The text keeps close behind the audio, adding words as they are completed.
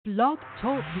Blog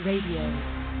Talk Radio.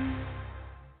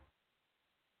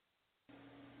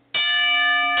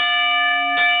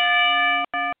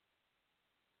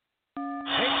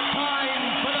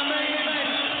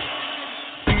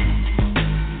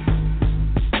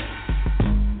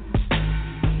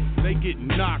 Get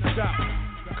knocked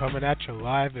out. Coming at you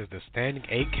live is the standing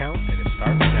 8 count, and it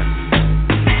starts now.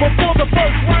 Before the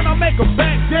first round, I make them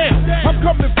back down. I'm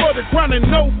coming for the crown, and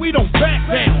no, we don't back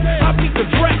down. I beat the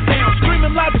track down,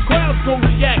 screaming like the crowd's gonna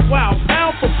react. Wow,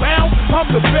 pound for pound, I'm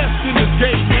the best in this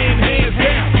game, man, hands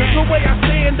down. The way I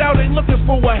stand out, ain't looking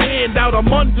for a handout.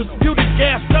 I'm undisputed,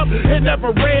 gassed up, and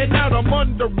never ran out. I'm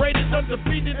underrated,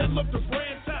 undefeated, and look to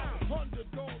branch out.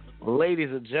 Ladies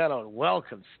and gentlemen,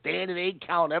 welcome. Standing 8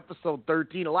 count, episode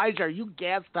 13. Elijah, are you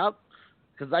gassed up?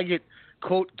 Because I get,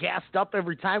 quote, gassed up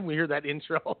every time we hear that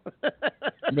intro.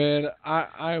 Man,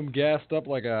 I am gassed up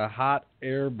like a hot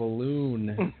air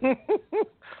balloon.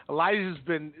 Elijah's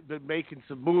been making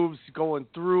some moves, going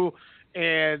through,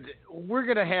 and we're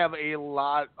going to have a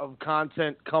lot of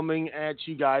content coming at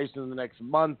you guys in the next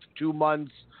month, 2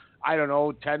 months, I don't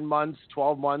know, 10 months,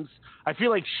 12 months. I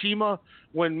feel like Shima,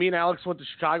 when me and Alex went to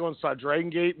Chicago and saw Dragon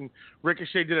Gate and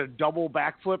Ricochet did a double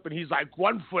backflip, and he's like,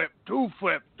 1 flip, 2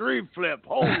 flip, 3 flip,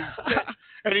 holy shit.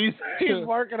 And he's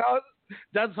marking out.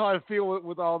 That's how I feel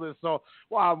with all this. So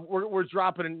we're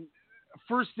dropping a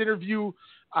first interview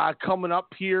coming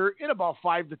up here in about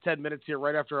 5 to 10 minutes here,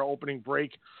 right after our opening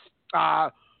break.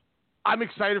 I'm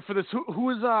excited for this.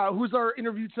 Who's our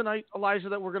interview tonight, Elijah,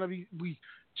 that we're going to be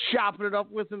chopping it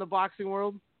up with in the boxing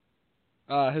world?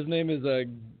 His name is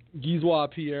Giswa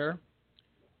Pierre.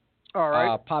 All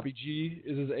right. Poppy G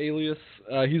is his alias.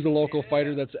 He's a local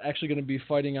fighter that's actually going to be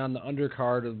fighting on the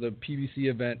undercard of the PBC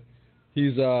event.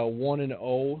 He's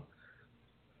 1-0,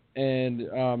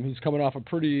 and he's coming off a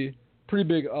pretty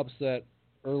big upset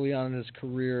early on in his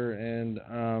career. And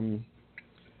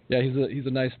he's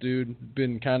a nice dude.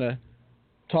 Been kind of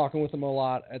talking with him a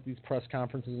lot at these press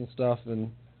conferences and stuff,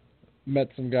 and met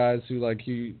some guys who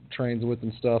he trains with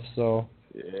and stuff. So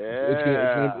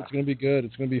it's gonna be good.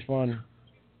 It's gonna be fun.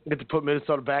 Get to put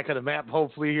Minnesota back on the map,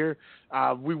 hopefully, here.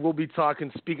 We will be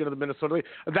talking, speaking of the Minnesota League.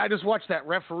 I just watched that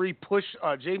referee push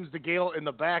James DeGale in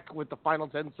the back with the final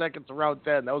 10 seconds of round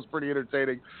 10. That was pretty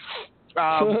entertaining.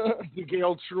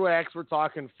 DeGale Truax, we're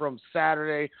talking from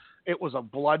Saturday. It was a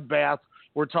bloodbath.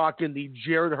 We're talking the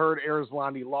Jared Hurd,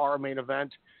 Erislandy Lara main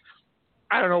event.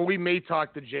 I don't know, we may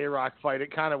talk the J-Rock fight.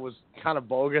 It was kind of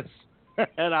bogus.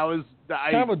 And kind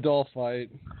of a dull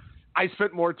fight. I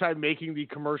spent more time making the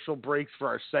commercial breaks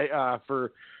for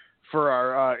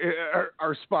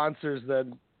our sponsors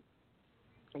than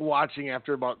watching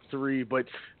after about 3. But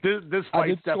this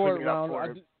fight's definitely up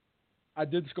for it. I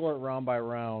did score it round by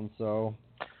round, so.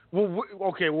 Well,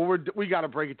 okay. Well, we got to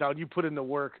break it down. You put in the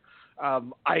work.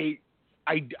 I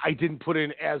didn't put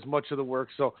in as much of the work,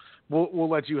 so we'll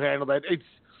let you handle that.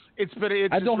 It's been an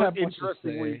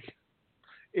interesting week.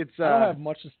 I don't have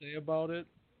much to say about it,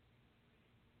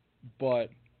 but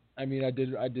I mean, I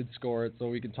did score it, so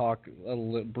we can talk a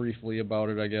little briefly about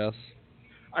it, I guess.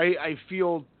 I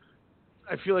feel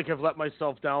like I've let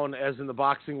myself down, as in the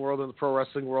boxing world and the pro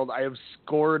wrestling world. I have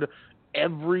scored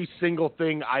every single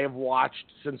thing I have watched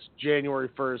since January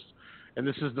 1st, and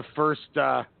this is the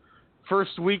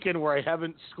first weekend where I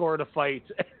haven't scored a fight.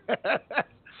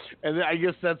 And I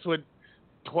guess that's what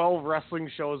 12 wrestling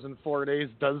shows in 4 days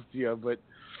does to you. But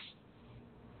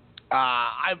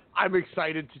I'm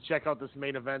excited to check out this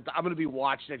main event. I'm going to be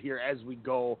watching it here as we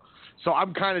go. So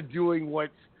I'm kind of doing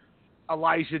what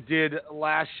Elijah did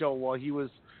last show while he was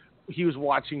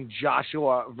watching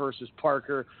Joshua versus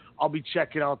Parker. I'll be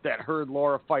checking out that Hurd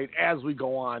Lara fight as we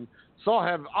go on. So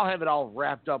I'll have it all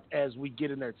wrapped up as we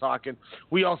get in there talking.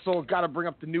 We also got to bring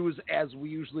up the news as we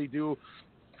usually do.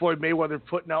 Floyd Mayweather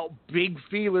putting out big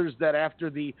feelers that after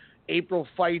the April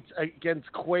fight against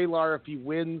Cuellar, if he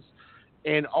wins,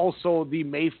 and also the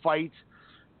May fight,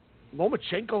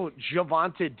 Lomachenko,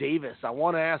 Gervonta Davis. I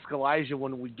want to ask Elijah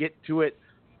when we get to it,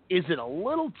 is it a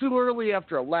little too early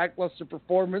after a lackluster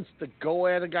performance to go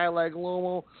at a guy like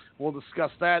Lomo? We'll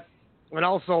discuss that. And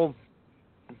also,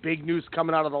 big news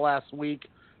coming out of the last week.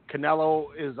 Canelo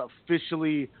is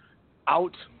officially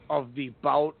out of the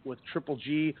bout with Triple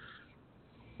G.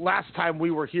 Last time we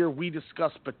were here, we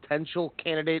discussed potential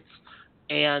candidates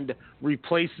and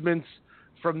replacements,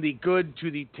 from the good to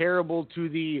the terrible to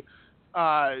the,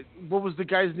 what was the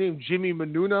guy's name? Jimmy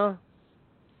Manuna?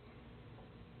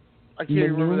 I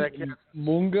can't remember that kid.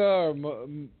 Munga or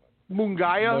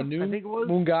Mungaya, No, I think it was.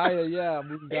 Mungaya, yeah.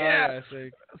 I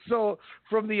think. So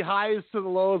from the highs to the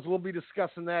lows, we'll be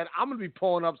discussing that. I'm going to be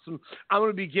pulling up I'm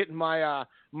going to be getting my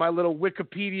my little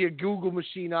Wikipedia Google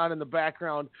machine on in the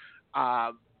background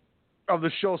of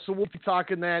the show. So we'll be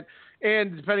talking that.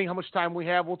 And depending how much time we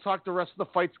have, we'll talk the rest of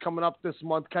the fights coming up this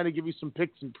month, kind of give you some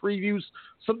picks and previews,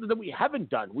 something that we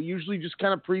haven't done. We usually just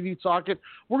kind of preview talk it.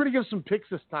 We're going to give some picks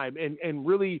this time and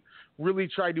really, really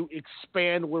try to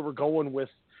expand where we're going with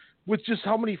just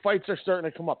how many fights are starting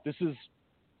to come up. This is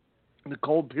the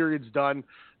cold period's done.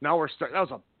 Now we're starting. That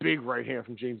was a big right hand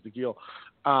from James DeGiel.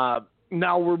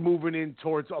 Now we're moving in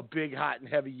towards a big, hot, and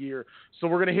heavy year. So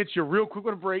we're going to hit you real quick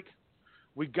with a break.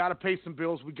 We got to pay some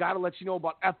bills. We got to let you know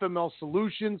about FML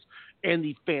Solutions and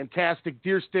the fantastic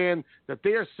deer stand that they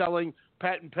are selling.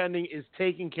 Patent pending is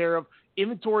taken care of.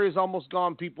 Inventory is almost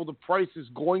gone, people. The price is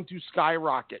going to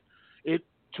skyrocket. It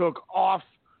took off,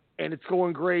 and it's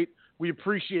going great. We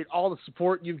appreciate all the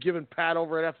support you've given Pat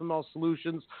over at FML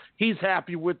Solutions. He's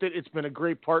happy with it. It's been a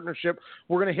great partnership.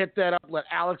 We're going to hit that up, let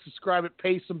Alex describe it,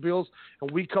 pay some bills, and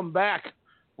we come back.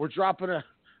 We're dropping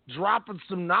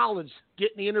some knowledge,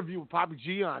 getting the interview with Poppy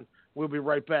G on. We'll be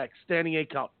right back. Standing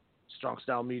 8 count, Strong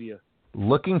Style Media.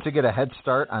 Looking to get a head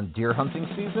start on deer hunting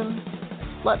season?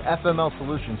 Let FML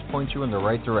Solutions point you in the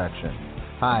right direction.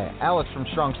 Hi, Alex from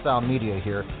Strong Style Media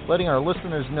here, letting our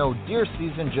listeners know deer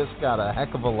season just got a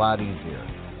heck of a lot easier.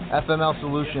 FML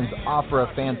Solutions offer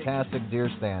a fantastic deer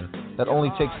stand that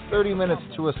only takes 30 minutes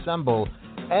to assemble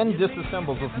and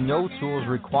disassembles with no tools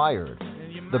required.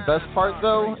 The best part,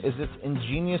 though, is its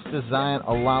ingenious design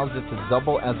allows it to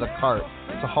double as a cart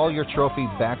to haul your trophy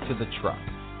back to the truck.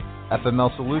 FML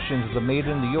Solutions is a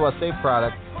made-in-the-USA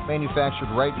product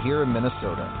manufactured right here in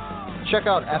Minnesota. Check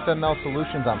out FML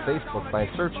Solutions on Facebook by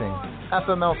searching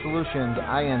FML Solutions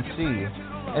INC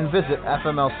and visit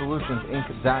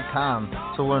FMLSolutionsInc.com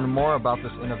to learn more about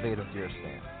this innovative deer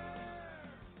stand.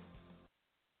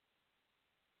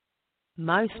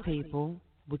 Most people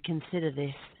would consider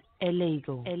this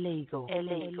illegal.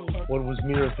 What was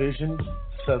mere vision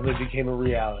suddenly became a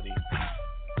reality.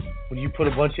 When you put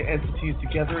a bunch of entities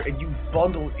together and you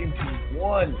bundle into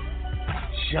one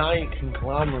giant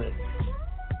conglomerate,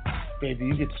 baby,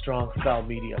 you get Strong Style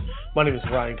Media. My name is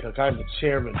Ryan Cook. I'm the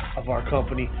chairman of our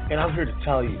company, and I'm here to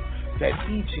tell you that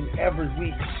each and every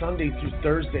week, Sunday through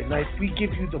Thursday night, we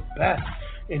give you the best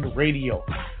in radio.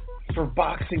 For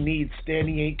boxing needs,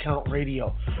 Standing 8 Count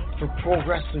Radio. For pro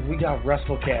wrestling, we got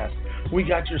WrestleCast. We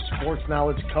got your sports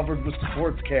knowledge covered with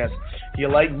Sportscast. You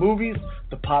like movies?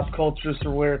 The Pop Culturists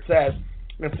are where it's at.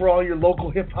 And for all your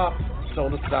local hip-hop,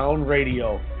 Soda Sound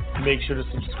Radio. Make sure to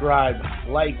subscribe,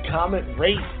 like, comment,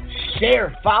 rate,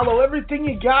 share, follow everything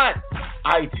you got.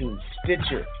 iTunes,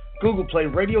 Stitcher, Google Play,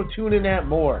 Radio Tune, and that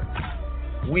more.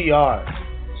 We are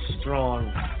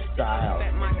Strong Style.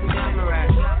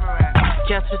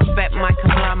 Just respect my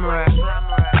conglomerate.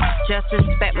 Just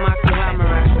respect my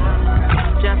conglomerate.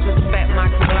 Just respect my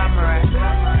conglomerate.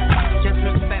 Just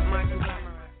respect my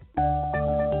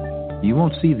conglomerate. You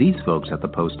won't see these folks at the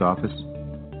post office.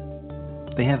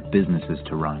 They have businesses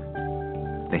to run.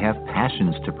 They have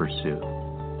passions to pursue.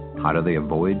 How do they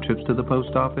avoid trips to the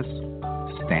post office?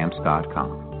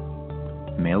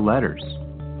 Stamps.com. Mail letters.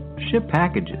 Ship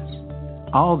packages.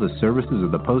 All the services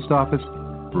of the post office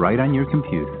right on your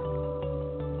computer.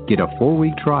 Get a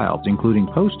 4-week trial, including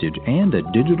postage and a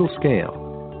digital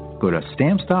scale. Go to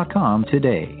Stamps.com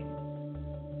today.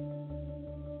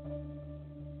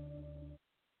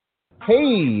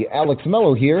 Hey, Alex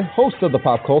Mello here, host of The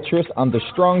Pop Culturist on the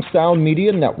Strong Sound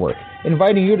Media Network,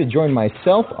 inviting you to join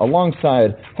myself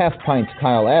alongside Half Pint's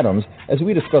Kyle Adams as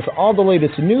we discuss all the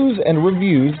latest news and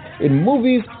reviews in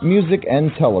movies, music,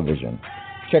 and television.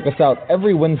 Check us out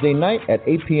every Wednesday night at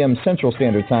 8 p.m. Central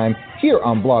Standard Time here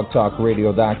on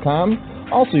blogtalkradio.com.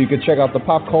 Also, you can check out the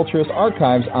Pop Culturist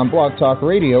archives on Blog Talk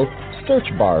Radio, search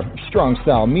bar Strong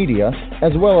Style Media,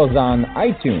 as well as on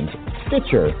iTunes,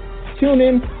 Stitcher,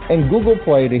 TuneIn, and Google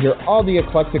Play to hear all the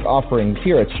eclectic offerings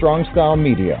here at Strong Style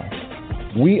Media.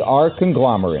 We are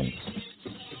conglomerates.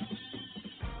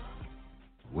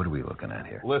 What are we looking at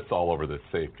here? Lists all over this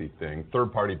safety thing.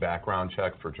 Third-party background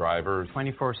check for drivers.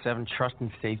 24/7 trust and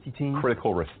safety team.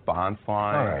 Critical response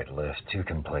line. All right, List, who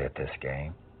can play at this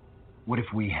game? What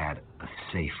if we had a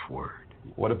safe word?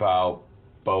 What about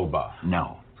boba?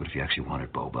 No. What if you actually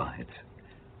wanted boba? It's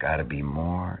got to be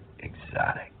more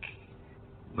exotic.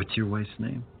 What's your wife's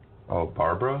name? Oh,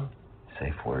 Barbara?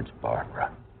 Safe word's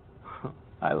Barbara.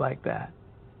 I like that.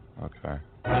 Okay.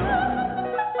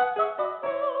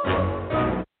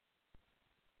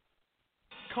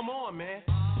 Come on, man.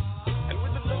 And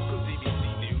with the local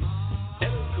DBC news,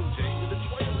 LL Cool J with the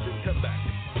 20% comeback.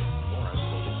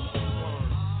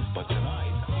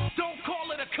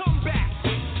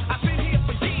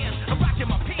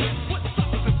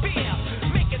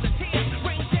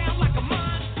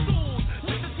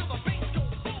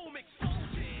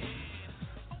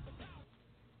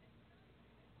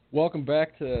 Welcome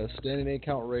back to Standing 8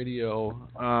 Count Radio.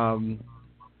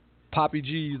 Poppy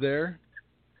G, you there?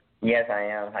 Yes, I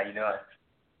am. How you doing?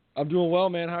 I'm doing well,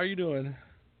 man. How are you doing?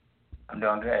 I'm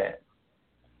doing good.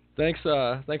 Thanks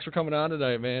for coming on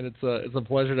tonight, man. It's a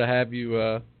pleasure to have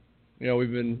you.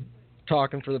 We've been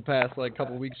talking for the past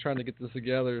couple of weeks trying to get this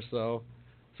together, so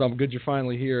I'm good you're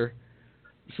finally here.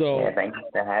 So yeah, thank you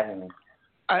for having me.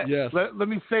 Yes. Let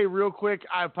me say real quick,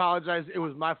 I apologize. It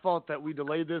was my fault that we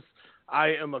delayed this. I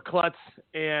am a klutz,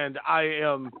 and I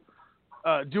am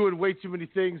doing way too many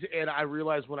things, and I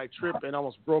realized when I tripped and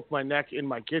almost broke my neck in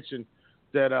my kitchen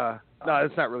that, no,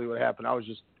 that's not really what happened. I was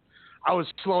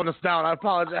slowing us down. I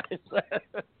apologize.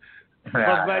 I'm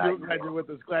glad you're with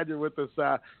us. Glad you're with us.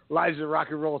 Elijah, rock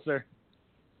and roll, sir.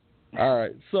 All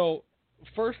right. So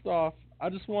first off, I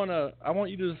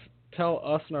want you to tell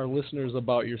us and our listeners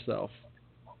about yourself.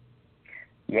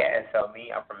 Yeah, so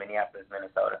me, I'm from Minneapolis,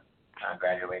 Minnesota. I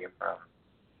graduated from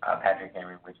Patrick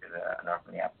Henry, which is a North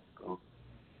Minneapolis school.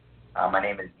 My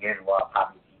name is Gilroy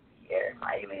Poppy G. Pierre.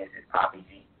 My alias is Poppy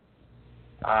G.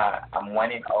 I'm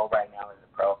 1-0 right now as a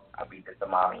pro. I beat the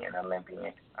Somalian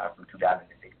Olympian from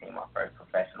 2016, my first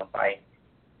professional fight.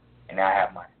 And now I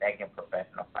have my second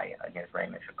professional fight against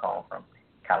Raymond Chacon from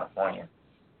California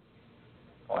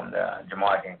on the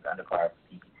Jamal James undercard for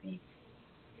PBC.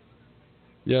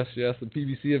 Yes, the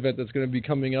PBC event that's going to be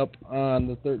coming up on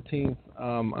the 13th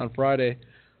on Friday.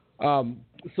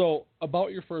 So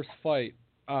about your first fight,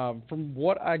 from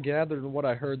what I gathered and what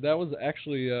I heard, that was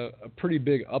actually a pretty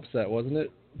big upset, wasn't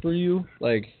it, for you?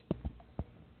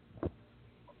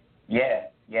 Yeah,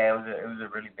 it was a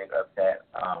really big upset.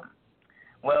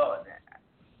 Well,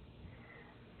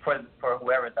 for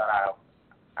whoever thought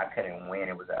I couldn't win,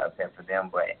 it was an upset for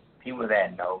them. But people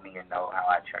that know me and know how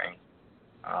I train,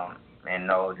 and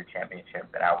know the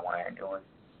championship that I won, and it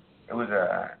was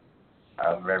a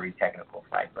very technical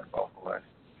fight for both of us.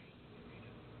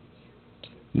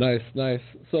 Nice.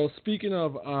 So speaking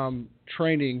of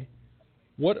training,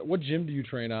 what gym do you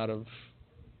train out of?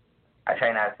 I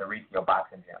train out of Ceresio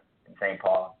Boxing Gym in St.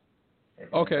 Paul.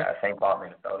 Okay. St. Paul,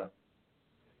 Minnesota.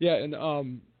 Yeah, and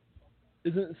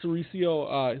isn't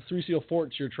Ceresio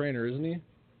Fort's your trainer, isn't he?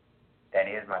 That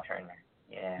is my trainer.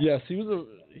 Yeah. Yes, he was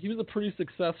a pretty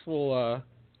successful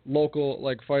local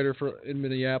fighter in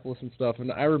Minneapolis and stuff,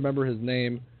 and I remember his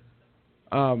name.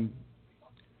 Who's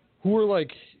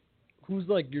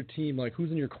your team?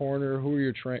 Who's in your corner? Who are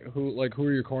your who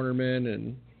are your cornermen?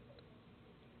 And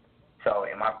so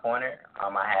in my corner, I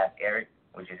have Eric,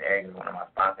 which is one of my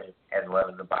sponsors, as well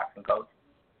as the boxing coach.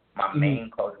 My main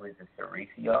coach was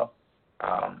Ceresio.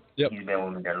 Yep. He's been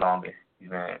with me the longest.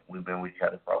 We've been with each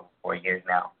other for over 4 years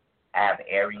now. I have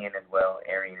Arian as well.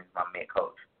 Arian is my mid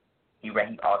coach. He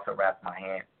also wraps my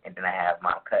hand, and then I have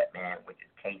my cut man, which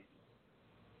is Casey.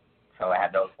 So I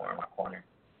have those four in my corner.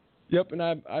 Yep, and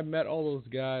I met all those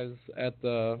guys at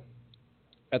the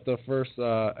first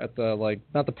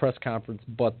not the press conference,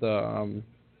 but the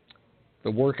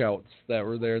workouts that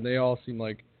were there, and they all seemed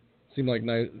like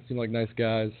nice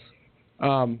guys.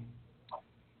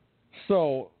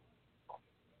 So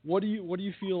what do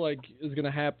you feel like is going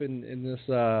to happen in this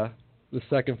the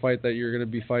second fight that you're going to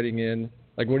be fighting in?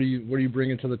 What are you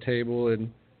bringing to the table, and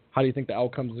how do you think the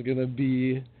outcomes are going to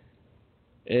be,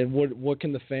 and what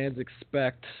can the fans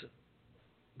expect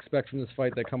from this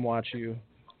fight that come watch you?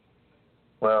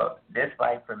 Well, this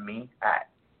fight for me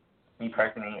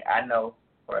personally, I know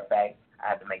for a fact I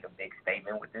have to make a big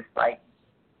statement with this fight.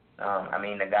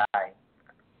 The guy,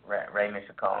 Raymond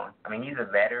Chacon, he's a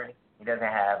veteran. He doesn't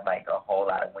have a whole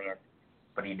lot of wins,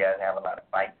 but he does have a lot of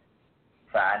fights.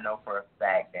 So I know for a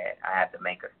fact that I have to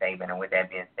make a statement. And with that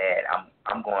being said,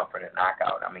 I'm going for the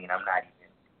knockout. I'm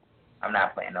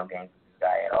not playing no games with this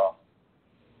guy at all.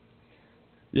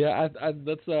 Yeah,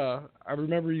 I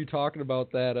remember you talking about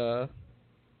that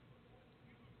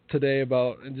today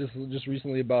and just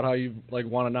recently about how you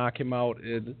want to knock him out,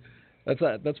 and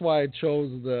that's why I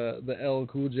chose the LL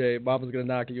Cool J "Mama's Gonna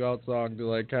Knock You Out" song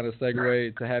to kind of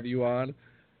segue to have you on,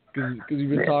 because you've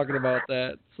been talking about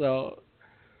that. So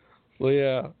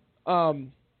yeah.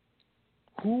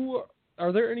 Who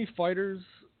are there any fighters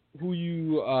who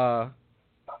you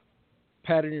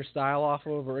pattern your style off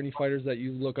of, or any fighters that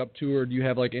you look up to, or do you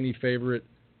have any favorite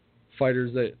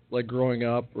fighters that growing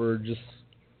up or just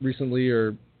recently,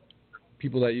 or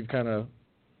people that you've kind of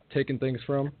taken things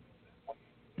from?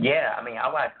 Yeah, I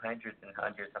watch hundreds and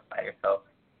hundreds of fighters, so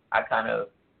I kind of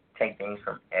take things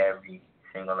from every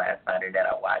single last fighter that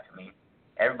I watch.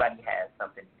 Everybody has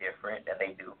something different that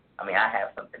they do. I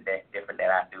have something different that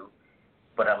I do,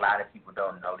 but a lot of people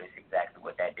don't notice exactly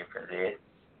what that difference is.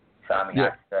 So, I I mean,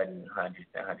 I study hundreds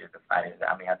and hundreds of fighters.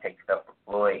 I mean, I take stuff from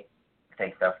Floyd, I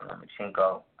take stuff from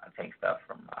Lomachenko, I take stuff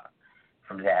from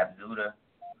Zab Zuda,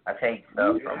 I take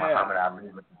stuff from Muhammad Ali,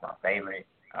 which is my favorite,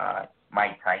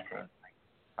 Mike Tyson,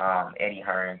 Eddie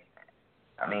Hearn.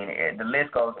 I mean, the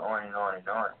list goes on and on and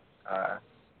on.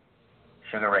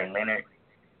 Sugar Ray Leonard.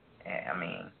 And, I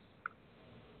mean,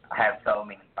 I have so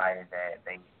many fighters that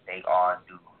they all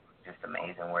do just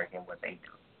amazing work in what they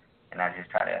do. And I just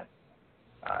try to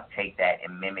take that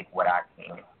and mimic what I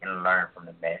can and learn from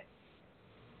the best.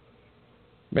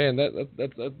 Man,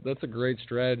 that's a great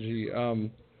strategy. A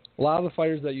lot of the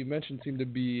fighters that you mentioned seem to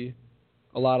be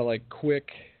a lot of like quick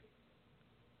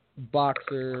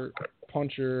boxer,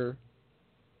 puncher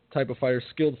type of fighters,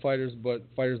 skilled fighters, but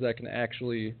fighters that can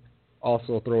actually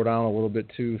also throw down a little bit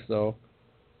too. So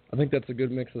I think that's a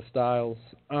good mix of styles.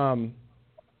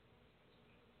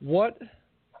 What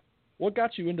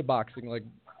got you into boxing? Like,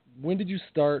 when did you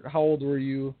start? How old were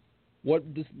you?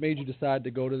 What just made you decide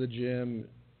to go to the gym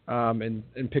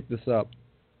and pick this up?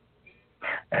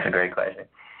 That's a great question.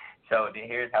 So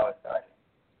here's how it started.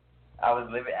 I was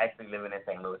actually living in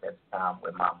St. Louis at the time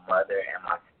with my mother and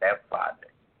my stepfather.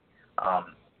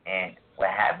 And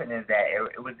what happened is that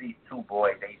it was these two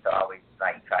boys. They used to always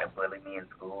like try to bully me in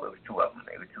school. It was two of them.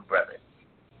 They were two brothers.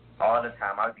 All the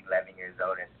time. I was 11 years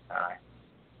old at the time.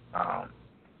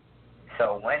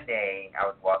 So one day I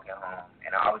was walking home,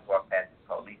 and I always walk past the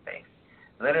police station.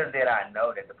 Little did I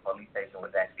know that the police station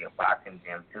was actually a boxing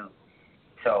gym too.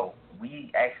 So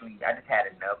I just had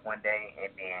enough one day,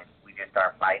 and then we just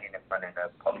started fighting in front of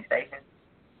the police station.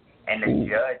 And the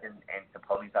judge and the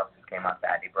police officers came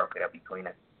outside. They broke it up between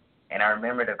us. And I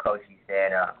remember the coach, he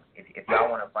said, if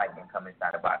y'all want to fight, then come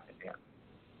inside the boxing gym.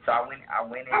 So I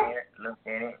went in there, looked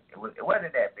at it. It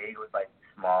wasn't that big. It was like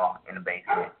small in the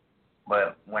basement.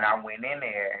 But when I went in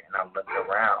there and I looked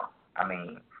around, I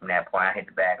mean, from that point, I hit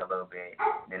the bag a little bit,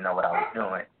 didn't know what I was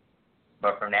doing.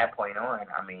 But from that point on,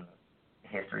 I mean,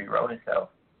 history wrote itself,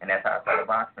 and that's how I started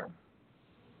boxing.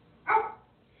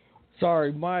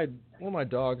 Sorry, one of my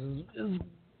dogs is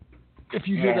if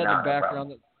you hear that in the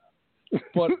background.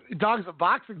 But dog's a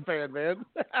boxing fan, man.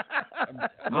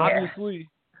 Obviously.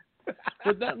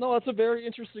 But that's a very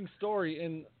interesting story,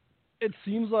 and it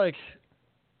seems like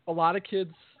a lot of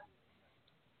kids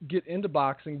get into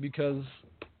boxing because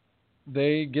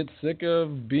they get sick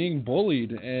of being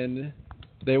bullied and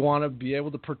they want to be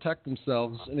able to protect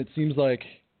themselves. And it seems like,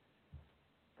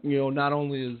 not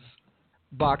only is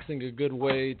boxing a good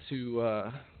way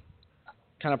to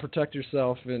kind of protect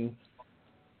yourself and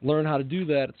learn how to do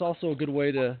that, it's also a good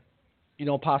way to,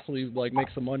 possibly like make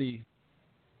some money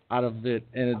out of it.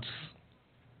 And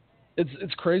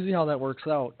it's crazy how that works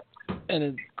out.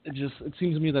 And it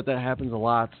seems to me that happens a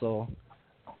lot. So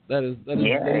that is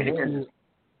cool.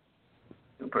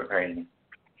 Super crazy.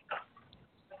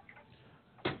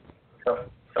 So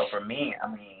for me, I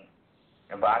mean,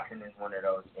 boxing is one of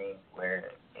those things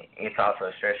where it's also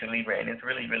a stress reliever, and it's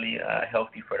really, really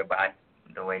healthy for the body,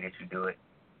 the way that you do it.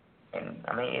 And,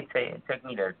 I mean, it took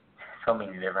me to so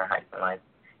many different heights in life,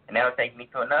 and that'll take me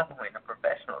to another one in a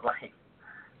professional life.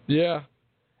 Yeah.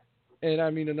 And,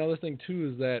 I mean, another thing,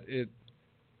 too, is that it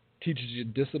teaches you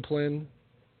discipline.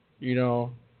 You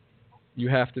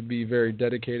have to be very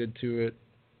dedicated to it.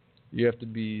 You have to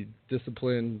be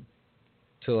disciplined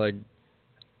to, like,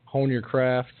 hone your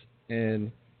craft,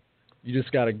 and you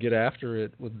just got to get after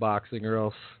it with boxing, or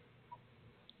else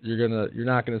you're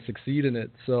not gonna succeed in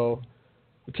it. So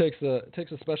it takes a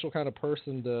special kind of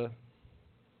person to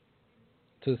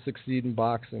succeed in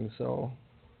boxing. So.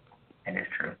 And it's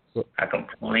true. I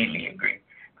completely agree.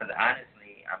 Because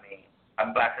honestly, I mean, I've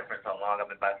been boxing for so long. I've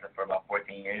been boxing for about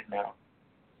 14 years now.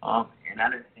 And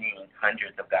I've seen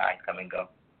hundreds of guys come and go.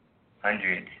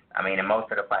 Hundreds. I mean, and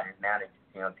most of the fighters now that you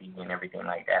see on TV and everything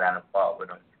like that, I don't fought with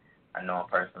them. I know them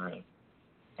personally.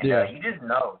 And you just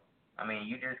know. I mean,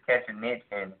 you just catch a niche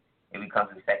and it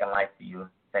becomes a second life to you,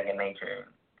 second nature.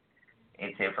 And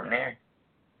it's it from there.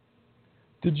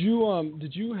 Did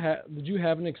you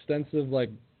have an extensive like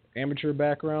amateur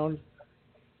background?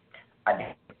 I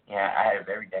did. Yeah, I had a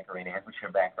very decorated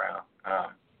amateur background. I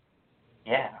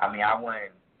mean, I won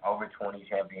over 20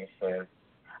 championships.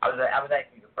 I was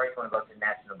actually the first one to go to the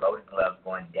National Golden Gloves,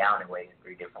 going down in weight in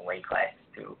 3 different weight classes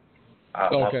too.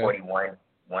 141,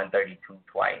 132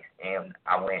 twice, and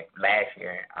I went last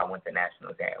year. I went to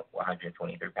nationals at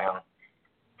 123 pounds.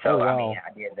 So wow. I mean, I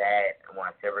did that. I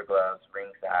won silver gloves,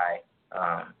 ringside,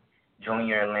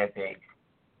 Junior Olympics.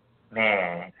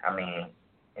 Man, I mean,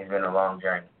 it's been a long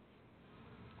journey.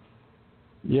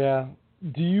 Yeah.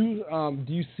 Do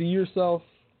you see yourself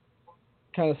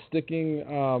kind of sticking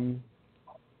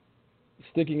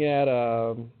sticking at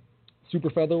super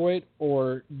featherweight,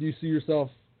 or do you see yourself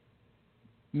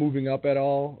moving up at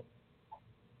all?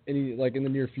 In the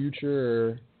near future?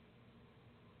 Or?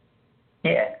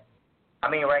 Yeah. I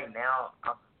mean, right now,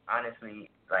 I'm honestly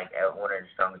at one of the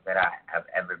strongest that I have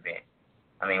ever been.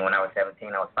 I mean, when I was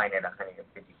 17, I was fighting at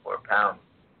 154 pounds.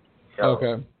 So,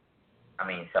 okay. I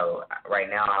mean, so right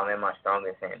now I'm in my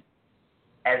strongest, and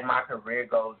as my career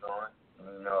goes on,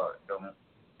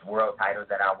 the world titles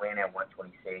that I win at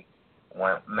 126,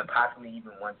 possibly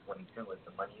even 122, if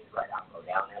the money is right, I'll go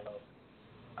down that low.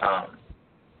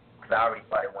 Because I already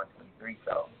fought at 123,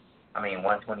 so, I mean,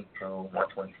 122,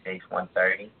 126,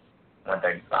 130,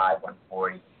 135,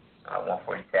 140,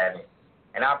 147.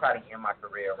 And I'll probably end my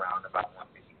career around about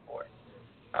 154.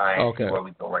 And see where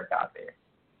we can work out there.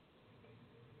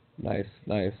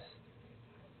 Nice.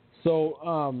 So,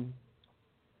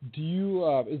 do you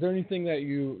is there anything that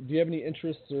do you have any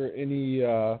interests or any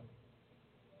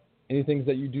things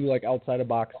that you do like outside of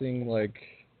boxing, like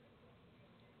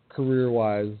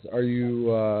career-wise? Are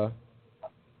you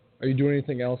doing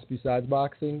anything else besides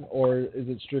boxing, or is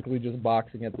it strictly just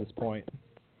boxing at this point?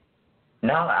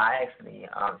 No, I actually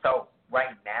so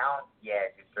right now, yeah,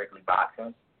 it's just strictly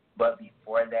boxing. But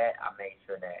before that, I made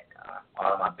sure that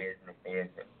all of my business is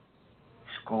in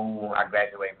school. I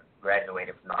graduated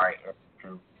from the Art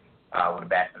Institute with a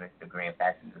bachelor's degree in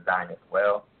fashion design as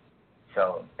well.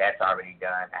 So that's already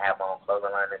done. I have my own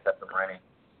clothing line that's up and running.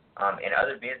 And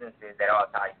other businesses that all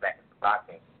ties back into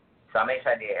boxing. So I made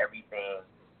sure I did everything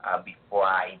before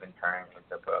I even turned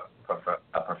into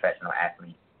a professional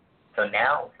athlete. So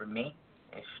now, for me,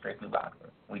 it's strictly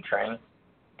boxing. We train,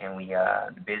 and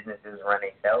the businesses run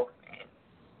themselves, and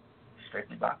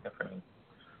strictly boxing for me.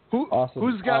 Awesome.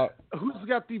 Who's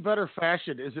got the better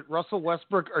fashion? Is it Russell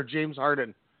Westbrook or James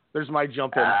Harden? There's my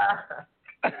jump in.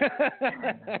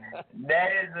 That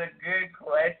is a good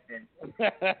question.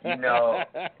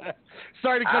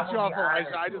 Sorry to cut you off,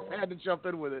 Elijah. I just had to jump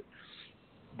in with it.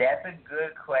 That's a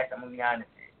good question. I'm going to be honest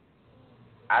with you.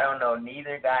 I don't know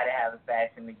neither guy that has a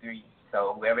fashion degree.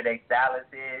 So whoever their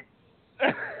stylist is,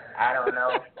 I don't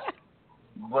know.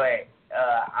 But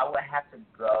I would have to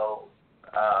go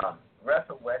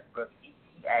Russell Westbrook. He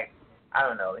acts, I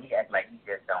don't know, he acts like he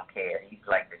just don't care. He's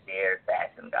like the dare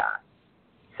fashion guy.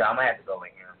 So I'm going to have to go with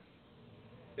him.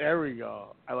 There we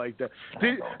go. I like that.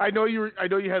 I know you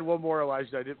had one more,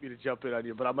 Elijah. I didn't mean to jump in on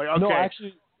you, but I'm like, okay. No,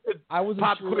 actually, I wasn't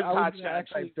pop sure. quiz I was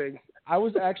type thing. I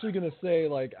was actually gonna say,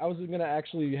 I was gonna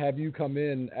actually have you come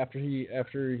in after he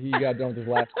got done with his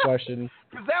last question.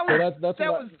 That's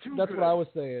what I was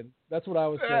saying. That's what I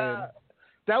was saying.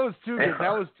 That was too good. That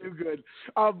was too good.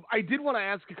 I did want to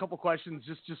ask a couple questions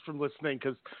just from listening,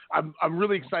 because I'm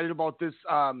really excited about this.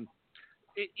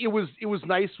 It was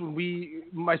nice when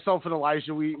myself and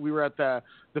Elijah, we were at the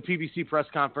PBC press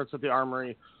conference at the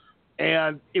Armory,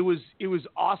 and it was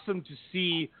awesome to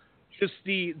see just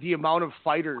the amount of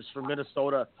fighters from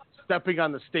Minnesota stepping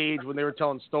on the stage when they were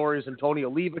telling stories, and Tony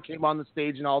Oliva came on the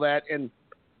stage and all that, and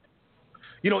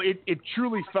it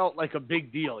truly felt like a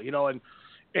big deal,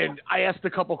 and I asked a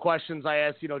couple questions. I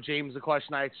asked James a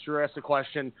question. I asked Drew a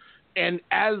question, and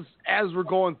as we're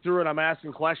going through it, I'm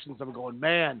asking questions. I'm going,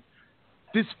 man,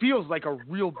 this feels like a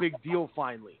real big deal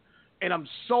finally. And I'm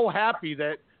so happy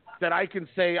that I can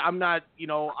say I'm not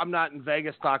in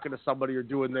Vegas talking to somebody or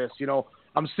doing this.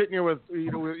 I'm sitting here with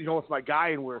with my guy,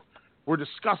 and we're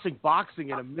discussing boxing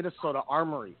in a Minnesota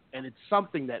Armory, and it's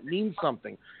something that means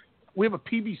something. We have a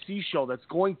PBC show that's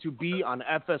going to be on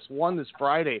FS1 this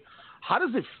Friday. How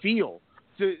does it feel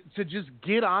to just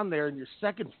get on there in your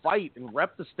second fight and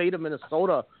rep the state of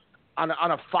Minnesota on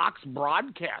a Fox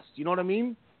broadcast? You know what I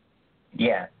mean?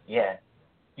 Yeah.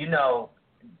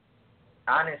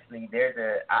 Honestly,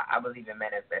 I believe in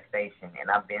manifestation, and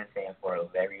I've been saying for a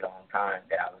very long time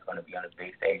that I was going to be on a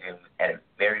big stage at a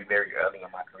very, very early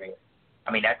in my career.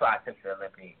 I mean, that's why I took the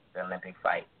Olympic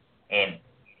fight. And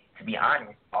to be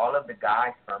honest, all of the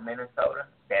guys from Minnesota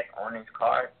that's on this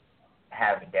card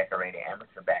have a decorated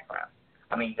amateur background.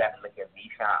 I mean, you got to look at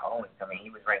Deshaun Owens. I mean, he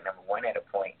was ranked number 1 at a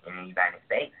point in the United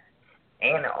States.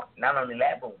 And not only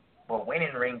that, but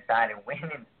winning ringside and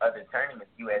winning other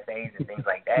tournaments, USAs and things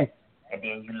like that. And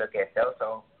then you look at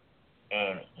Celso,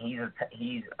 and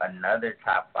he's another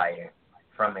top fighter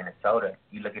from Minnesota.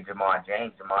 You look at Jamal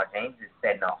James. Jamal James is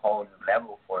setting a whole new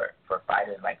level for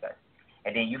fighters like us.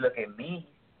 And then you look at me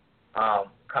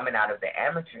coming out of the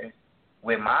amateurs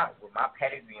with my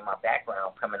pedigree and my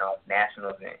background, coming off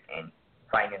nationals and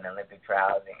fighting in the Olympic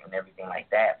trials and everything like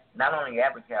that. Not only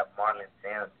that, but you have Marlon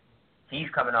Sims. He's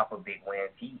coming off of big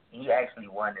wins. He actually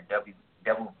won the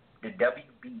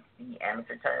WBC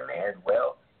amateur tournament as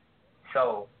well.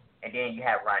 So And then you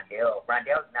have Rondell.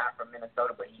 Rondell's not from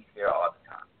Minnesota, but he's here all the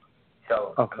time.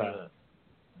 So, okay. I mean,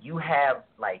 you have,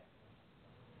 like,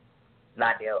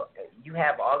 Rondell, you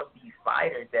have all of these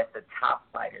fighters that's the top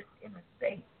fighters in the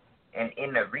state and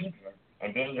in the region.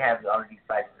 And then you have all of these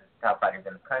fighters that's the top fighters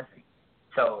in the country.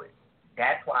 So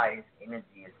that's why his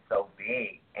energy is so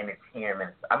big, and it's here in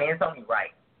Minnesota. I mean, it's only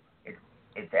right.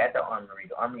 It's at the Armory.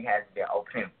 The Armory hasn't been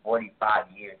open in 45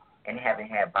 years, and they haven't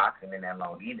had boxing in that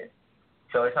long either.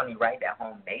 So it's only right that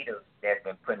home natives that's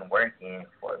been putting work in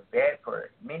for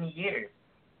many years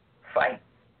fight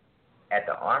at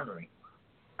the Armory.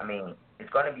 I mean, it's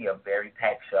going to be a very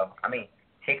packed show. I mean,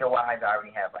 ticket-wise, I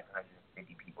already have like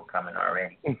 150 people coming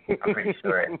already. I'm pretty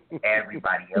sure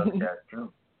everybody else does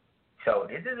too. So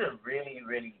this is a really,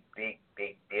 really big,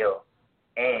 big deal.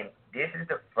 And this is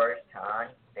the first time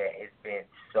that it's been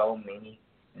so many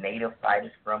native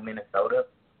fighters from Minnesota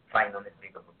fighting on this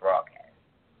big of a broadcast.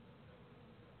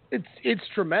 It's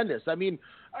tremendous. I mean,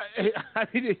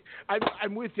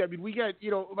 I'm with you. I mean, we got,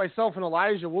 myself and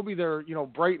Elijah, we'll be there,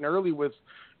 bright and early with,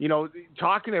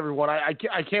 talking to everyone. I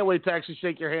can't wait to actually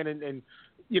shake your hand and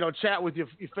chat with you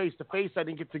face to face. I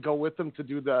didn't get to go with them to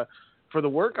do for the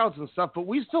workouts and stuff, but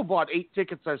we still bought 8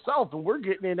 tickets ourselves, and we're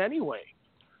getting in anyway.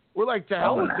 We're like, to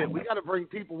hell with it. We got to bring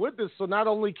people with us. So not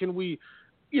only can we,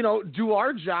 do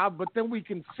our job, but then we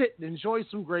can sit and enjoy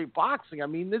some great boxing. I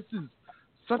mean, this is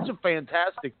such a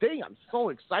fantastic thing. I'm so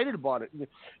excited about it.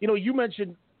 You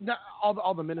mentioned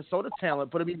all the Minnesota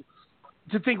talent, but I mean,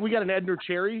 to think we got an Edner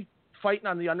Cherry fighting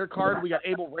on the undercard, we got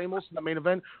Abel Ramos in the main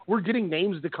event. We're getting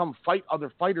names to come fight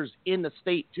other fighters in the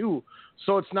state too.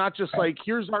 So it's not just like,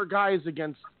 here's our guys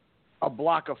against a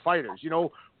block of fighters.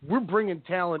 We're bringing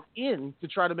talent in to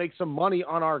try to make some money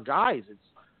on our guys.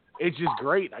 It's just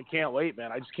great. I can't wait,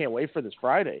 man. I just can't wait for this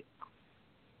Friday.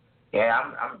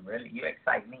 Yeah, I'm really, you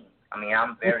excite me. I mean,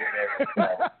 I'm very, very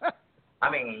excited. I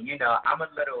mean, I'm a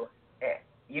little,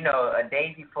 a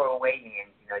day before a weigh-in,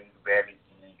 you barely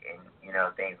eat and,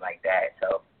 things like that.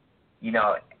 So,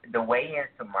 the weigh-in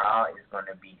tomorrow is going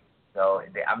to be the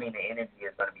energy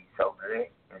is going to be so good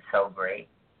and so great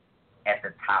at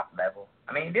the top level.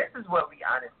 I mean, this is what we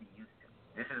honestly used to.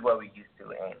 This is what we used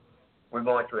to, and we're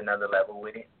going to another level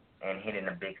with it and hitting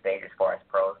the big stage as far as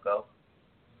pros go.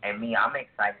 And me, I'm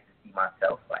excited to see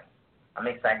myself fight. I'm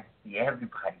excited to see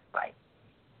everybody fight.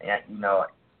 And,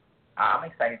 I'm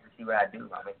excited to see what I do.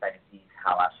 I'm excited to see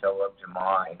how I show up,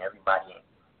 Jamal and everybody.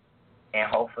 And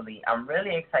hopefully, I'm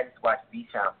really excited to watch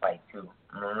Vishan fight, too.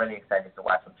 I'm really excited to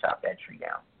watch him chop that tree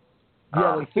down.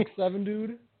 Yeah, the 6'7"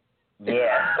 dude?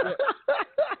 Yeah.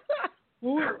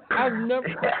 I've never...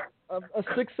 A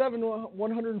 6'7",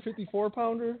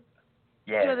 154-pounder?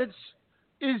 Yeah.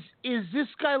 Is this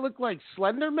guy look like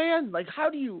Slender Man? Like, how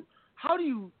do you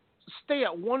stay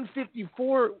at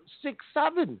 154,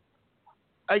 6'7"?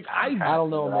 Like, I don't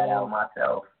know, man.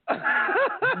 Myself.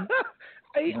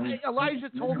 Elijah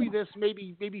told me this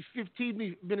maybe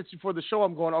 15 minutes before the show.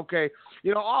 I'm going, okay,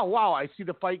 oh wow, I see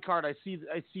the fight card. I see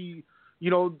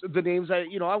the names.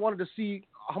 I wanted to see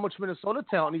how much Minnesota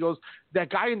talent. And he goes, that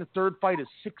guy in the third fight is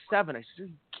 6'7". I said, are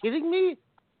you kidding me?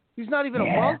 He's not even a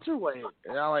welterweight.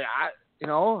 I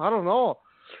don't know.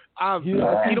 I've seen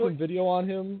some video on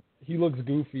him. He looks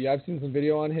goofy. I've seen some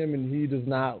video on him, and he does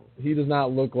not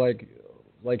look like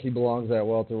he belongs at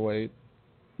welterweight.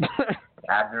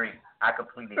 I agree. I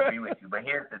completely agree with you. But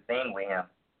here's the thing with him.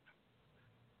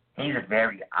 He's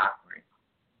very awkward.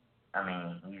 I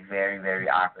mean, he's very, very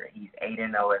awkward. He's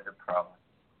 8-0 as a pro.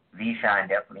 Vishan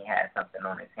definitely has something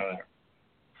on his hands.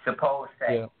 Suppose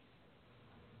say. Yeah.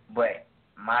 But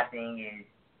my thing is,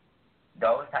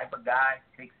 those type of guys,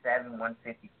 6'7",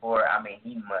 154, I mean,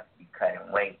 he must be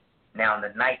cutting weight. Now, on the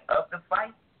night of the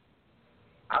fight,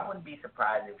 I wouldn't be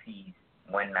surprised if he's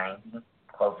 190,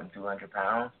 close to 200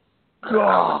 pounds. God.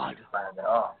 I wouldn't be surprised at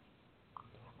all.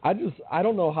 I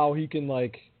don't know how he can,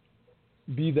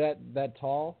 be that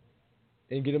tall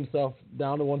and get himself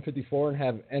down to 154 and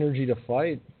have energy to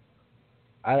fight.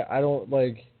 I don't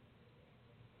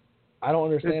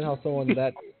understand how someone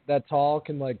that tall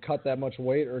can cut that much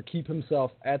weight or keep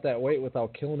himself at that weight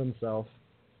without killing himself.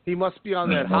 He must be on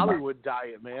that Hollywood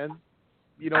diet, man.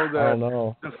 I don't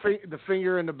know. The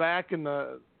finger in the back and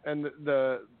the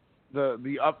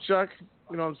upchuck.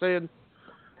 You know what I'm saying?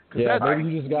 Yeah, maybe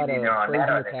he just got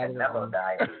a crazy metabolism.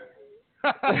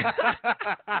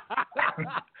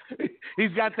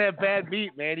 He's got that bad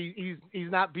meat, man.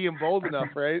 He's not being bold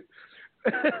enough, right?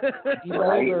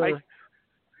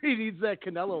 He needs that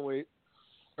Canelo weight.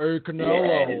 Hey,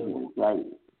 Canelo. Yeah,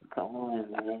 come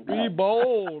on, man. Be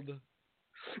bold.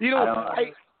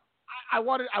 I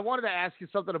wanted to ask you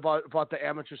something about the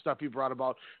amateur stuff you brought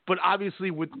about, but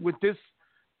obviously with this,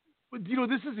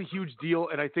 this is a huge deal,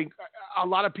 and I think a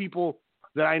lot of people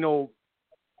that I know,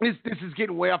 this is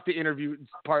getting way off the interview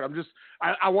part.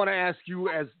 I want to ask you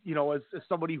as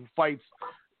somebody who fights,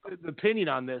 the opinion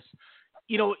on this.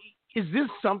 Is this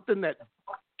something that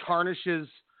tarnishes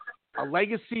a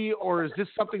legacy, or is this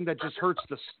something that just hurts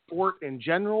the sport in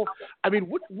general? I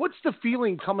mean, what's the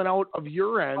feeling coming out of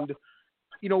your end?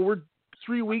 We're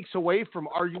 3 weeks away from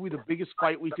arguably the biggest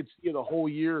fight we could see of the whole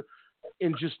year,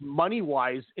 and just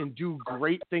money-wise, and do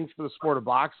great things for the sport of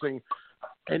boxing,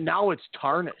 and now it's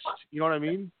tarnished. You know what I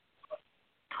mean?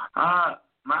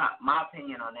 My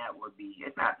opinion on that would be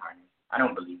it's not tarnished. I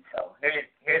don't believe so.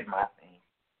 Here's my thing.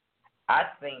 I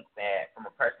think that from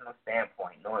a personal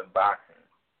standpoint, knowing boxing,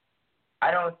 I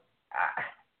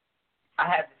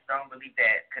have the strong belief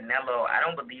that Canelo, I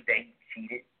don't believe that he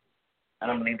cheated. I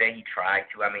don't believe that he tried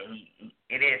to. I mean,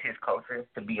 it is his culture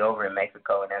to be over in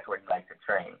Mexico, and that's where he likes to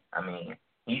train. I mean,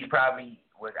 he's probably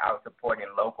was out supporting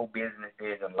local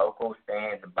businesses and local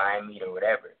stands and buying meat or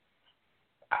whatever.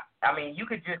 I mean, you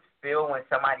could just feel when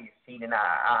somebody is cheating.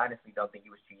 I honestly don't think he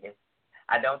was cheating.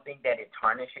 I don't think that it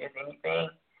tarnishes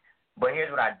anything. But here's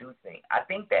what I do think. I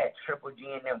think that Triple G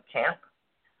and them camp,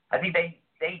 I think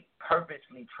they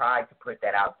purposely tried to put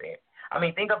that out there. I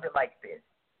mean, think of it like this.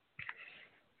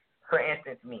 For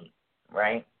instance, me,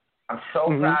 right? I'm so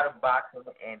proud of boxing,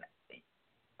 and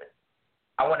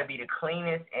I want to be the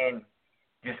cleanest and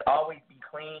just always be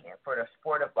clean for the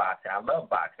sport of boxing. I love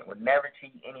boxing. Would never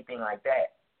cheat, anything like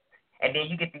that. And then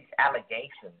you get these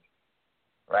allegations,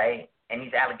 right? And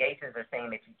these allegations are saying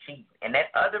that you cheat. And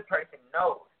that other person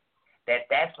knows that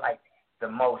that's like the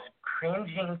most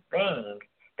cringing thing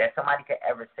that somebody could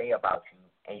ever say about you,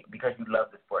 and because you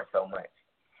love the sport so much.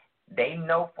 They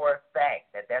know for a fact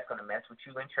that that's going to mess with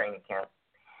you in training camp,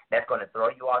 that's going to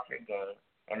throw you off your game,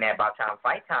 and that by the time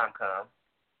fight time comes,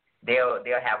 they'll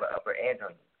have an upper edge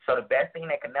on you. So the best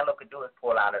thing that Canelo could do is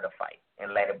pull out of the fight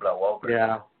and let it blow over.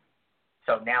 Yeah.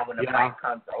 So now when the fight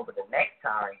comes over the next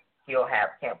time, he'll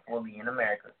have camp fully in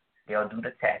America. They'll do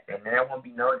the test, and there won't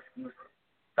be no excuses.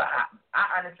 So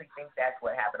I honestly think that's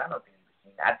what happened. I don't think it was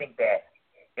cheating. I think that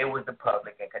it was the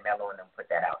public and Canelo and them put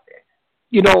that out there.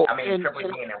 Triple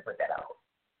G and them put that out.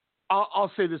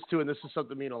 I'll say this too, and this is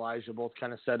something me and Elijah both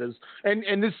kind of said is,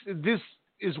 and this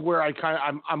is where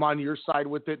I'm on your side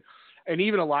with it, and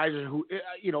even Elijah, who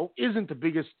isn't the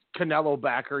biggest Canelo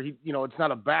backer, he it's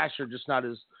not a basher, just not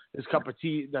his cup of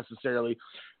tea necessarily.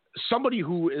 Somebody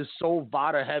who is so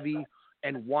VADA heavy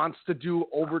and wants to do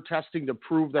over testing to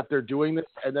prove that they're doing this,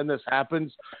 and then this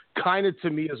happens, kind of to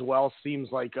me as well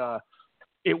seems like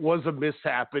it was a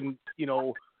mishap, and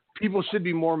people should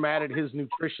be more mad at his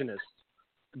nutritionist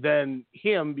than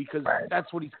him, because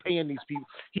that's what he's paying these people.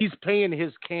 He's paying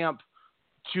his camp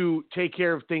to take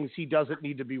care of things he doesn't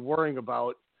need to be worrying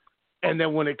about. And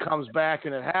then when it comes back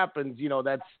and it happens,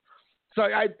 that's, so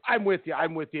I'm with you.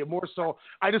 I'm with you more so.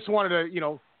 I just wanted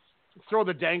to, throw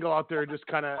the dangle out there and just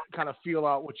kind of feel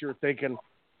out what you're thinking.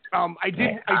 I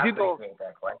did though.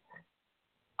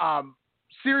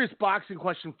 Serious boxing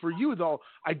question for you, though.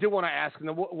 I did want to ask, and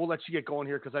then we'll let you get going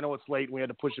here because I know it's late and we had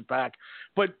to push it back.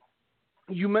 But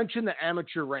you mentioned the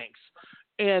amateur ranks,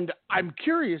 and I'm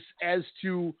curious as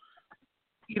to,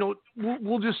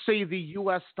 we'll just say the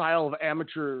U.S. style of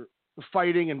amateur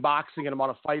fighting and boxing and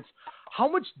amount of fights. How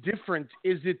much different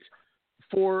is it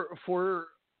for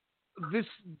this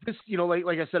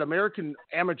like I said, American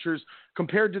amateurs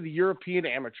compared to the European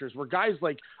amateurs, where guys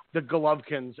like the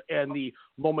Golovkins and the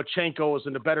Lomachenkos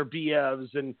and the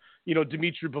Beterbievs and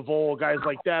Dimitri Bivol, guys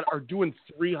like that, are doing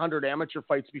 300 amateur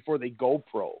fights before they go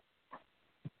pro?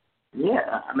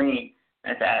 Yeah, I mean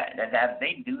that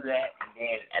they do that,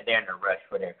 and they're in a rush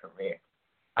for their career.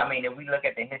 I mean, if we look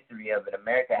at the history of it,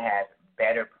 America has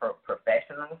better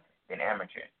professionals than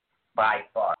amateurs by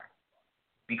far,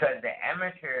 because the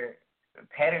amateur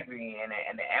pedigree and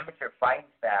the amateur fighting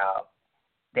style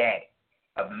that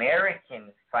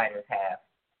American fighters have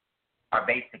are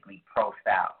basically pro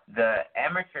styles. The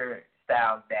amateur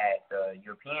styles that the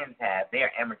Europeans have,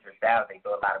 they're amateur styles. They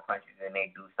throw a lot of punches and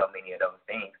they do so many of those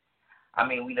things. I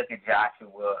mean, we look at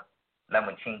Joshua,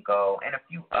 Lomachenko, and a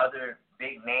few other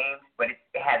big names, but it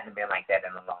hasn't been like that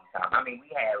in a long time. I mean,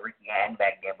 we had Ricky Hatton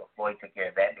back then, but Floyd took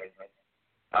care of that business.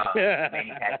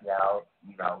 Manny Pacquiao,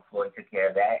 Floyd took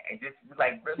care of that. And just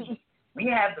really,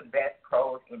 we have the best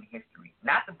pros in history.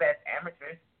 Not the best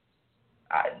amateurs.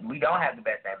 We don't have the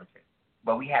best amateurs,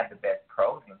 but we have the best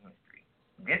pros in history.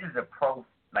 This is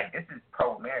this is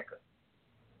pro America.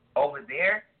 Over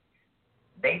there,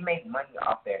 they make money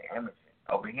off their amateurs.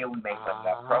 Over here, we make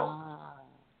money off pros.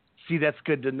 See, that's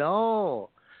good to know.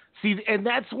 See, and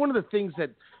that's one of the things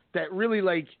that really,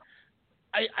 like,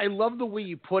 I love the way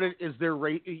you put it, is their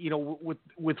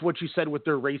with what you said with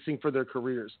their racing for their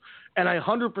careers. And I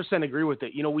 100% agree with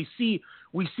it. You know, we see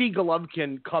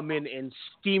Golovkin come in and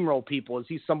steamroll people, as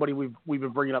he's somebody we've been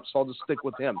bringing up, so I'll just stick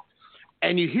with him.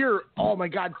 And you hear, oh my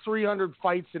God, 300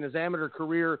 fights in his amateur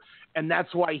career, and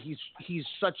that's why he's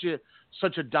such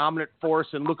a dominant force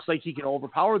and looks like he can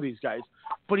overpower these guys.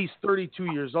 But he's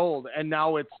 32 years old, and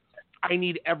now it's, I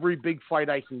need every big fight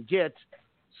I can get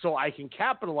so I can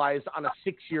capitalize on a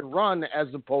 6-year run, as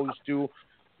opposed to,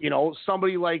 you know,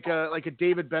 somebody like a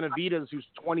David Benavidez who's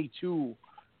 22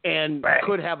 and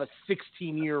could have a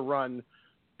 16-year run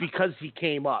because he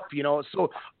came up, you know.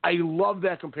 So I love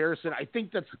that comparison. I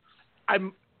think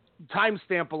I'm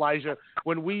timestamp, Elijah.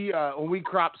 When we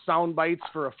crop sound bites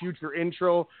for a future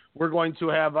intro, we're going to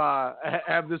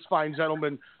have this fine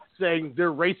gentleman saying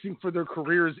they're racing for their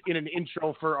careers in an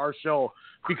intro for our show,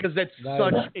 because that's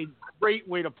such a great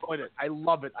way to put it. I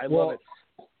love it. I love it.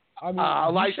 I mean,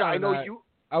 Elijah, I know you.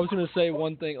 I was going to say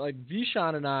one thing. Like,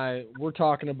 Vishan and I were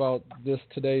talking about this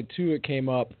today too. It came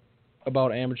up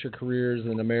about amateur careers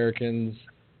and Americans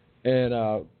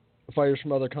and fighters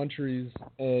from other countries,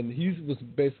 and he was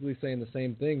basically saying the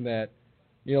same thing, that,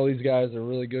 you know, these guys are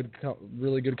really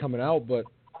good coming out, but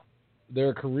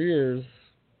their careers,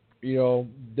 you know,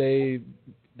 they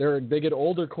get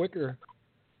older quicker,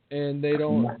 and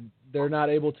they're not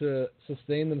able to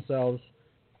sustain themselves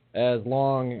as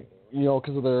long, you know,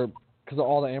 because of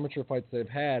all the amateur fights they've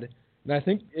had. And I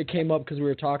think it came up because we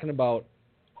were talking about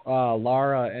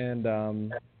Lara and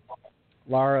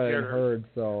Hurd.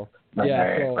 So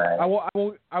yeah,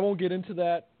 so I won't get into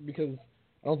that because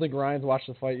I don't think Ryan's watched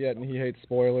the fight yet, and he hates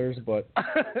spoilers. But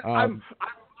I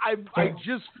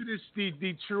just finished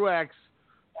the Truax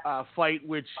fight,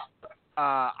 which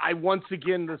I once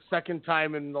again, the second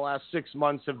time in the last 6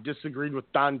 months, have disagreed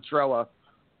with Don Trella,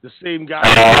 the same guy.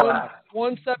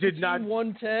 117,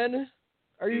 110.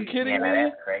 Are you kidding me?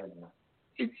 That's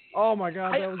crazy. Oh my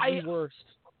God, that was the worst.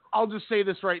 I'll just say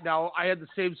this right now. I had the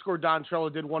same score Don Trella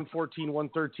did, 114,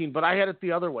 113, but I had it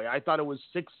the other way. I thought it was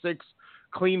 6-6,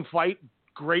 clean fight,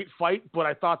 great fight, but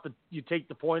I thought that you take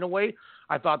the point away.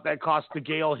 I thought that cost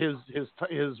DeGale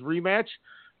his rematch.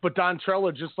 But Don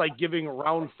Trella, just like giving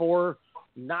round 4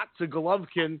 not to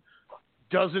Golovkin,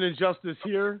 does an injustice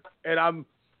here. And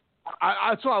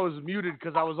that's why I was muted,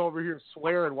 because I was over here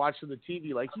swearing watching the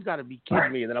TV, like, you got to be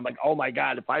kidding me. And then I'm like, oh my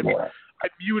God, if I'm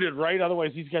muted, right?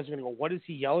 Otherwise, these guys are going to go, what is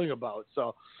he yelling about?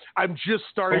 So I'm just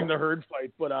starting the Hurd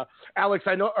fight. But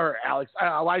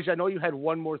Elijah, I know you had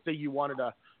one more thing you wanted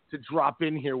to drop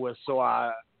in here with. So,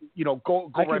 you know, go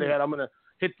right ahead. I'm going to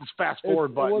hit this fast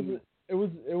forward button. It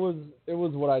was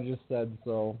what I just said.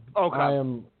 So okay.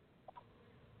 I'm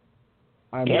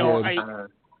you know,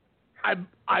 I'm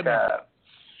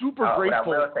super grateful.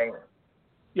 What I will say,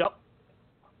 yep.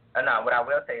 No, what I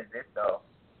will say is this, though.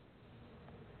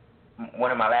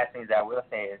 One of my last things I will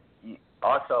say is,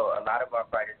 also, a lot of our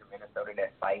fighters in Minnesota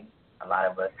that fight, a lot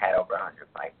of us had over 100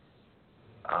 fights.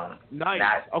 Nice.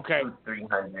 Not okay.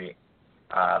 300.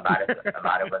 A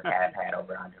lot of us have had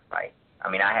over 100 fights. I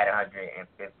mean, I had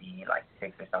 150, like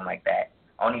 6 or something like that.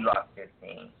 Only lost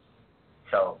 15.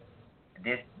 So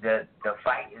the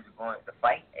fight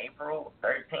April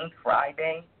 13th,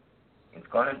 Friday, it's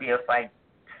going to be a fight.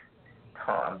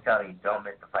 Oh, I'm telling you, don't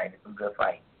miss the fight. It's a good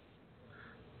fight.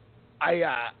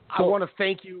 I want to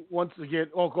thank you once again.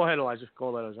 Oh, go ahead, Elijah.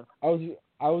 Go ahead, Elijah.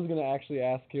 I was going to actually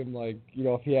ask him, like, you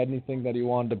know, if he had anything that he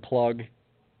wanted to plug,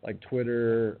 like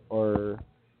Twitter or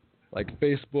like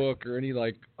Facebook or any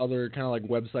like other kind of like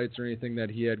websites or anything that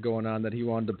he had going on that he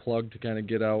wanted to plug to kind of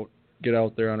get out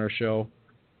there on our show.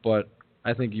 But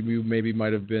I think you maybe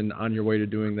might have been on your way to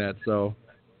doing that, so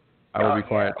I will be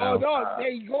quiet now. Oh no,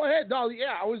 hey, go ahead. No,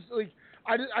 yeah, I was like,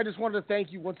 I just wanted to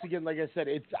thank you once again. Like I said,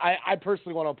 I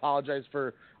personally want to apologize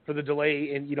for the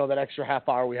delay and, you know, that extra half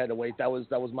hour we had to wait. That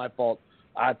was my fault.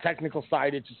 Technical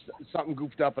side, it just something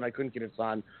goofed up and I couldn't get it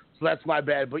on, so that's my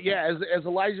bad. But yeah, as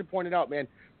Elijah pointed out, man,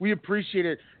 we appreciate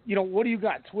it. You know, what do you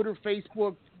got? Twitter,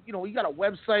 Facebook? You know, you got a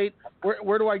website.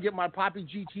 Where do I get my Poppy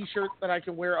G T-shirt that I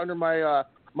can wear under my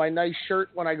my nice shirt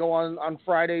when I go on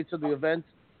Friday to the event,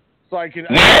 so I can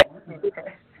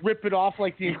rip it off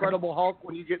like the Incredible Hulk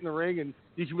when you get in the ring, and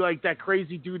you can be like, that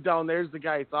crazy dude down there's the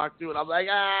guy I talked to, and I'm like,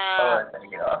 Oh, that's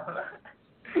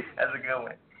a good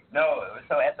one. No,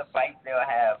 so at the fight they'll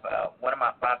have one of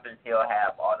my sponsors. He'll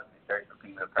have all of the shirts for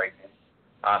people to purchase.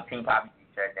 Team Poppy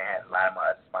T-shirts, and has a lot of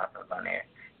my other sponsors on there.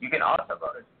 You can also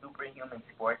go to Superhuman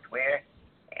Sportswear,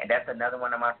 and that's another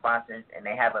one of my sponsors, and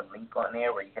they have a link on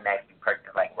there where you can actually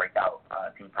purchase like workout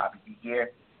Team Poppy G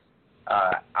gear.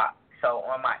 So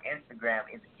on my Instagram,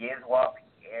 it's Gizwa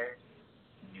Pierre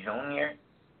Jr.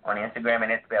 on Instagram,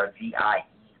 and it's spelled GIEZWAPIERRE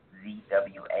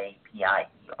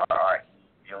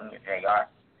Jr. Jr.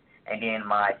 And then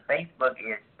my Facebook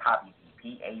is Poppy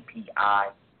G,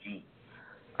 PAPIG.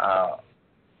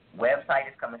 Website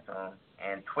is coming soon,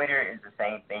 and Twitter is the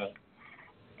same thing.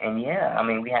 And yeah, I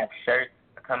mean, we have shirts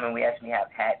coming. We actually have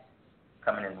hats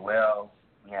coming as well.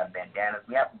 We have bandanas.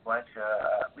 We have a bunch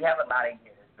of. We have a lot of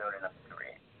gear that's building up the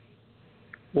career.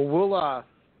 Well,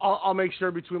 I'll make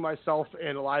sure between myself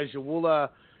and Elijah, we'll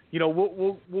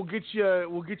get you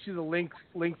the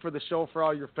link for the show for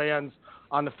all your fans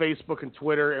on the Facebook and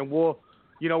Twitter, and we'll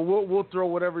throw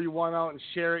whatever you want out and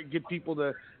share it, get people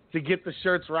to get the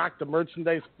shirts, rock the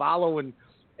merchandise, follow and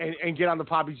get on the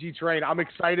Poppy G train. I'm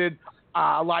excited.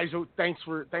 Elijah, thanks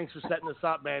for setting this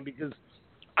up, man, because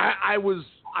I was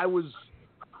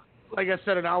like I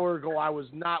said an hour ago, I was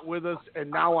not with us,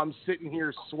 and now I'm sitting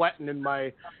here sweating in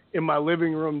my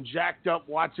living room, jacked up,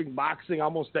 watching boxing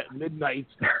almost at midnight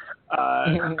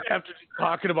after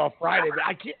talking about Friday. But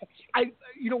I can't.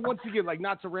 Once again, like,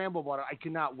 not to ramble about it, I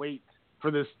cannot wait for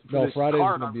this. Friday's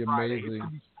going to be Friday. amazing. It's going to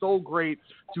be so great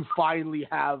to finally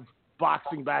have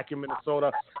boxing back in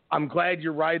Minnesota. I'm glad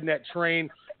you're riding that train,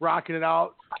 rocking it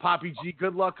out. Poppy G,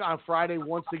 good luck on Friday.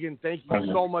 Once again, thank you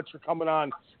so much for coming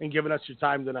on and giving us your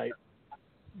time tonight.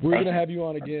 We're going to have you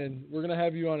on again. We're going to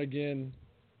have you on again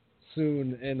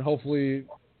soon, and hopefully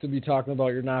to be talking about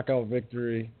your knockout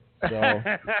victory. So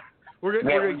we're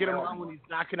going to get him on when he's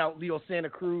knocking out Leo Santa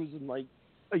Cruz in like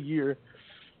a year.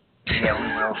 Yeah, we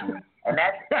will. And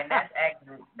that's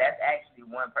actually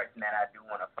one person that I do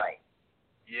want to fight.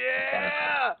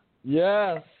 Yeah.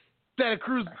 Yes. Santa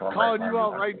Cruz calling you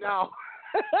out right now.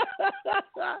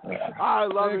 I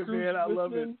love it, man. I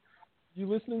love it. You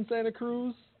listening, Santa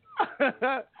Cruz?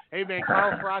 Hey, man,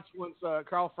 Carl Froch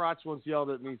once yelled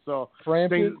at me. So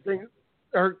Frampton?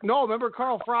 No, remember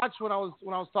Carl Froch when I was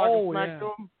talking smack to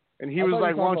him, and he was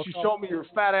like, "Why don't you show me your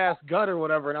fat ass gut or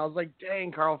whatever?" And I was like,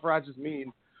 "Dang, Carl Froch is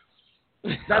mean."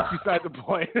 That's beside the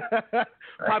point.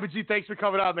 Poppy G, thanks for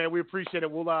coming out, man. We appreciate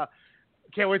it. We'll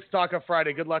can't wait to talk on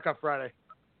Friday. Good luck on Friday.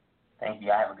 Thank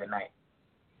you. Have a good night.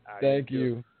 Thank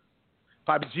you.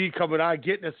 Poppy G coming on,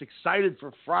 getting us excited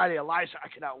for Friday. Elijah, I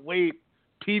cannot wait.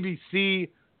 PBC,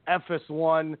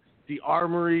 FS1, the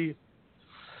Armory.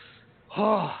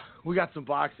 Oh, we got some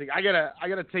boxing. I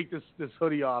gotta take this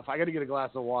hoodie off. I gotta get a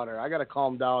glass of water. I gotta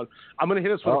calm down. I'm gonna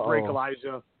hit us with a break,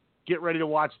 Elijah. Get ready to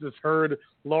watch this Hurd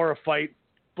Laura fight.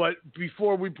 But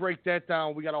before we break that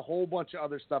down, we got a whole bunch of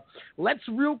other stuff. Let's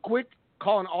real quick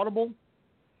call an audible,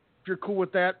 if you're cool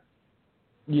with that.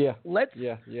 Yeah. Let's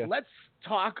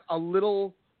talk a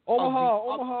little.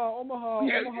 Omaha.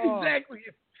 Yeah, exactly.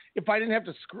 If I didn't have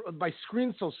to my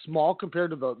screen's so small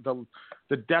compared to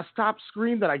the desktop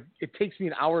screen that it takes me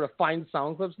an hour to find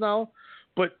sound clips now.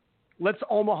 But let's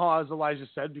Omaha, as Elijah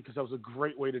said, because that was a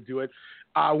great way to do it.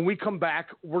 When we come back,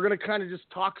 we're gonna kind of just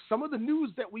talk some of the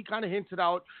news that we kind of hinted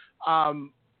out. I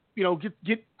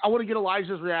want to get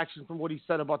Elijah's reaction from what he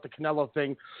said about the Canelo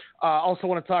thing. Also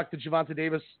want to talk to Gervonta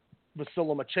Davis, Vasyl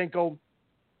Lomachenko.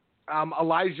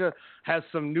 Elijah has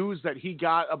some news that he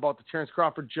got about the Terrence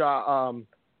Crawford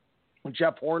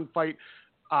Jeff Horn fight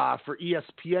for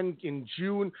ESPN in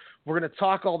June. We're going to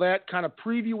talk all that, kind of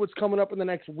preview what's coming up in the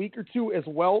next week or two as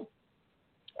well.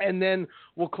 And then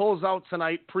we'll close out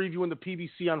tonight previewing the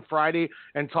PBC on Friday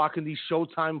and talking these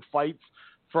Showtime fights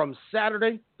from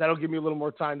Saturday. That'll give me a little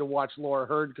more time to watch Laura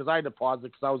Hurd because I had to pause it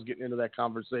because I was getting into that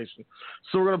conversation.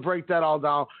 So we're going to break that all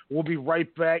down. We'll be right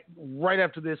back right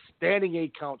after this. Standing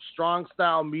 8 Count, Strong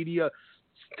Style Media.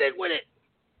 Stick with it.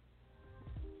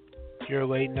 Your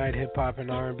late night hip hop and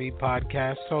R&B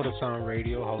podcast, Soda Sound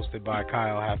Radio, hosted by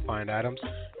Kyle Halfpint Adams,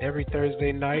 every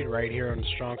Thursday night right here on the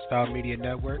Strong Style Media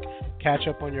Network. Catch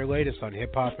up on your latest on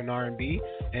hip hop and R&B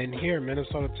and hear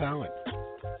Minnesota talent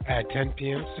at 10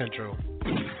 p.m. Central.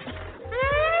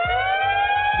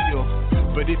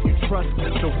 But if you trust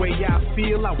the way I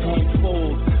feel, I won't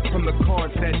fold from the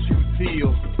cards that you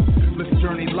deal. Let's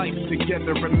journey life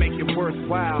together and make it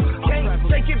worthwhile. Can't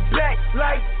take it back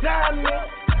like time.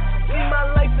 See,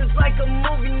 my life is like a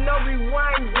movie, no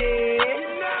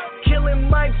rewinding. Killing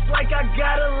mics like I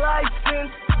got a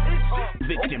license.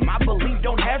 Victim, I believe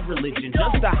don't have religion,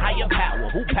 just a higher power.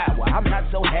 Who power? I'm not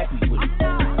so happy with it,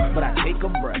 but I take a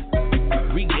breath,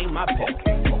 regain my pep,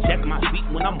 check my feet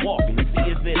when I'm walking,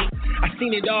 see if it ain't. I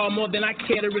seen it all more than I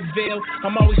care to reveal.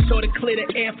 I'm always sure to clear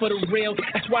the air for the real.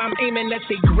 That's why I'm aiming at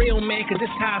they grill, man, cause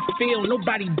it's how I feel.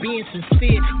 Nobody being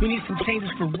sincere. We need some changes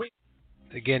for real.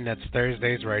 Again, that's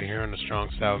Thursdays right here on the Strong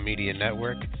Style Media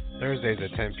Network. Thursdays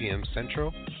at 10 p.m.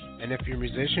 Central. And if you're a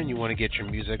musician, you want to get your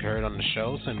music heard on the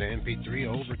show, send the MP3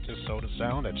 over to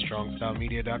SodaSound at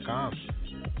strongstylemedia.com.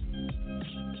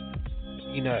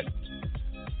 Peanut.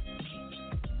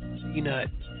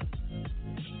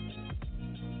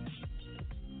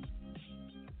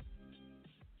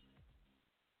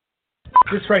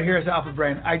 This right here is Alpha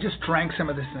Brain. I just drank some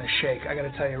of this in a shake. I got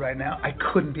to tell you right now, I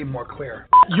couldn't be more clear.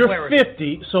 You're Clarity.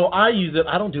 50, so I use it.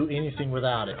 I don't do anything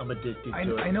without it. I'm addicted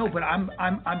to it. I know, but I'm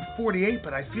 48,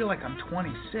 but I feel like I'm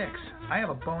 26. I have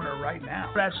a boner right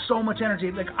now. I have so much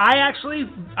energy. Like I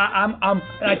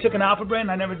took an Alpha Brain.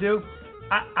 I never do.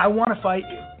 I want to fight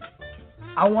you.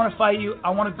 I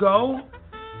want to go,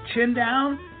 chin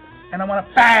down, and I want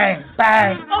to bang,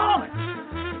 bang. Oh.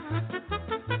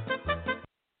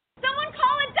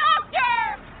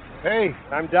 Hey,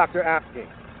 I'm Dr. Apke.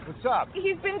 What's up?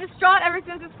 He's been distraught ever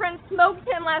since his friend smoked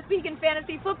him last week in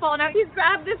fantasy football. Now he's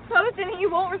grabbed this post and he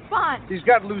won't respond. He's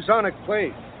got Luzonic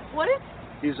plaque. What is?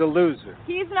 He's a loser.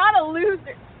 He's not a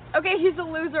loser. Okay, he's a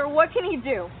loser. What can he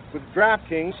do? With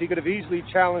DraftKings, he could have easily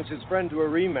challenged his friend to a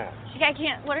rematch. I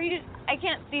can't. What are you? I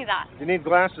can't see that. You need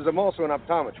glasses. I'm also an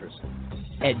optometrist.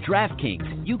 At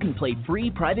DraftKings, you can play free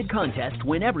private contests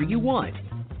whenever you want.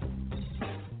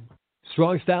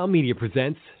 Strong Style Media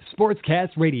presents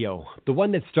Sportscast Radio, the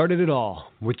one that started it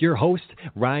all, with your host,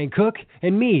 Ryan Cook,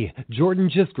 and me, Jordan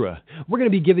Jiskra. We're going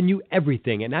to be giving you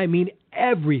everything, and I mean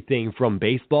everything from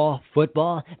baseball,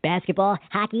 football, basketball,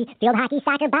 hockey, field hockey,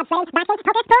 soccer, bobsled, boxing,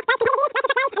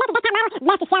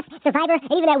 MasterChef, Survivor,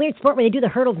 and even that weird sport where they do the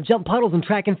hurdles and jump puddles in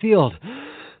track and field.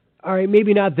 All right,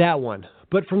 maybe not that one,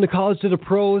 but from the college to the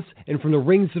pros and from the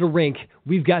rings to the rink,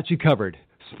 we've got you covered.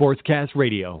 Sportscast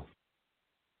Radio.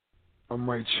 I'm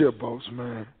right here, boss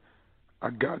man. I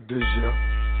got this,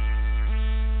 yeah.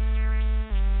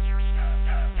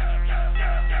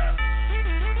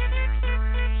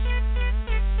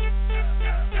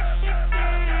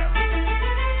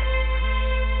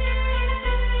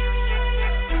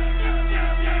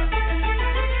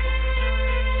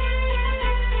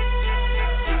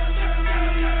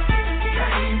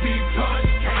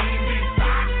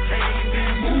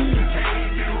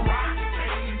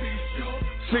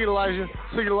 Sing it, Elijah.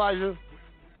 Sing it, Elijah.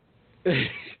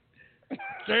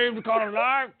 Time to call it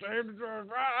life. Time to drive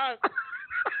right.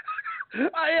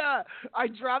 I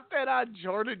dropped that on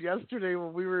Jordan yesterday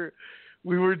when we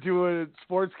were doing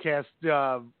a sportscast.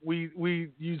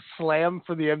 We used Slam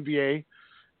for the NBA,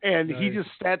 and Nice. he just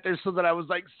sat there so that I was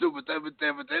like, super, they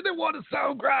want to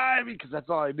sound grimy because that's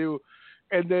all I knew.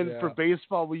 And then for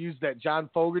baseball, we used that John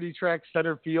Fogerty track,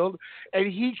 Center Field, and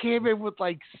he came in with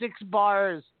like 6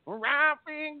 bars.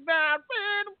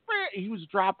 He was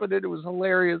dropping it. It was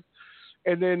hilarious.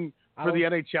 And then for the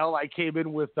NHL, I came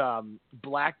in with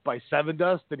Black by Seven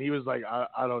Dust, and he was like,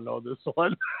 I don't know this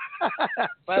one.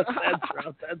 that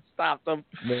stopped him.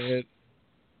 Man,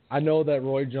 I know that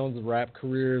Roy Jones' rap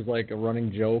career is like a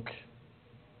running joke,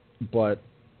 but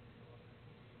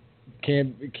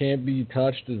can't be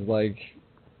touched is like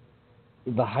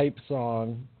the hype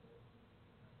song.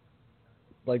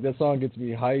 Like that song gets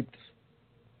me hyped.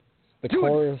 The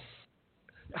chorus.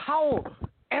 How?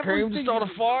 Came to start a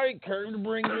fight. Came to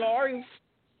bring life.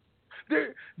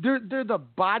 They're the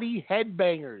body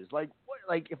headbangers. Like what?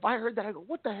 Like if I heard that, I go,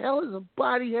 what the hell is a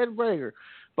body headbanger?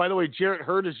 By the way, Jarrett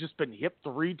Hurd has just been hit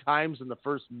 3 times in the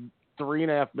first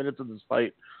 3.5 minutes of this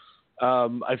fight.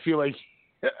 I feel like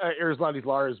Erislandy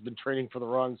Lara has been training for the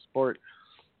wrong sport.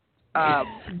 He's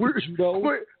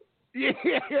in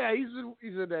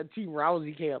Team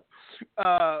Rousey camp.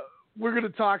 We're going to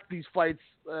talk these fights,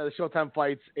 Showtime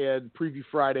fights, and preview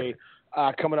Friday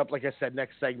coming up, like I said,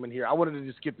 next segment here. I wanted to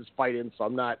just get this fight in so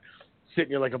I'm not sitting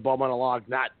here like a bum on a log,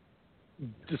 not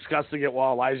discussing it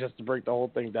while Elijah has to break the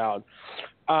whole thing down.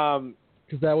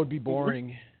 Because that would be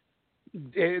boring.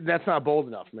 That's not bold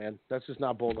enough, man. That's just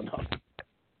not bold enough.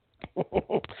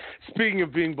 Speaking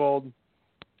of being bold,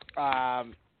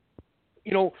 Poppy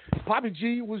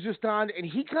G was just on, and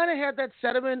he kind of had that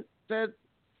sentiment that,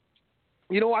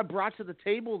 I brought to the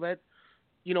table that,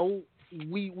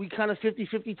 we kind of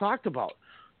 50-50 talked about.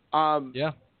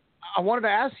 Yeah. I wanted to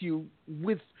ask you,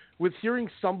 with hearing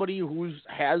somebody who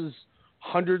has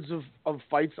hundreds of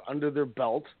fights under their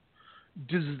belt,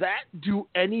 does that do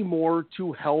any more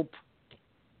to help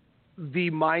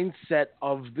the mindset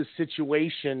of the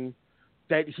situation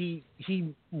that he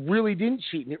really didn't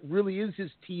cheat, and it really is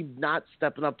his team not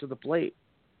stepping up to the plate?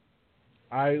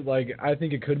 I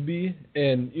think it could be,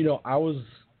 and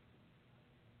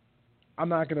I'm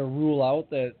not gonna rule out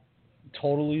that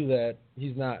totally that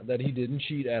he didn't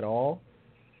cheat at all,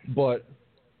 but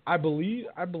I believe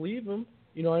him.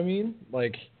 You know what I mean?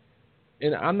 Like,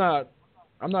 and I'm not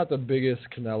I'm not the biggest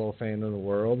Canelo fan in the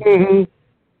world, Mm-hmm.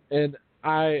 and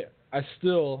I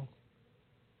still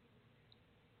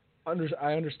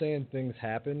I understand things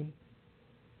happen,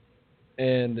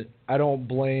 and I don't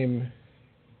blame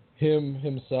him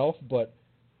himself, but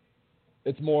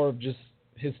it's more of just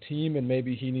his team, and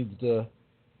maybe he needs to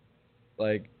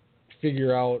like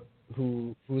figure out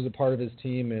who's a part of his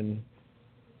team, and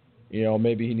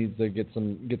maybe he needs to get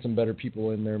some better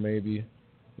people in there, maybe,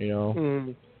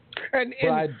 Mm. But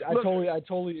I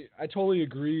totally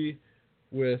agree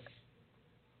with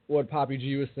what Poppy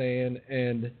G was saying,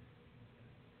 and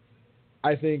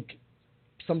I think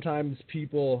sometimes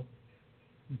people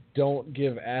don't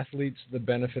give athletes the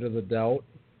benefit of the doubt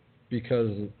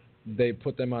because they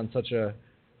put them on such a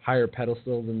higher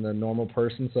pedestal than the normal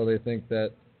person, so they think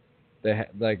that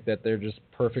that they're just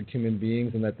perfect human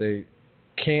beings and that they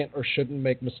can't or shouldn't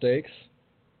make mistakes.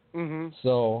 Mm-hmm.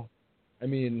 So, I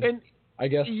mean, and I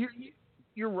guess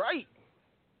you're right.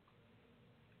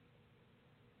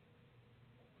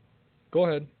 Go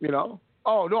ahead.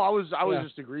 Oh no, I was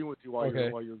just agreeing with you while you're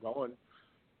going.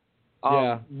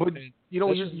 But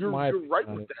you're right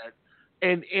with that.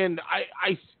 And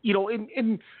I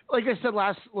and like I said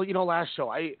last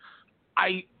show, I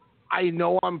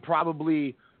know I'm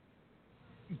probably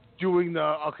doing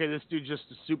this dude just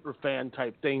a super fan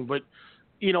type thing, but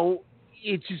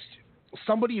it's just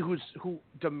somebody who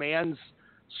demands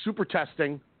super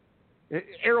testing.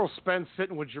 Errol Spence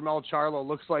sitting with Jermell Charlo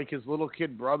looks like his little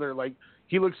kid brother. Like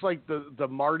he looks like the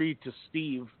Marty to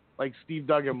Steve, like Steve,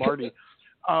 Doug, and Marty.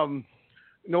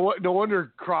 No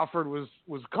wonder Crawford was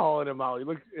calling him out. He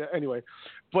looked anyway,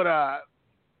 but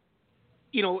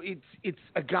it's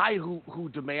a guy who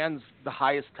demands the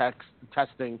highest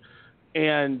testing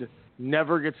and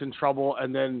never gets in trouble,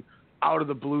 and then out of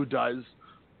the blue does.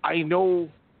 I know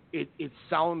it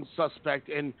sounds suspect,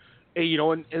 and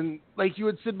like you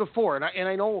had said before, and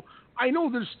I know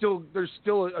there's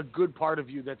still a good part of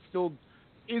you that still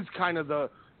is kind of the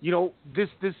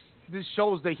this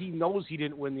shows that he knows he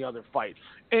didn't win the other fight,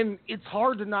 and it's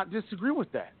hard to not disagree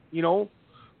with that,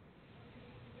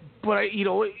 But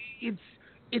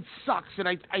it sucks, and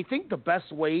I think the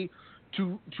best way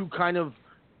to kind of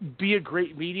be a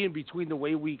great median between the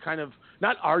way we kind of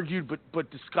not argued but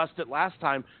discussed it last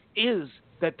time is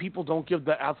that people don't give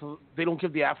the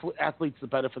athletes the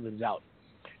benefit of the doubt,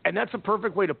 and that's a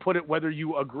perfect way to put it. Whether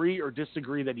you agree or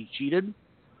disagree that he cheated,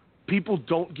 people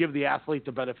don't give the athlete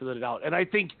the benefit of the doubt, and I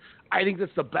think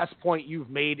that's the best point you've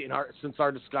made since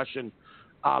our discussion,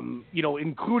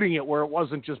 including it where it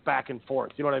wasn't just back and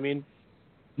forth. You know what I mean?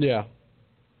 Yeah.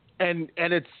 And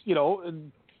it's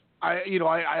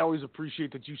I always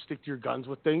appreciate that you stick to your guns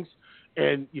with things,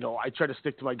 and I try to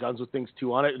stick to my guns with things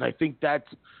too on it, and I think that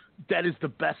is the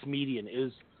best median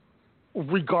is.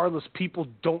 Regardless, people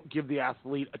don't give the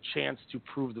athlete a chance to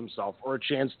prove themselves or a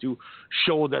chance to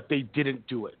show that they didn't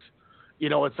do it.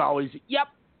 It's always, yep,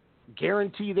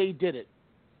 guarantee they did it.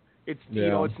 It's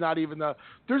it's not even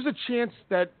there's a chance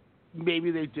that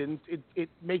maybe they didn't. It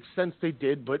makes sense they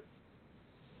did, but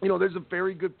there's a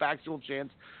very good factual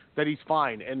chance that he's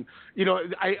fine. And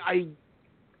I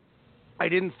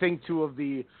didn't think too of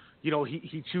the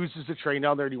he chooses to train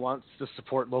down there and he wants to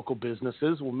support local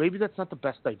businesses. Well, maybe that's not the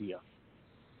best idea.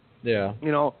 Yeah.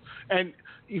 And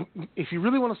if you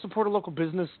really want to support a local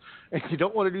business and you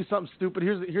don't want to do something stupid,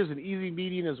 here's an easy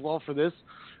median as well for this.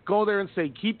 Go there and say,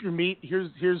 keep your meat.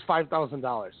 Here's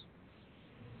 $5,000.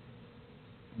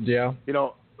 Yeah.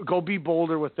 Go be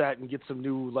bolder with that and get some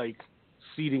new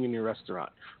seating in your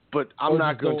restaurant. But I'm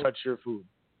not going to touch your food.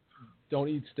 Don't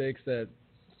eat steaks that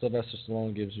Sylvester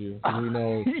Stallone gives you. We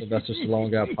know Sylvester Stallone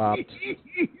got popped.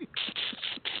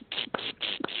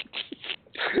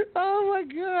 Oh my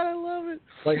God, I love it.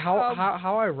 Like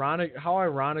how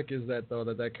ironic is that though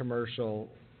that commercial,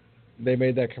 they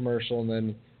made that commercial and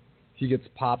then he gets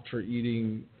popped for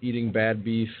eating bad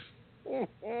beef.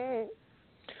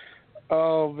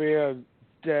 Oh man,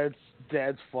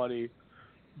 that's funny.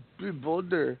 Be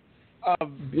bolder. So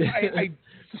hey,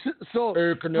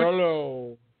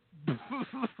 Canelo.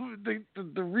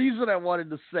 The reason I wanted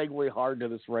to segue hard to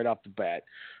this right off the bat,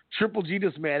 Triple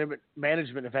G's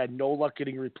management have had no luck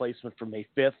getting a replacement for May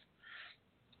 5th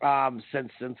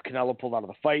since Canelo pulled out of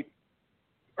the fight.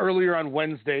 Earlier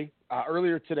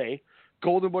today,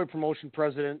 Golden Boy Promotion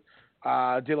President De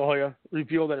La Hoya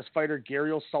revealed that his fighter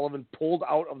Gary O'Sullivan pulled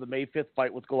out of the May 5th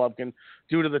fight with Golovkin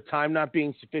due to the time not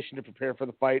being sufficient to prepare for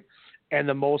the fight and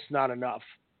the most not enough.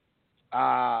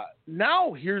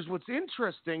 Now here's what's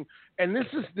interesting, and this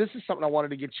is something I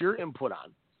wanted to get your input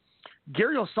on.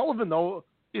 Gary O'Sullivan, though,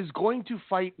 is going to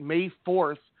fight May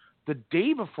 4th, the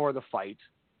day before the fight,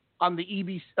 on the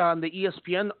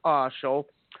ESPN show,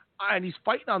 and he's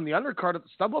fighting on the undercard at the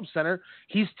StubHub Center.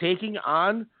 He's taking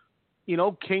on,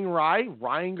 King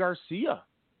Ryan Garcia.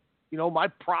 My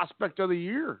prospect of the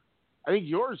year. I think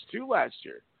yours too last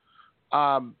year.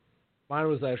 Mine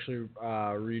was actually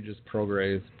Regis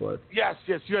Prograis, but yes,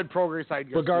 you had Prograis.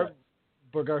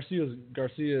 But Garcia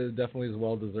definitely is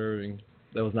well deserving.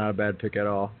 That was not a bad pick at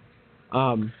all.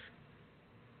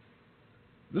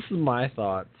 This is my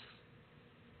thoughts.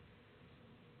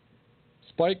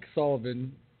 Spike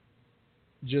Sullivan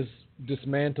just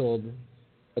dismantled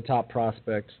a top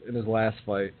prospect in his last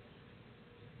fight.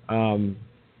 And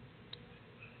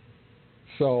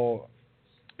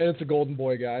it's a Golden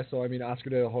Boy guy, so I mean Oscar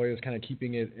De La Hoya is kind of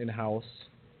keeping it in house.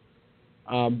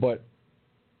 But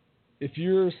if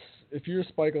you're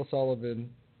Spike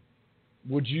O'Sullivan,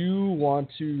 would you want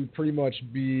to pretty much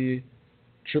be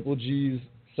Triple G's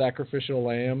sacrificial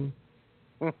lamb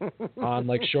on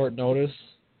short notice?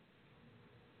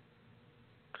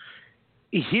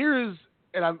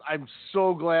 And I'm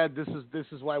so glad this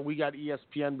is why we got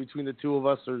ESPN between the two of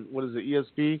us, or what is it,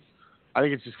 ESP? I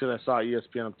think it's just because I saw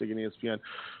ESPN. I'm thinking ESPN.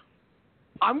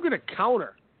 I'm going to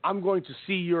counter. I'm going to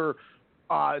see your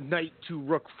knight to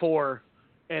rook 4,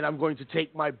 and I'm going to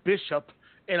take my bishop,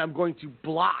 and I'm going to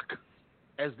block,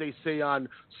 as they say on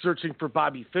Searching for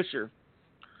Bobby Fischer.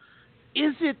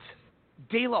 Is it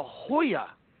De La Hoya,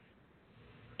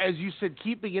 as you said,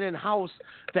 keeping it in-house,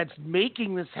 that's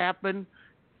making this happen,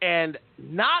 and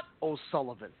not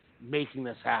O'Sullivan making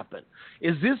this happen?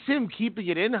 Is this him keeping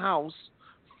it in-house,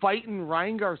 fighting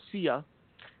Ryan Garcia,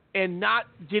 and not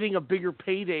getting a bigger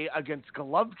payday against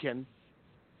Golovkin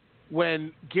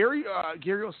when Gary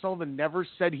O'Sullivan never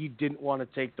said he didn't want to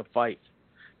take the fight?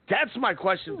 That's my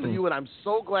question for you, and I'm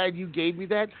so glad you gave me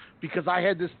that, because I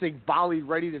had this thing volleyed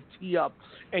ready to tee up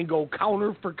and go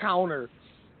counter for counter.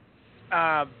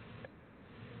 I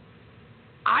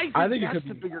think it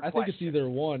could be. I think it's either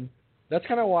one. That's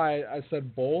kind of why I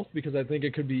said both, because I think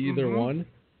it could be either one.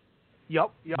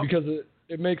 Yep. Because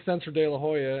it makes sense for De La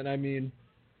Hoya, and I mean,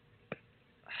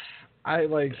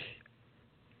 Remember,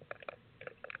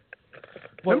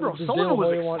 O'Sullivan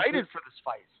was excited for this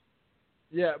fight.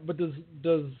 Yeah, but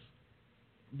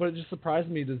but it just surprised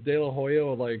me. Does De La Hoya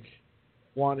want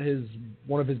one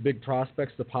of his big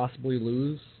prospects to possibly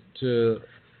lose to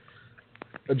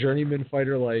a journeyman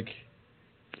fighter like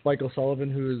Spike O'Sullivan,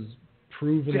 who has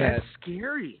proven that's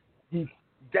scary.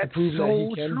 That's proven so that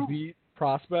he can true. Beat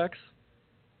prospects.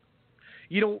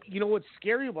 You know what's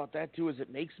scary about that too is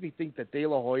it makes me think that De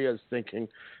La Hoya is thinking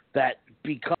that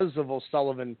because of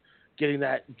O'Sullivan getting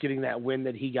that win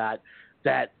that he got,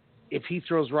 that if he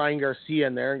throws Ryan Garcia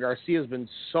in there, and Garcia's been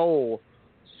so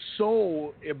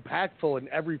impactful in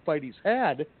every fight he's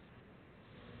had,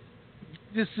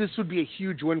 this would be a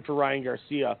huge win for Ryan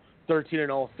Garcia.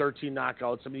 13-0, 13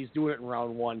 knockouts. I mean, he's doing it in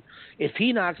round 1. If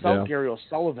he knocks out Gary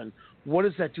O'Sullivan, what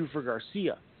does that do for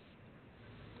Garcia?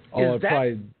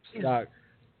 Probably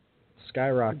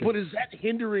skyrocket. But is that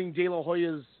hindering De La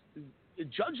Hoya's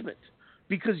judgment?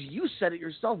 Because you said it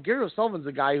yourself. Gary O'Sullivan's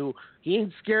a guy who he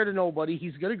ain't scared of nobody.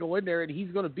 He's going to go in there and he's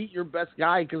going to beat your best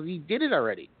guy because he did it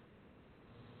already.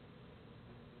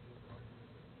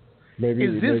 Maybe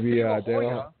De La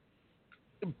Hoya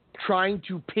trying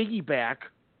to piggyback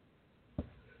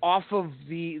off of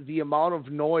the amount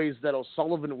of noise that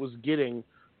O'Sullivan was getting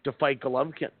to fight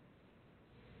Golovkin?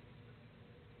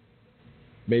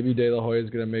 Maybe De La Hoya is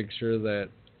going to make sure that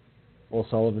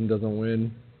O'Sullivan doesn't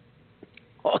win.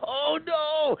 Oh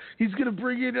no! He's going to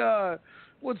bring in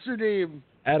what's her name?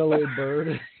 Adelaide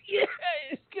Bird. Yeah,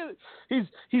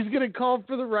 he's going to call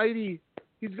for the righty.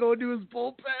 He's going to his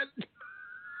bullpen.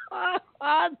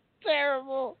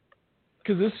 Terrible.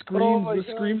 Because this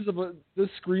screams of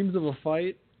a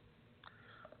fight.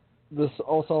 This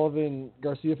O'Sullivan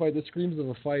Garcia fight. This screams of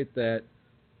a fight that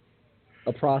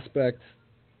a prospect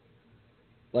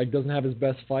doesn't have his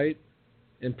best fight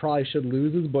and probably should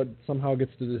loses, but somehow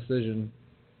gets the decision.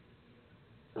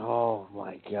 Oh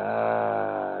my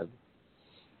God,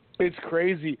 it's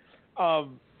crazy.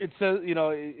 It says,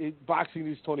 Boxing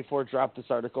News 24 dropped this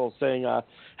article saying,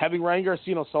 having Ryan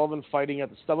Garcia and O'Sullivan fighting at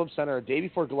the StubHub Center a day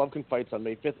before Golovkin fights on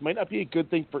May 5th might not be a good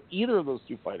thing for either of those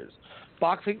two fighters.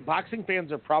 Boxing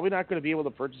fans are probably not going to be able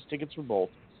to purchase tickets for both.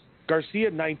 Garcia,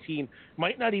 at 19,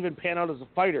 might not even pan out as a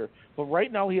fighter, but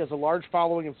right now he has a large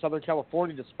following in Southern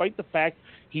California, despite the fact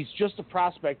he's just a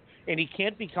prospect and he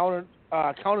can't be counted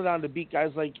on to beat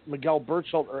guys like Miguel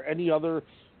Berchelt or any other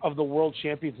of the world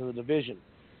champions in the division.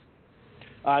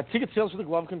 Ticket sales for the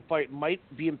Golovkin fight might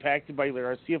be impacted by the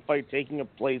Garcia fight taking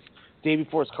place day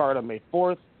before his card on May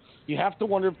 4th. You have to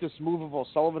wonder if this move of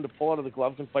O'Sullivan to pull out of the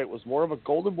Golovkin fight was more of a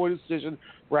Golden Boy decision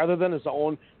rather than his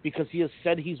own, because he has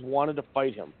said he's wanted to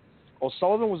fight him.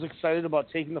 O'Sullivan was excited about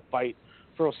taking the fight.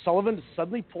 For O'Sullivan to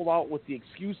suddenly pull out with the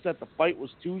excuse that the fight was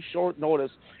too short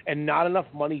notice and not enough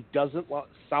money doesn't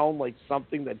sound like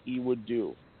something that he would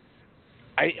do.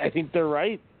 I think they're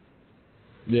right.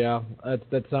 Yeah,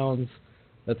 that sounds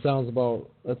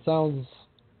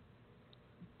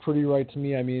pretty right to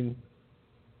me. I mean,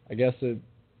 I guess it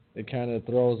kind of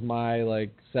throws my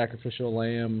like sacrificial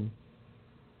lamb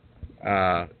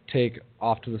take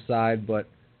off to the side, but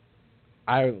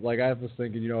I was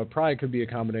thinking, it probably could be a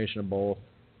combination of both,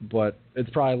 but it's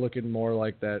probably looking more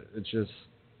like that. It's just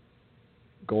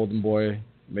Golden Boy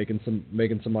making some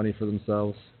money for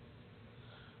themselves.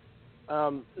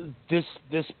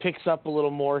 This picks up a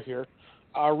little more here.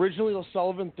 Originally,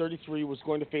 O'Sullivan, 33, was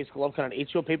going to face Golovkin on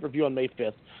HBO pay-per-view on May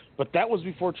 5th, but that was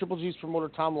before Triple G's promoter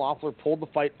Tom Loeffler pulled the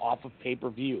fight off of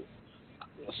pay-per-view.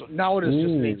 So now it is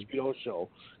just an HBO show.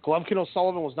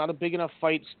 Golovkin-O'Sullivan was not a big enough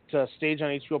fight to stage on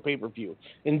HBO pay-per-view.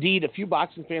 Indeed, a few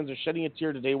boxing fans are shedding a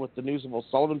tear today with the news of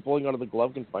O'Sullivan pulling out of the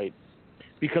Golovkin fight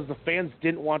because the fans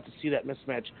didn't want to see that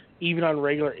mismatch even on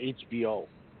regular HBO.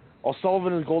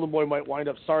 O'Sullivan and Golden Boy might wind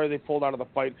up sorry they pulled out of the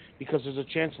fight because there's a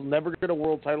chance he'll never get a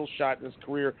world title shot in his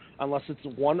career unless it's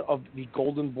one of the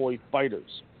Golden Boy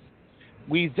fighters.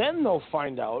 We then, though,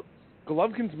 find out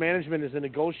Golovkin's management is in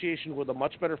negotiation with a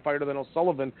much better fighter than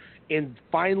O'Sullivan in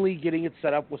finally getting it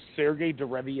set up with Sergey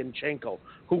Derevianchenko,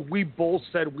 who we both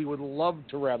said we would love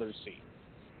to rather see.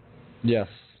 Yes.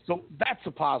 So that's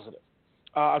a positive,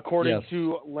 according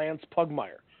to Lance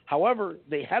Pugmire. However,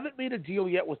 they haven't made a deal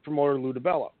yet with promoter Lou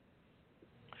DiBella.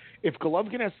 If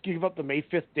Golovkin has to give up the May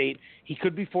 5th date, he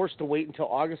could be forced to wait until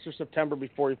August or September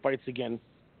before he fights again,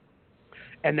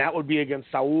 and that would be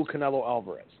against Saul Canelo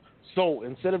Alvarez. So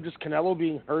instead of just Canelo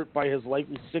being hurt by his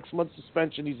likely 6-month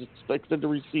suspension he's expected to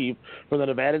receive from the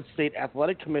Nevada State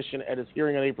Athletic Commission at his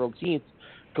hearing on April 18th,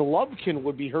 Golovkin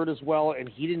would be hurt as well, and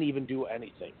he didn't even do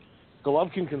anything.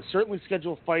 Golovkin can certainly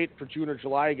schedule a fight for June or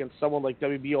July against someone like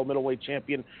WBO middleweight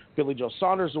champion Billy Joe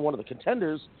Saunders or one of the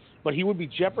contenders, but he would be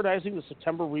jeopardizing the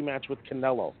September rematch with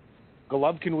Canelo.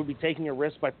 Golovkin would be taking a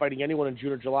risk by fighting anyone in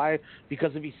June or July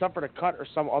because if he suffered a cut or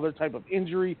some other type of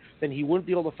injury, then he wouldn't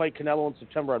be able to fight Canelo in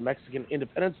September on Mexican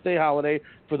Independence Day holiday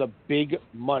for the big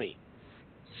money.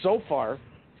 So far,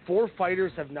 4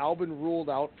 fighters have now been ruled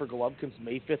out for Golovkin's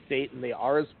May 5th date, and they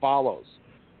are as follows: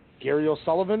 Gary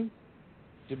O'Sullivan,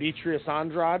 Demetrius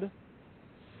Andrade,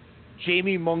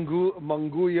 Jamie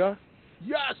Munguia,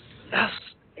 yes,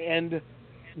 and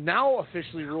now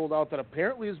officially ruled out that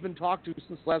apparently has been talked to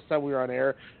since last time we were on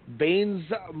air, Baines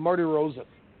Martirosyan.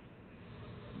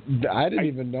 I didn't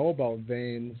even know about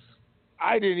Baines.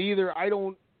 I didn't either. I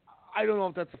don't know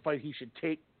if that's a fight he should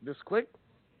take this quick.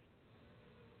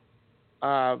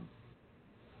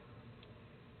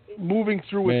 Moving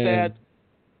through with that.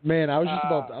 Man, I was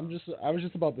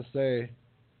just about to say,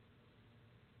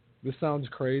 this sounds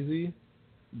crazy,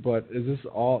 but is this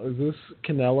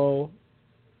Canelo?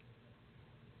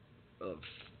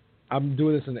 I'm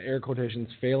doing this in air quotations,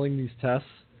 failing these tests,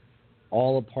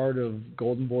 all a part of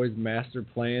Golden Boy's master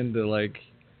plan to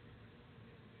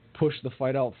push the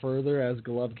fight out further as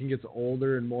Golovkin gets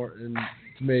older and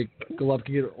to make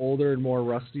Golovkin get older and more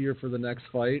rustier for the next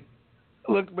fight?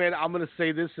 Look, man, I'm going to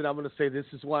say this, and I'm going to say this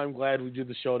is why I'm glad we do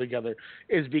the show together,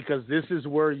 is because this is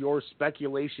where your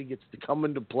speculation gets to come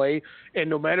into play, and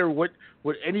no matter what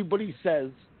anybody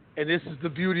says, and this is the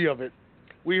beauty of it,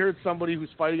 we heard somebody who's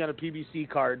fighting on a PBC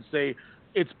card say,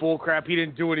 it's bullcrap, he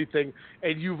didn't do anything,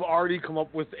 and you've already come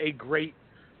up with a great,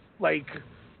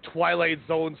 Twilight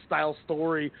Zone style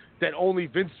story that only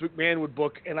Vince McMahon would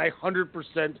book, and I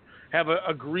 100% have an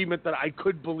agreement that I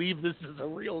could believe this is a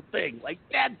real thing.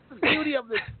 That's the beauty of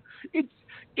this.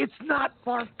 It's not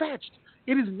far-fetched.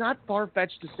 It is not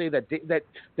far-fetched to say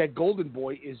that Golden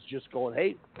Boy is just going,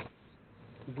 hey,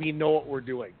 we know what we're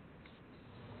doing.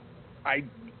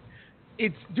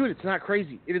 It's not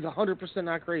crazy. It is 100%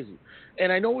 not crazy.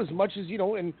 And I know as much as,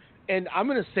 and I'm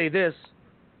going to say this,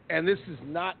 and this is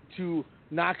not to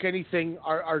knock anything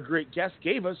our great guest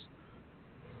gave us.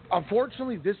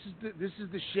 Unfortunately, this is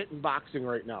the shit in boxing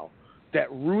right now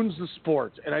that ruins the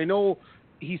sport. And I know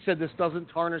he said this doesn't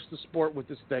tarnish the sport with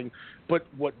this thing, but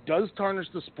what does tarnish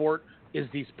the sport is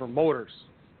these promoters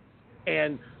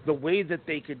and the way that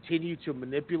they continue to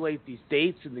manipulate these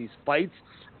dates and these fights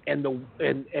and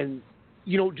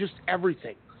just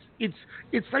everything.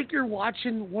 It's like you're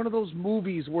watching one of those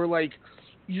movies where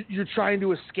you're trying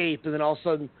to escape and then all of a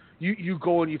sudden you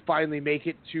go and you finally make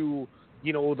it to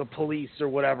the police or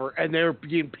whatever, and they're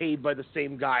being paid by the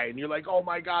same guy, and you're like, oh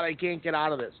my God, I can't get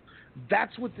out of this.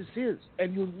 That's what this is,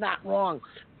 and you're not wrong.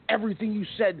 Everything you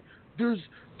said, there is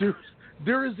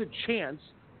a chance,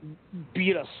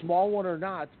 be it a small one or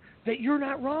not, that you're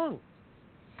not wrong.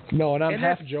 No, and I'm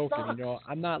half that joking. sucks.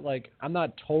 I'm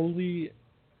not totally.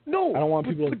 No, I don't want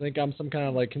people to think I'm some kind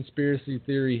of like conspiracy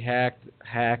theory hack,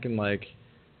 and like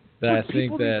that. I think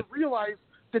people need that to realize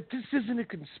that this isn't a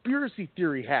conspiracy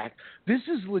theory hack. This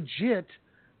is legit.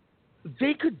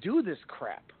 They could do this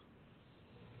crap.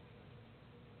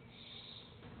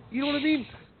 You know what I mean?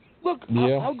 Look,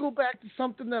 yeah. I'll go back to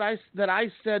something that I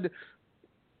said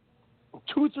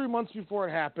 2-3 months before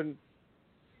it happened,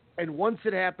 and once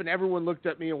it happened, everyone looked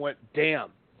at me and went,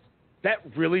 "Damn, that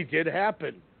really did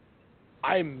happen.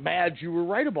 I'm mad you were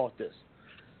right about this."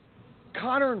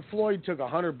 Conor and Floyd took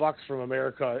 $100 from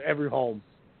America every home,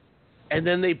 and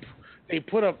then they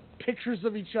put up pictures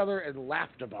of each other and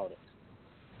laughed about it.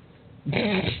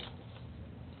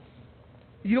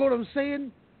 You know what I'm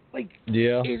saying? Like,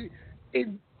 yeah.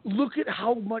 Look at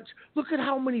how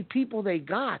many people they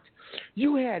got. They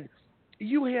had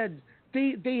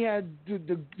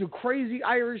the crazy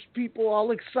Irish people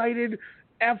all excited,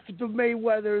 F the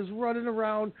Mayweathers running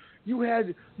around. You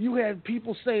had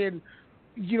people saying,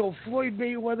 Floyd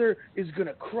Mayweather is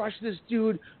gonna crush this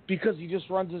dude because he just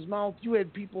runs his mouth. You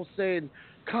had people saying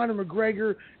Conor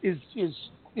McGregor is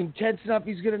intense enough,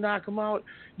 he's gonna knock him out.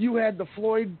 You had the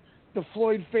Floyd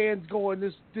fans going,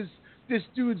 this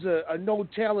dude's a no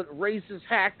talent racist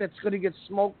hack that's gonna get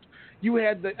smoked. You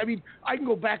had I can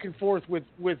go back and forth with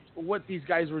what these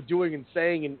guys were doing and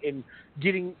saying and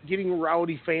getting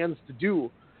rowdy fans to do.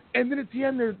 And then at the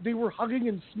end they were hugging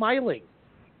and smiling.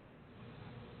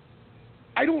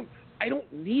 I don't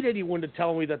need anyone to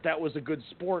tell me that was a good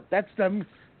sport. That's them,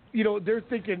 they're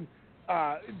thinking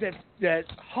that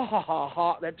ha ha ha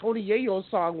ha, that Tony Yayo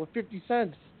song with 50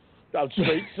 Cent. Down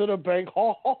straight to the bank,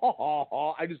 ha ha ha ha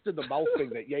ha. I just did the mouth thing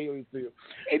that Yayo used to do.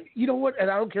 And you know what? And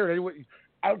I don't care what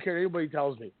anybody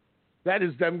tells me. That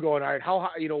is them going, all right, how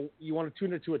high, you want to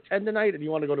tune it to a 10 tonight and you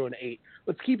want to go to an 8.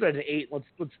 Let's keep it at an 8.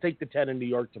 Let's take the 10 in New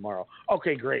York tomorrow.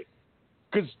 Okay, great.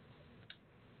 Because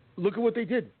look at what they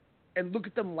did. And look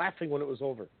at them laughing when it was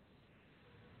over.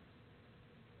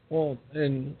 Well,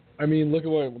 and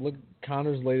look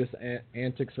Conor's latest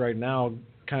antics right now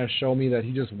kind of show me that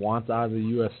he just wants out of the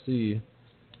UFC.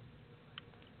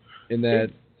 And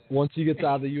that once he gets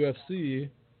out of the UFC,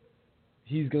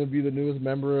 he's going to be the newest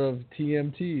member of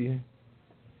TMT.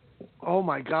 Oh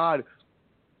my God.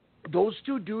 Those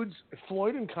two dudes,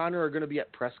 Floyd and Conor, are going to be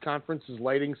at press conferences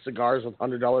lighting cigars with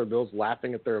 $100 bills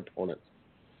laughing at their opponents.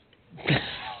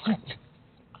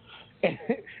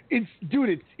 It's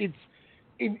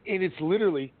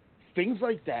literally things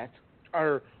like that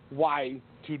are why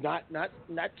to not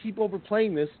keep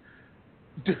overplaying this.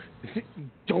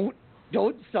 Don't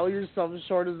sell yourself as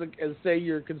short as say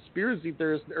you're a conspiracy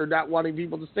theorist or not wanting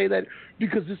people to say that,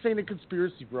 because this ain't a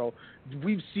conspiracy, bro.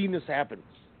 We've seen this happen.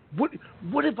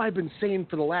 What have I been saying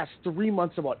for the last 3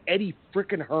 months about Eddie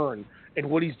frickin' Hearn and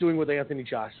what he's doing with Anthony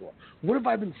Joshua? What have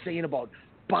I been saying about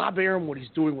Bob Arum, what he's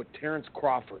doing with Terrence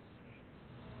Crawford?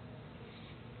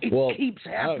 It keeps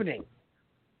happening.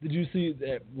 Did you see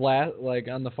that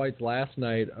on the fights last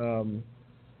night?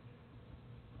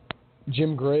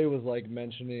 Jim Gray was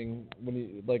mentioning when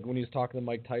he was talking to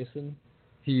Mike Tyson,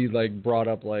 he brought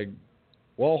up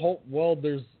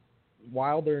there's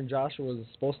Wilder and Joshua is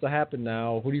supposed to happen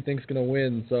now. Who do you think's gonna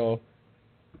win? So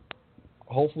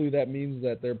hopefully that means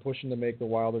that they're pushing to make the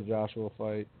Wilder Joshua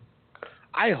fight.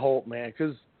 I hope, man,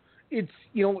 because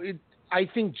I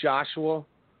think Joshua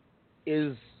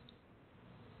is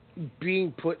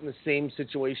being put in the same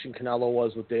situation Canelo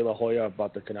was with De La Hoya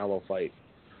about the Canelo fight,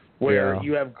 where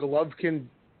you have Golovkin.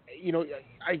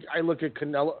 I look at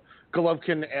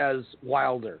Golovkin as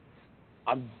Wilder.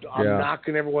 I'm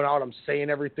knocking everyone out. I'm saying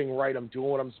everything right. I'm doing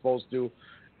what I'm supposed to.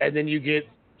 And then you get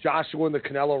Joshua in the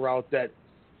Canelo route that,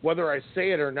 whether I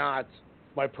say it or not,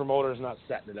 my promoter's not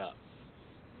setting it up.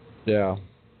 Yeah.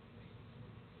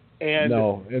 And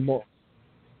more.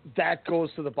 That goes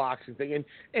to the boxing thing.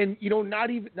 And not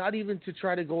even to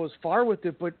try to go as far with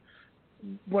it, but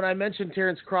when I mentioned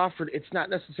Terrence Crawford, it's not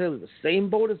necessarily the same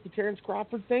boat as the Terrence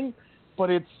Crawford thing, but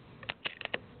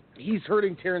he's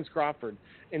hurting Terrence Crawford.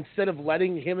 Instead of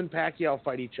letting him and Pacquiao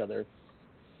fight each other,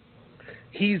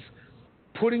 he's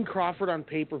putting Crawford on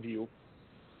pay-per-view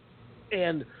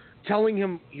and telling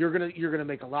him you're gonna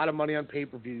make a lot of money on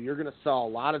pay-per-view. You're gonna sell a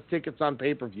lot of tickets on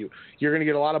pay-per-view. You're gonna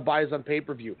get a lot of buys on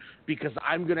pay-per-view because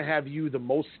I'm gonna have you the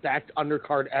most stacked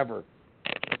undercard ever.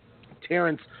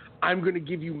 Terrence, I'm gonna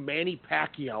give you Manny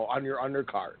Pacquiao on your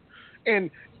undercard.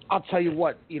 And I'll tell you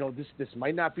what, this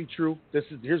might not be true.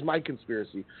 Here's my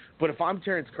conspiracy. But if I'm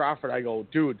Terrence Crawford, I go,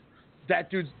 dude, that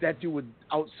dude would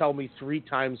outsell me 3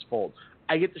 times fold.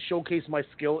 I get to showcase my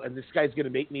skill, and this guy's going to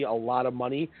make me a lot of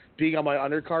money being on my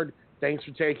undercard. Thanks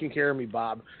for taking care of me,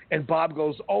 Bob. And Bob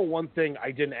goes, oh, one thing,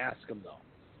 I didn't ask him, though.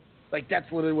 Like,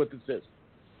 that's literally what this is.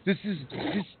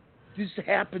 This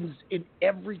happens in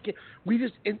every camp.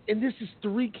 And this is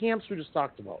 3 camps we just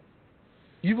talked about.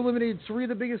 You've eliminated 3 of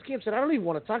the biggest camps, and I don't even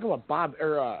want to talk about Bob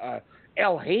or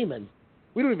Al Heyman.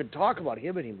 We don't even talk about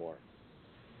him anymore.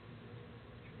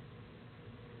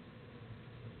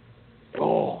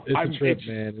 Oh, it's a trip,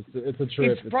 man. It's a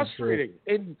trip. It's frustrating.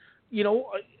 And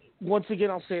once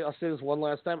again, I'll say this one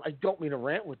last time. I don't mean to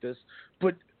rant with this,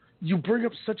 but you bring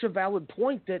up such a valid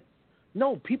point that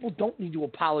no, people don't need to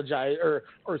apologize or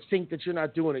think that you're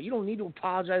not doing it. You don't need to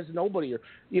apologize to nobody, or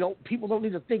people don't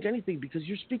need to think anything because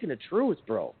you're speaking the truth,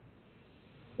 bro.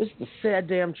 This is the sad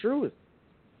damn truth,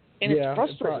 and it's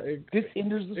frustrating. This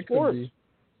hinders the sport.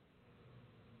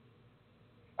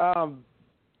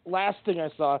 Last thing I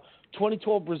saw,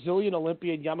 2012 Brazilian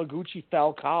Olympian Yamaguchi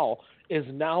Falcao is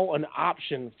now an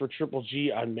option for Triple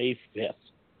G on May 5th.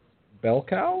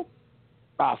 Falcao?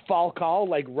 Falcao,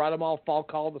 like Radamel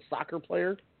Falcao, the soccer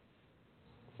player.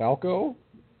 Falco?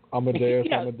 Amadeus,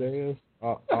 Yeah. Amadeus.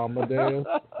 Amadeus.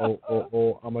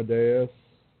 Amadeus.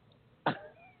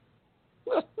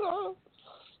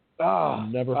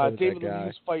 Never heard of David that guy.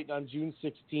 Lemieux's fighting on June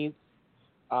 16th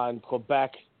in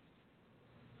Quebec.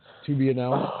 To be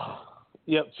announced.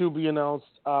 Yep, to be announced.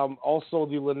 Also,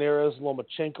 the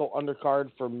Linares-Lomachenko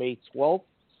undercard for May 12th.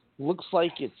 Looks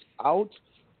like it's out.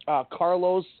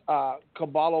 Carlos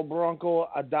Caballo Bronco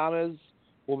Adames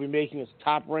will be making his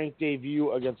top-ranked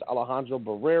debut against Alejandro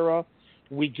Barrera.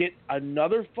 We get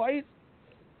another fight.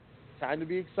 Time to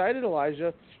be excited,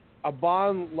 Elijah.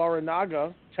 Aban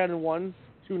Larinaga, 10-1,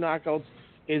 2 knockouts,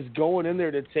 is going in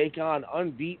there to take on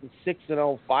unbeaten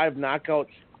 6-0, 5 knockout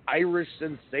Irish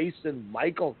sensation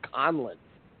Michael Conlan.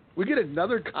 We get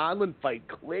another Conlan fight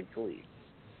quickly.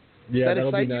 Yeah,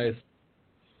 that'll be nice.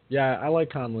 Yeah, I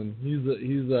like Conlan. He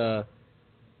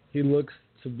looks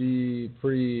to be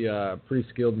pretty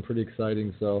skilled and pretty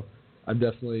exciting. So I'm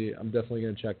definitely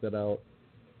gonna check that out.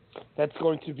 That's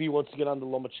going to be once again on the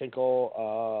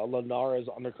Lomachenko Linares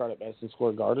undercard at Madison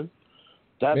Square Garden.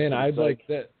 Man, I'd like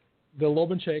that. The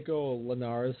Lomachenko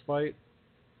Linares fight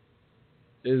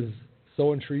is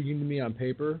so intriguing to me on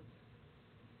paper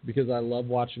because I love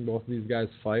watching both of these guys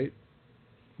fight,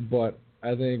 but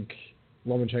I think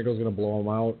Lomachenko's going to blow him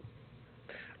out.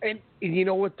 And you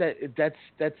know what?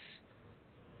 That's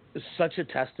such a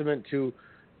testament to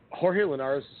Jorge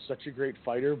Linares is such a great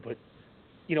fighter, but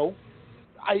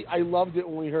I loved it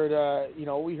when we heard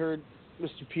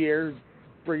Mr. Pierre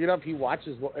bring it up. He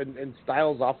watches and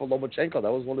styles off of Lomachenko.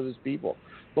 That was one of his people.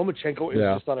 Lomachenko is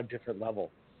just on a different level.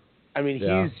 I mean,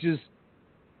 he's just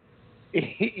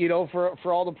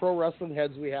for all the pro wrestling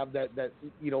heads we have that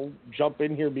jump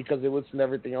in here because they listen to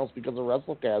everything else because of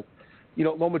WrestleCast.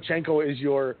 Lomachenko is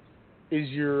your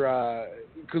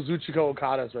Kazuchika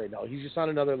Okada's right now. He's just on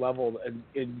another level,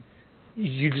 and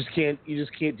you just can't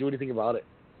do anything about it.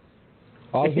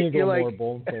 I was going to go more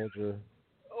Bone Soldier.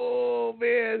 Oh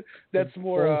man, that's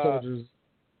more.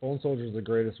 Bone Soldier's the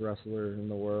greatest wrestler in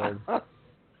the world.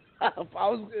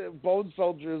 Bone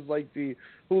Soldier is like the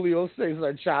Julio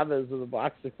Cesar Chavez of the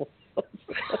boxing world.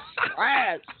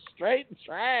 Trash, straight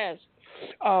trash.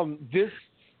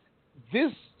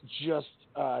 This just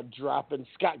dropping.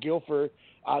 Scott Guilfoyle,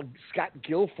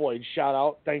 shout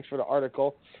out. Thanks for the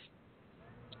article.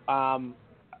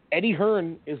 Eddie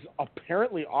Hearn is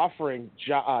apparently offering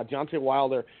Deontay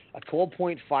Wilder a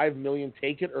 $12.5 million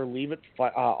take it or leave it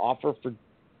offer for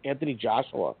Anthony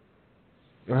Joshua.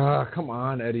 Come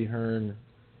on, Eddie Hearn.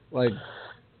 That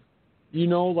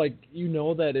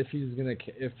if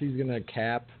he's gonna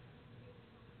cap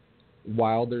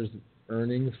Wilder's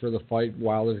earnings for the fight,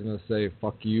 Wilder's gonna say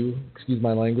 "fuck you." Excuse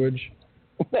my language.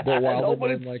 But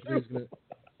Wilder he's gonna.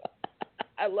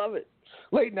 I love it.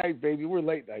 Late night, baby. We're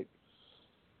late night.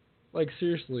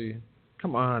 Seriously,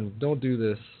 come on, don't do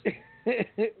this.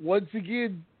 Once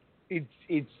again,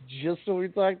 it's just what we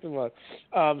talked about.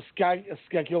 Scott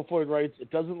Guilfoyle writes, it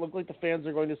doesn't look like the fans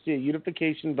are going to see a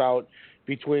unification bout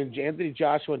between Anthony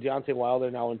Joshua and Deontay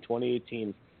Wilder now in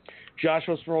 2018.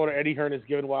 Joshua's promoter Eddie Hearn has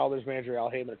given Wilder's manager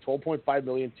Al Heyman a $12.5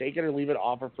 million take it or leave it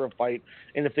offer for a fight,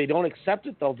 and if they don't accept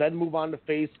it, they'll then move on to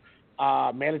face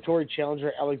mandatory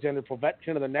challenger Alexander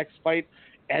Povetkin in the next fight.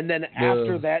 And then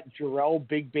after that, Jarrell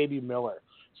Big Baby Miller.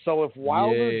 So if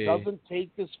Wilder doesn't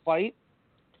take this fight,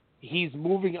 he's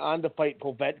moving on to fight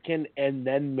Povetkin and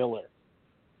then Miller.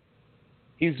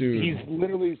 He's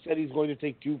literally said he's going to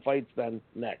take 2 fights then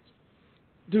next.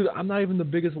 Dude, I'm not even the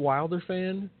biggest Wilder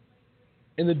fan,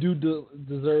 and the dude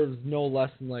deserves no less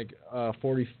than like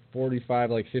 40-45,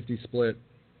 like 50 split.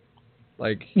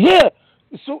 Like yeah.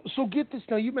 So get this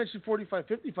now. You mentioned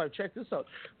 45-55. Check this out.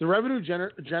 The revenue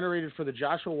generated for the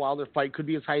Joshua Wilder fight could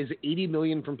be as high as $80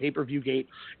 million from pay-per-view gate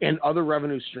and other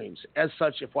revenue streams. As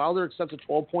such, if Wilder accepts a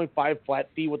 12.5 flat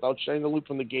fee without shedding the loop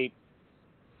from the gate,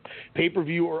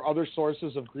 pay-per-view or other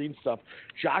sources of green stuff,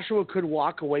 Joshua could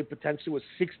walk away potentially with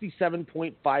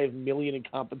 $67.5 million in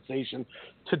compensation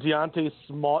to Deontay's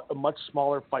a much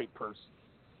smaller fight purse.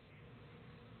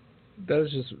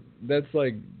 That's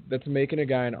making a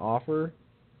guy an offer,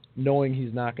 knowing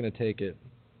he's not going to take it.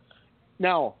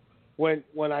 Now, when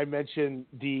I mention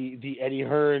the Eddie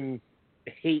Hearn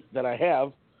hate that I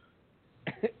have,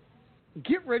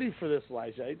 get ready for this,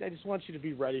 Elijah. I just want you to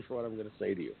be ready for what I'm going to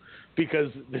say to you,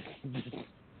 because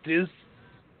this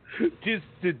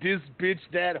bitch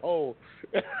that hoe.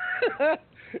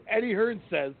 Eddie Hearn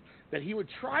says that he would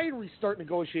try and restart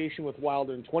negotiation with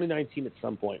Wilder in 2019 at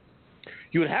some point.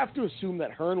 You would have to assume that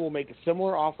Hearn will make a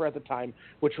similar offer at the time,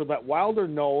 which would let Wilder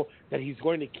know that he's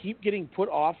going to keep getting put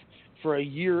off for a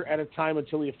year at a time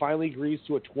until he finally agrees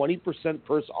to a 20%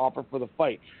 purse offer for the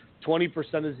fight. 20%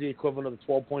 is the equivalent of the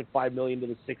 $12.5 million to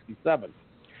the $67.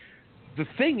 The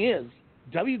thing is,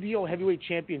 WBO heavyweight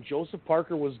champion Joseph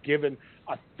Parker was given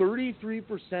a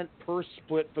 33% purse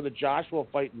split for the Joshua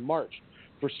fight in March.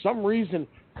 For some reason,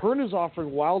 Hearn is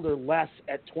offering Wilder less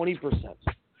at 20%.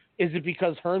 Is it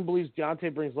because Hearn believes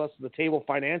Deontay brings less to the table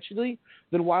financially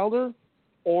than Wilder?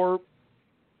 Or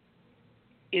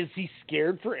is he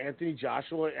scared for Anthony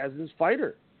Joshua as his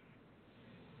fighter?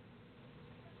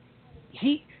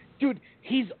 He's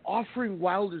offering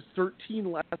Wilder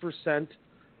 13% less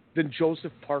than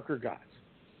Joseph Parker got,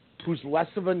 who's less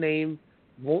of a name,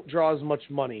 won't draw as much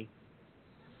money.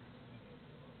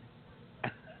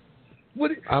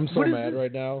 I'm so mad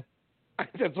right now.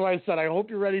 That's why I said I hope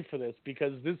you're ready for this,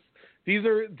 because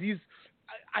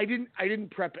I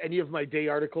didn't prep any of my day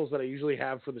articles that I usually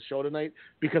have for the show tonight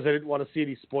because I didn't want to see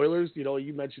any spoilers. You know,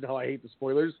 you mentioned how I hate the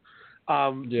spoilers.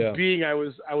 Being I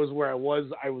was where I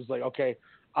was like, okay,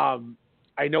 I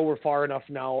know we're far enough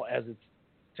now as it's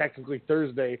technically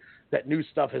Thursday that new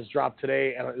stuff has dropped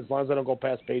today, and as long as I don't go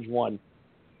past page 1.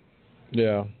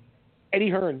 Yeah.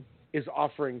 Eddie Hearn is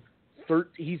offering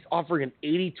he's offering an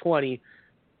 80-20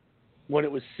 when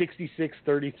it was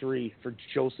 66-33 for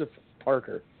Joseph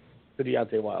Parker to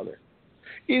Deontay Wilder.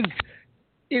 Is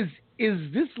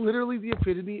this literally the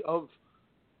epitome of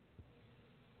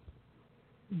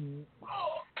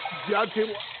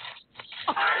Deontay?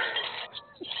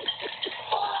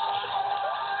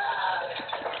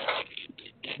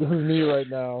 This is me right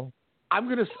now. I'm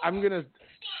gonna. I'm going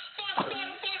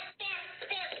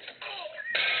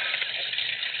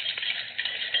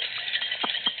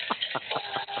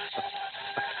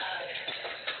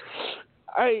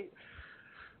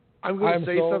to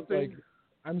say something.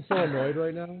 I'm so annoyed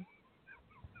right now.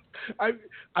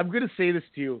 I'm going to say this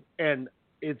to you, and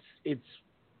it's.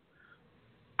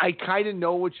 I kind of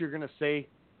know what you're going to say,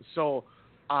 so,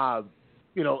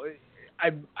 you know,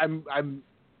 I'm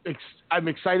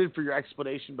excited for your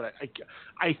explanation, but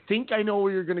I think I know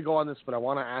where you're going to go on this, but I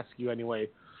want to ask you anyway.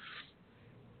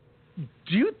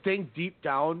 Do you think deep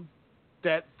down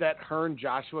that Hearn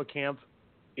Joshua camp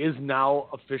is now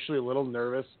officially a little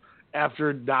nervous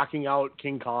after knocking out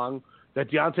King Kong,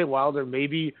 that Deontay Wilder,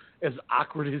 maybe as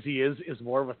awkward as he is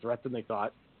more of a threat than they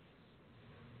thought?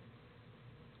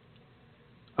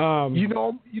 You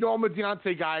know I'm a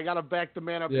Deontay guy. I gotta back the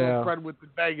man up for credit with the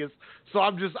Vegas. So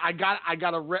I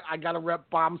gotta rep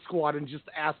Bomb Squad and just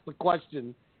ask the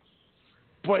question.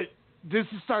 But this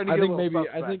is starting to get a little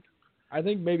suspect. I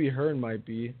think maybe Hearn might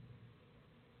be.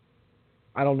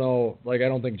 I don't know. Like, I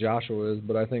don't think Joshua is,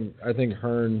 but I think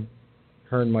Hearn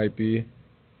might be.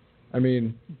 I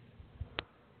mean,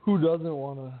 who doesn't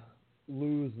want to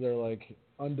lose their like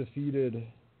undefeated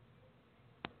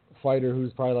fighter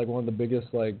who's probably like one of the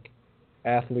biggest like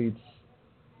athletes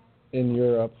in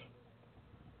Europe?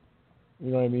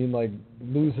 You know what I mean? Like,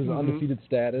 lose his undefeated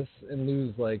status and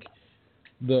lose like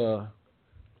the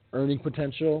earning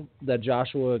potential that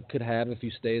Joshua could have if he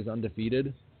stays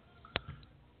undefeated.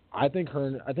 I think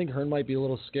Hearn might be a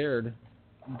little scared,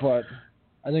 but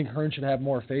I think Hearn should have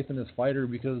more faith in his fighter,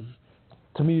 because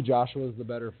to me Joshua is the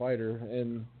better fighter.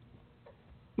 And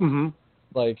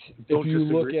like, if you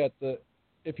look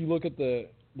at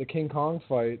the King Kong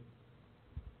fight,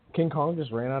 King Kong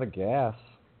just ran out of gas.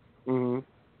 You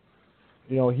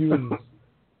know, he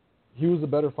was the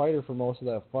better fighter for most of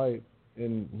that fight,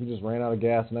 and he just ran out of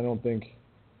gas. And I don't think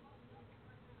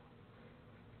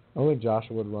I don't think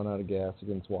Joshua would run out of gas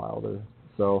against Wilder.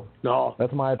 So no,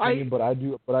 that's my opinion. But I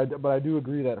do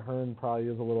agree that Hearn probably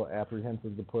is a little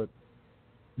apprehensive to put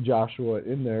Joshua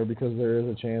in there because there is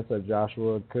a chance that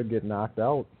Joshua could get knocked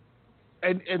out.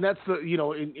 And that's the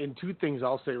in two things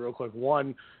I'll say real quick.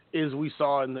 One is we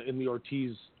saw in the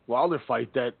Ortiz Wilder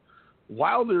fight that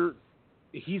Wilder,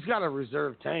 he's got a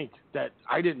reserve tank that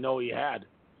I didn't know he had,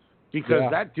 because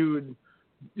that dude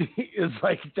is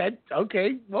like that.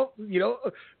 Okay, well,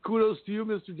 kudos to you,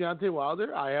 Mr. Deontay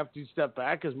Wilder. I have to step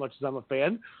back as much as I'm a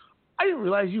fan. I didn't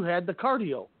realize you had the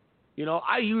cardio.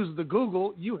 I use the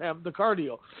Google. You have the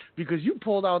cardio, because you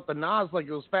pulled out the Nas like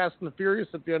it was Fast and the Furious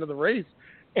at the end of the race,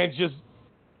 and just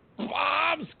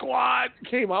bomb squad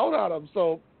came out on him.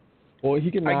 So. Well,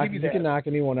 he can knock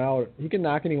anyone out. He can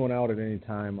knock anyone out at any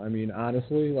time. I mean,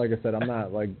 honestly, like I said, I'm not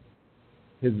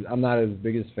his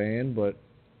biggest fan, but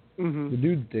the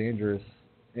dude's dangerous,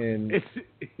 and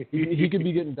he could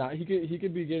be getting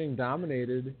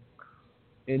dominated,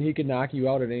 and he could knock you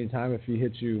out at any time if he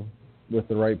hits you with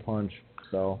the right punch.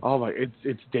 So. Oh my,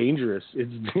 it's dangerous.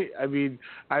 I mean,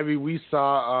 we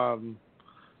saw.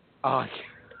 I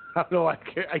don't know. I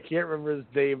can't remember his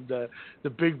name. The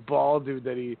big ball dude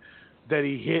that he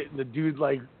hit, and the dude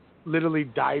like literally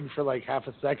died for like half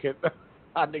a second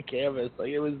on the canvas. Like,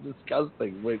 it was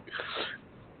disgusting. Like,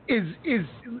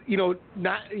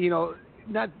 not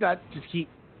just keep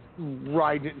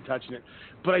riding it and touching it,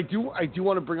 but I do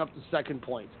want to bring up the second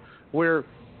point where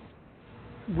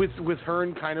with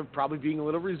Hearn kind of probably being a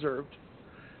little reserved.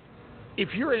 If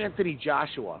you're Anthony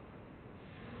Joshua,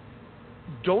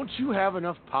 don't you have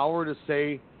enough power to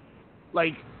say,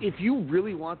 like, if you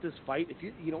really want this fight,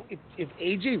 if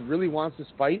AJ really wants this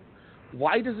fight,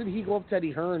 why doesn't he go up to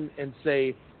Eddie Hearn and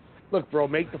say, look, bro,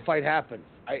 make the fight happen.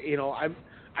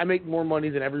 I make more money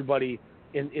than everybody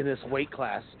in this weight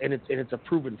class, and it's a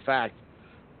proven fact.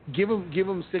 Give him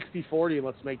 60-40 and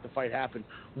let's make the fight happen.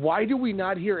 Why do we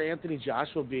not hear Anthony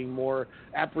Joshua being more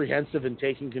apprehensive and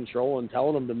taking control and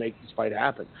telling him to make this fight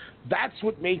happen? That's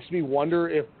what makes me wonder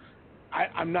if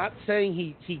I'm not saying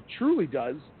he truly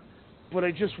does, but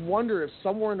I just wonder if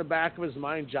somewhere in the back of his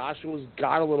mind, Joshua's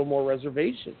got a little more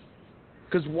reservation.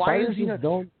 Because why is he not?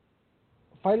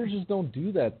 Fighters just don't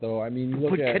do that, though. I mean,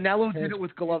 look at Canelo did it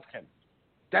with Golovkin.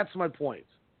 That's my point.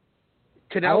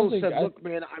 Canelo said, look,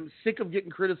 man, I'm sick of getting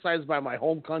criticized by my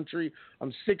home country.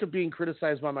 I'm sick of being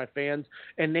criticized by my fans.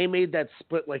 And they made that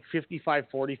split like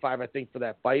 55-45, I think, for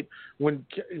that fight when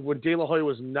De La Hoya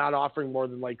was not offering more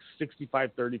than like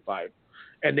 65-35.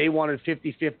 And they wanted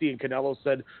 50-50, and Canelo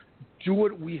said, do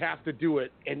it, we have to do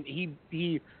it. And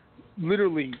he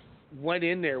literally went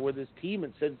in there with his team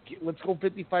and said, let's go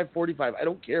 55-45. I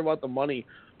don't care about the money.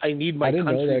 I need my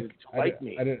country to like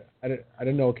me. I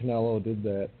didn't know Canelo did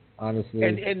that, honestly.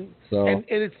 And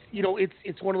it's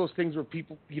it's one of those things where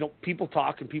people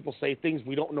talk and people say things,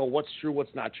 we don't know what's true,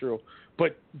 what's not true.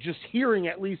 But just hearing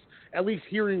at least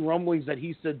hearing rumblings that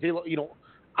he said,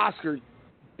 Oscar,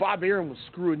 Bob Arum was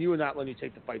screwing you and not letting you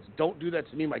take the fights. Don't do that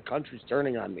to me. My country's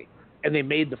turning on me. And they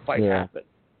made the fight happen.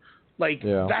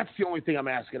 That's the only thing I'm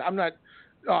asking. I'm not.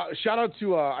 Shout out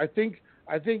to I think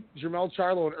Jermell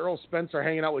Charlo and Earl Spence are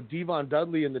hanging out with Devon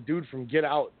Dudley and the dude from Get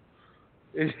Out.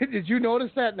 Did you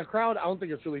notice that in the crowd? I don't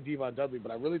think it's really Devon Dudley,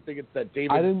 but I really think it's that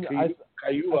David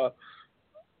Kayua.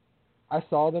 I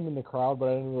saw them in the crowd, but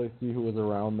I didn't really see who was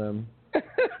around them.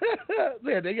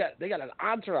 Man, they got an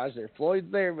entourage there.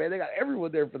 Floyd's there, man. They got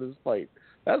everyone there for this fight.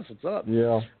 That's what's up.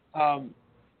 Yeah.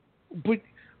 But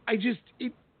I just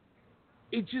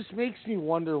it just makes me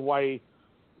wonder why,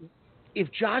 if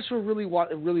Joshua really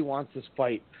wants this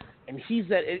fight, and he's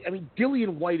that. I mean,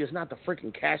 Dillian White is not the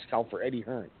freaking cash cow for Eddie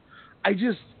Hearn.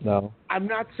 No. I'm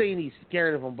not saying he's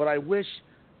scared of him, but I wish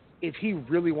if he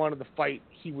really wanted to fight,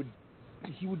 he would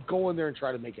go in there and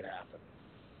try to make it happen.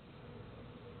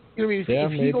 You know what I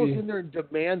mean? If he goes in there and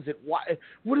demands it,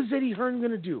 what is Eddie Hearn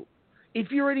going to do? If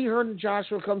you're Eddie Hearn and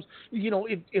Joshua comes,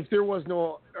 if there was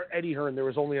no Eddie Hearn, there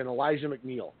was only an Elijah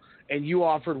McNeil, and you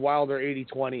offered Wilder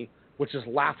 80-20, which is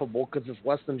laughable because it's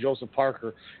less than Joseph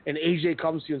Parker, and AJ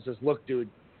comes to you and says, look, dude,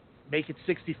 make it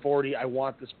 60-40. I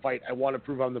want this fight. I want to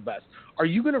prove I'm the best. Are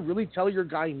you going to really tell your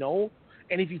guy no?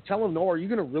 And if you tell him no, are you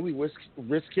going to really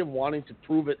risk him wanting to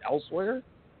prove it elsewhere?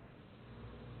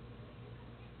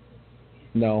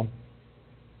 No.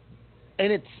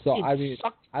 And it sucks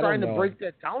trying to break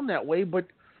that down that way. But,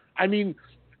 I mean,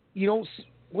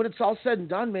 when it's all said and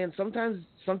done, man, sometimes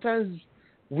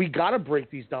we got to break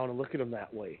these down and look at them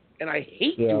that way. And I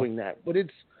hate doing that. But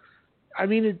it's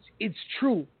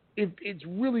true. It's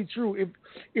really true.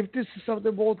 If this is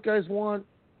something both guys want,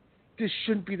 this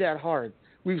shouldn't be that hard.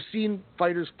 We've seen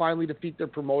fighters finally defeat their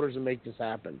promoters and make this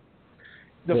happen.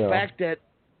 The fact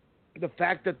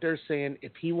that they're saying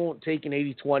if he won't take an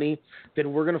 80-20,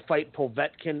 then we're going to fight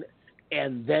Povetkin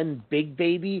and then Big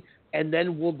Baby, and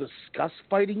then we'll discuss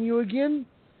fighting you again.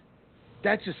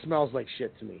 That just smells like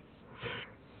shit to me.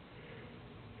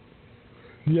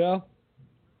 Yeah.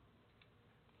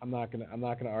 I'm not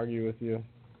gonna argue with you.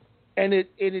 And it's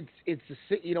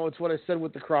it's what I said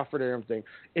with the Crawford Arum thing.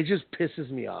 It just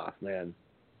pisses me off, man.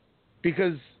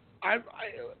 Because I'm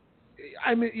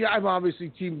obviously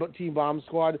team Bomb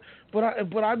Squad, but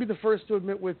I'd be the first to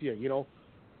admit with you.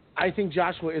 I think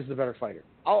Joshua is the better fighter.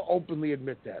 I'll openly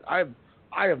admit that. I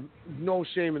have no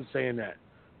shame in saying that.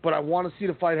 But I want to see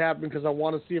the fight happen because I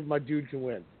want to see if my dude can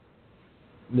win.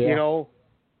 Yeah.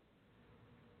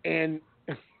 And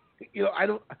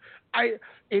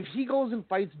if he goes and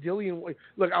fights Dillian,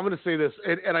 look, I'm going to say this,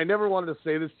 and I never wanted to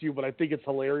say this to you, but I think it's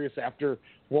hilarious after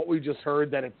what we just heard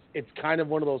that it's kind of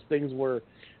one of those things where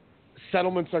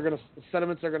settlements are going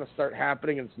to start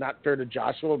happening, and it's not fair to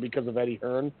Joshua because of Eddie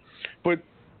Hearn. But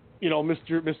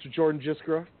Mr. Jordan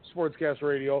Jiskra, Sportscast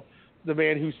Radio, the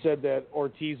man who said that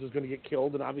Ortiz was going to get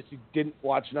killed, and obviously didn't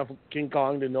watch enough of King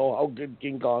Kong to know how good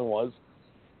King Kong was.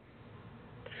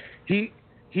 He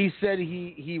said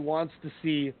he wants to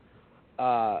see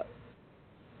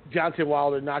Deontay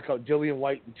Wilder knock out Dillian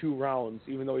White in 2 rounds,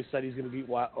 even though he said he's going to beat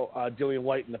Dillian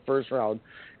White in the first round.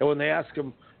 And when they ask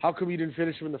him, how come you didn't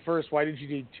finish him in the first? Why did you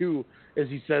need 2? As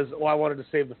he says, I wanted to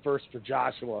save the first for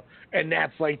Joshua. And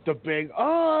that's like the big,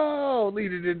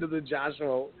 leading into the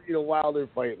Joshua, Wilder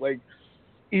fight. Like,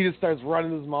 he just starts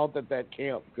running his mouth at that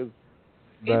camp because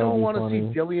they don't want to see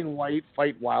Dillian White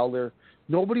fight Wilder.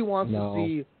 Nobody wants to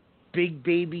see Big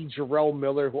Baby Jarrell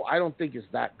Miller, who I don't think is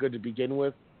that good to begin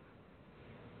with,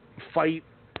 fight.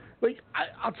 Like,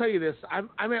 I'll tell you this,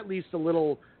 I'm at least a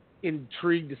little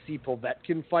intrigued to see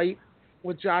Povetkin fight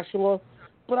with Joshua,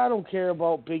 but I don't care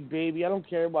about Big Baby. I don't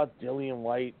care about Dillian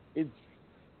White. It's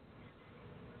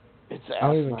I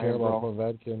don't even care about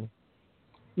Povetkin.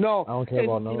 No, I don't care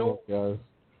about none of those guys.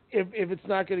 If it's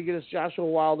not going to get us Joshua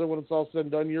Wilder when it's all said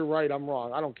and done, you're right. I'm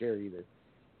wrong. I don't care either.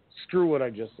 Screw what I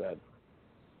just said.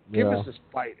 Give us this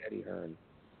fight, Eddie Hearn.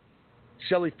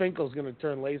 Shelly Finkel's going to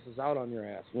turn laces out on your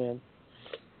ass, man.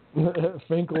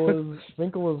 Finkel is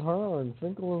Hearn.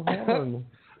 Finkel is Hearn.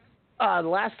 The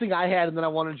last thing I had, and then I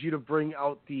wanted you to bring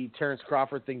out the Terrence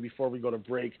Crawford thing before we go to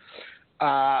break.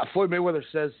 Floyd Mayweather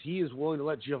says he is willing to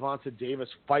let Gervonta Davis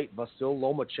fight Vasyl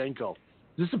Lomachenko.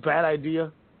 Is this a bad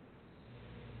idea?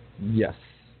 Yes.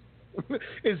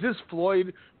 Is this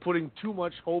Floyd putting too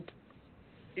much hope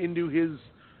into his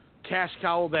cash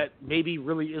cow that maybe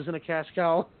really isn't a cash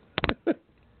cow?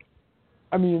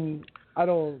 I mean, I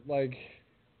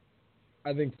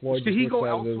think Floyd... Should he go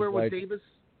elsewhere with Davis?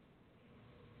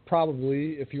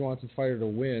 Probably, if he wants his fighter to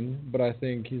win, but I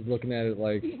think he's looking at it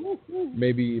like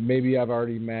maybe I've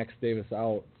already maxed Davis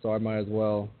out, so I might as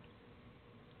well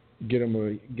get him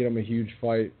a huge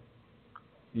fight,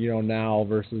 now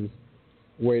versus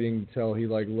waiting until he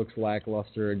looks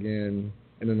lackluster again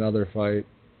in another fight,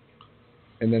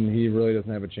 and then he really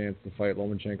doesn't have a chance to fight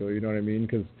Lomachenko. You know what I mean?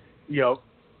 Because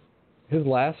his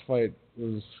last fight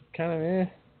was kind of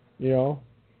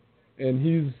and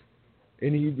he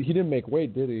didn't make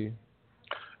weight, did he?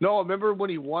 No, remember when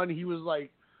he won, he was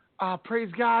like,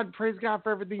 praise God for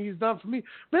everything he's done for me.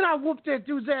 Man, I whooped that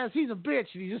dude's ass. He's a bitch.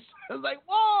 And he just I was like,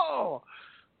 whoa.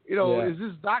 Is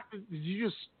this doctor? Did you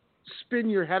just spin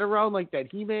your head around like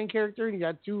that He-Man character and you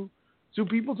got two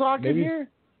people talking here?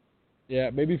 Yeah,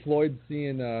 maybe Floyd's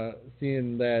seeing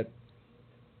that,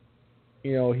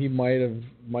 he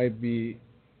might be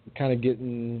kind of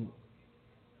getting,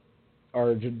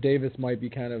 or Davis might be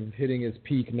kind of hitting his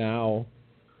peak now.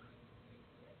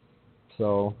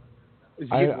 So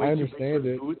I understand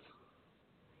it. Boots?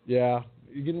 Yeah,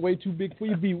 you're getting way too big for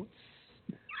your boots.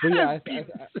 But yeah,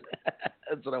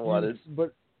 that's what I wanted.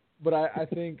 But I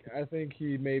think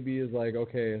he maybe is like,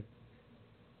 okay,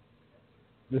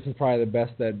 this is probably the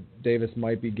best that Davis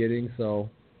might be getting, so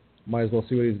might as well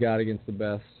see what he's got against the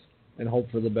best and hope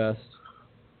for the best.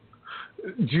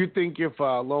 Do you think if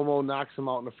Lomo knocks him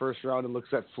out in the first round and looks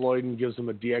at Floyd and gives him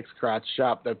a DX crotch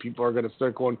chop that people are going to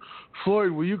start going,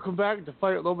 Floyd, will you come back to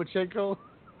fight Lomachenko?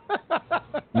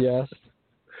 Yes.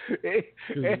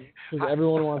 Because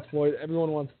everyone wants Floyd.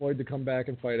 Everyone wants Floyd to come back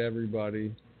and fight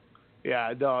everybody.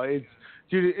 Yeah, no,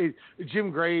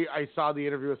 Jim Gray. I saw the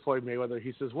interview with Floyd Mayweather.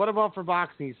 He says, "What about for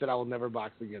boxing?" He said, "I will never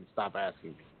box again. Stop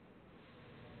asking me."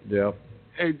 Yeah.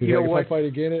 And you know what?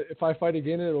 If I fight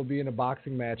again, it'll be in a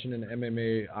boxing match in an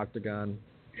MMA octagon.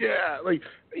 Yeah,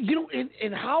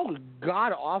 and how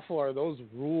god awful are those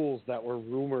rules that were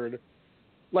rumored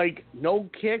Like, no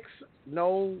kicks,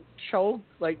 no choke,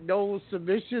 like, no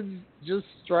submissions, just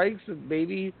strikes and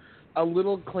maybe a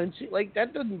little clinching. Like,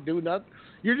 that doesn't do nothing.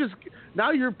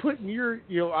 Now you're putting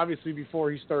obviously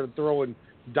before he started throwing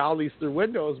dollies through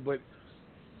windows, but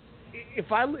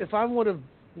if I'm one of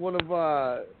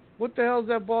what the hell is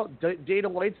that ball? Dana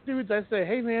White's dudes, I say,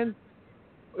 hey, man,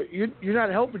 you're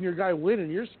not helping your guy win in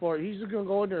your sport. He's just going to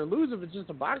go in there and lose if it's just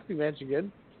a boxing match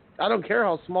again. I don't care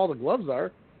how small the gloves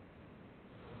are.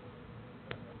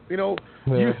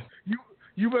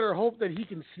 You better hope that he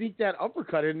can sneak that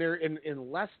uppercut in there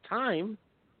in less time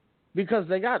because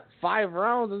they got 5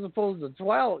 rounds as opposed to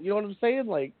 12. You know what I'm saying?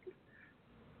 Like,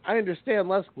 I understand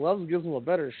less gloves gives him a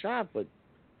better shot, but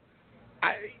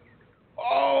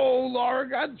Laura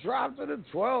got dropped in the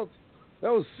 12th. That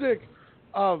was sick.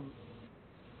 I'll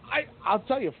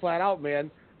tell you flat out, man,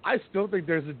 I still think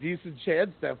there's a decent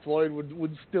chance that Floyd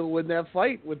would still win that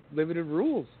fight with limited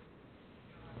rules.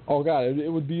 Oh, God, it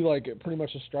would be like pretty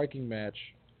much a striking match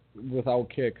without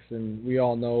kicks, and we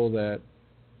all know that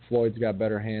Floyd's got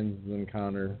better hands than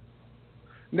Conor.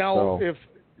 Now, if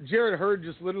Jarrett Hurd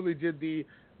just literally did the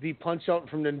punch out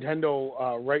from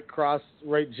Nintendo right cross,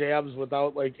 right jabs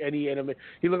without like any anime,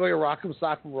 he looked like a Rock'em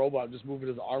Sock'em robot just moving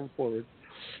his arm forward.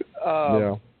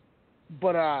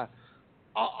 But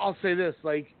I'll say this,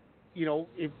 like,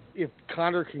 if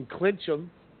Conor can clinch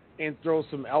him and throw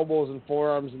some elbows and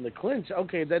forearms in the clinch,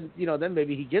 okay, then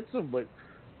maybe he gets him. But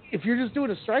if you're just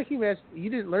doing a striking match, you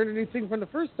didn't learn anything from the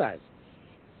first time.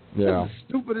 Yeah. That's the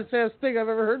stupidest ass thing I've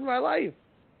ever heard in my life.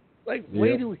 Like,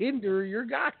 way to hinder your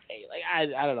guy. Like,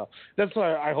 I don't know. That's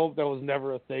why I hope that was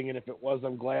never a thing, and if it was,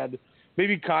 I'm glad.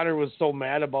 Maybe Conor was so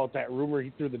mad about that rumor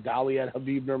he threw the dolly at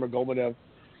Khabib Nurmagomedov.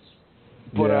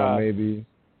 But, maybe.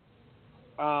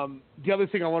 The other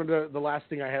thing the last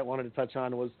thing I wanted to touch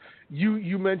on was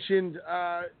you mentioned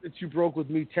that you broke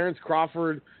with me. Terrence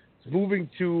Crawford is moving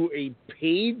to a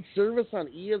paid service on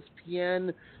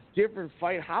ESPN, different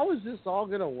fight. How is this all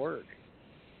going to work?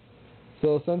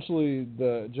 So essentially,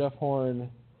 the Jeff Horn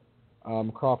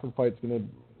Crawford fight's going to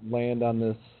land on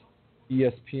this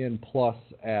ESPN Plus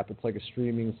app. It's like a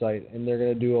streaming site, and they're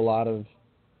going to do a lot of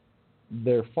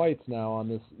their fights now on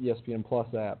this ESPN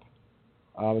Plus app.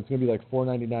 It's going to be like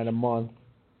 $4.99 a month,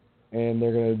 and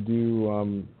they're going to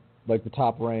do like the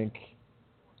top rank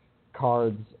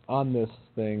cards on this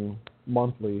thing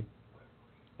monthly.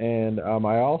 And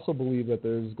I also believe that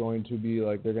there's going to be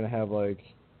like they're going to have like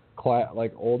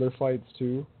older fights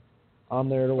too on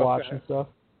there to watch and stuff,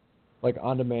 like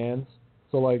on demand.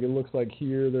 So like it looks like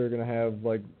here they're going to have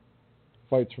like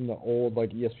fights from the old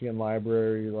like ESPN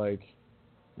library, like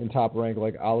in Top Rank,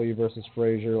 like Ali versus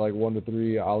Frazier, like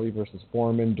 1-3, Ali versus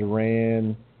Foreman,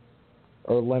 Duran,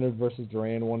 or Leonard versus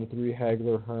Duran, 1-3,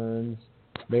 Hagler, Hearns,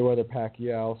 Mayweather,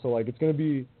 Pacquiao. So like it's going to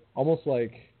be almost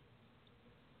like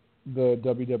the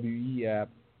WWE app.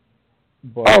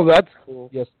 But, that's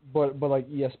cool. Yes, but like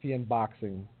ESPN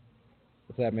boxing,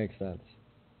 if that makes sense.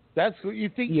 That's what you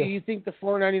think. Yes. You think the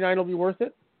 $4.99 will be worth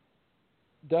it?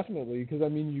 Definitely, because I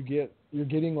mean you're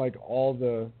getting like all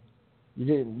the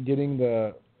getting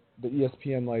the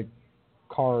ESPN like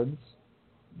cards,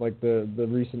 like the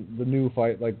new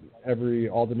fight, like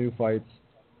all the new fights,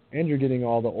 and you're getting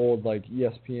all the old like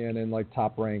ESPN and like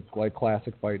Top Rank like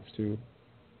classic fights too.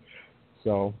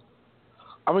 So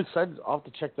I'm excited. I'll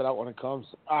have to check that out when it comes.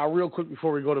 Real quick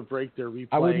before we go to break, they're replaying.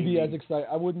 I wouldn't be as excited.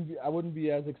 I wouldn't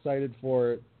be as excited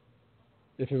for it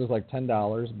if it was like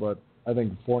 $10, but I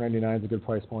think $4.99 is a good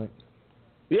price point.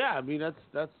 Yeah, I mean that's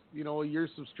a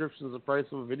year's subscription is the price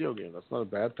of a video game. That's not a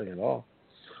bad thing at all.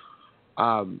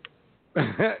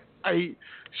 I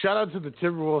shout out to the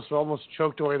Timberwolves who almost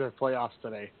choked away their playoffs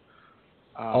today.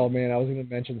 Oh man, I was going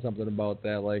to mention something about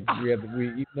that. Like we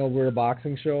even though we're a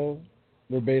boxing show,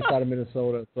 we're based out of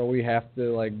Minnesota, so we have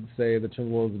to like say the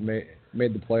Timberwolves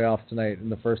made the playoffs tonight,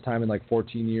 and the first time in like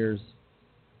 14 years.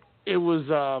 It was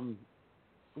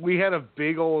we had a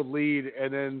big old lead,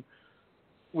 and then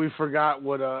we forgot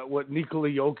what Nikola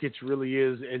Jokic really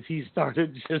is, and he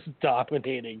started just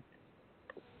dominating.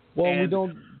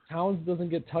 Well, Towns doesn't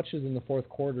get touches in the fourth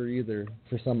quarter either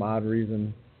for some odd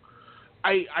reason.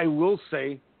 I will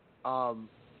say, shout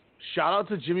out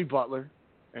to Jimmy Butler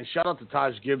and shout out to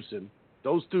Taj Gibson.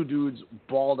 Those two dudes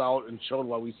balled out and showed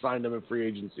why we signed them in free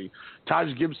agency.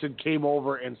 Taj Gibson came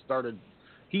over and started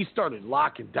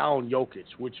locking down Jokic,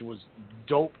 which was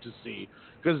dope to see.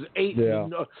 Because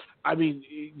I mean,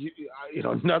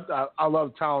 I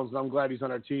love Towns, and I'm glad he's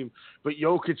on our team. But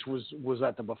Jokic was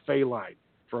at the buffet line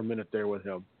for a minute there with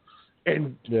him.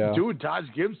 And, dude, Taj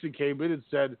Gibson came in and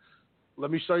said, let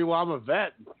me show you why I'm a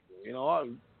vet.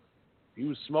 He He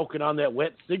was smoking on that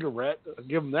wet cigarette. I'll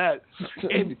give him that.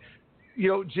 And,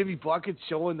 Jimmy Bucket's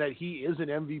showing that he is an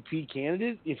MVP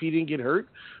candidate if he didn't get hurt.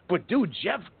 But, dude,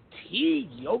 Jeff Teague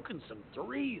yoking some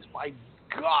threes. My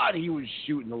God, he was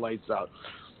shooting the lights out.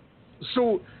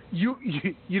 So, you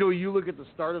look at the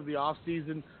start of the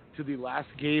offseason to the last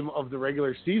game of the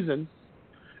regular season,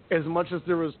 as much as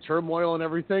there was turmoil and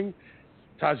everything,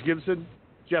 Taj Gibson,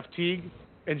 Jeff Teague,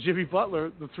 and Jimmy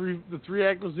Butler, the three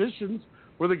acquisitions,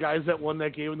 were the guys that won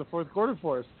that game in the fourth quarter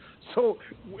for us. So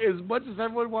as much as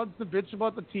everyone wants to bitch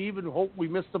about the team and hope we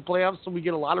miss the playoffs so we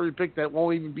get a lottery pick that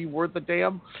won't even be worth a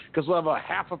damn because we'll have a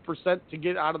 0.5% to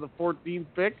get out of the 14th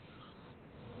pick,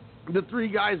 the three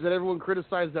guys that everyone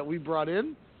criticized that we brought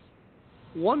in,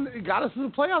 one got us to the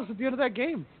playoffs at the end of that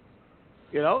game.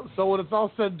 So when it's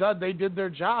all said and done, they did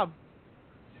their job.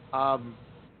 I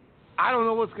don't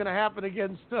know what's going to happen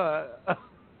against,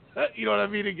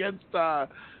 against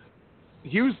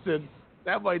Houston.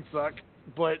 That might suck,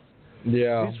 but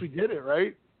yeah, at least we did it,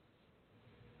 right?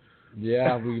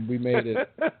 Yeah, we made it.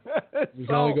 We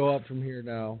can only go up from here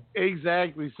now.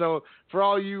 Exactly. So for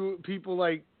all you people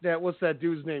like that, what's that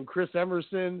dude's name? Chris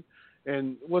Emerson.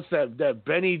 And what's that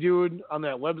Benny dude on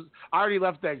that web? I already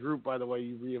left that group, by the way.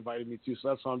 You re-invited me to, so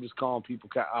that's why I'm just calling people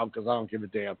out because I don't give a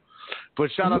damn.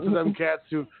 But shout out to them cats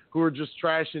who are just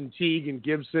trashing Teague and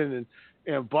Gibson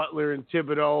and Butler and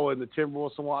Thibodeau and the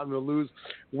Timberwolves and wanting to lose.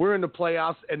 We're in the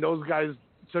playoffs, and those guys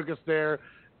took us there,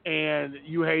 and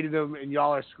you hated them, and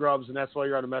y'all are scrubs, and that's why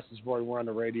you're on the message board and we're on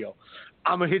the radio.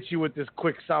 I'm going to hit you with this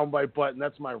quick soundbite button.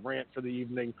 That's my rant for the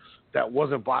evening that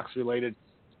wasn't box-related.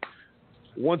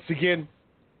 Once again,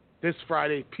 this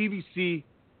Friday, PBC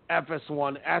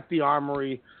FS1 at the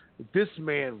Armory. This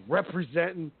man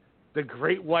representing the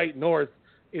Great White North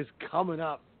is coming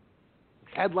up,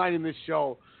 headlining this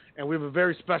show, and we have a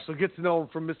very special get-to-know him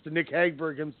from Mr. Nick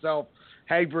Hagberg himself.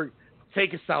 Hagberg,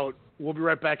 take us out. We'll be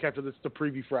right back after this to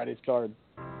preview Friday's card.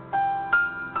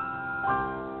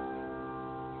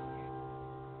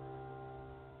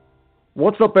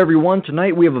 What's up, everyone?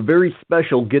 Tonight we have a very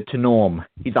special get-to-know him.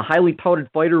 He's a highly touted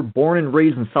fighter born and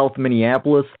raised in South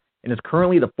Minneapolis and is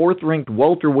currently the 4th-ranked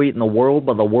welterweight in the world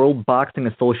by the World Boxing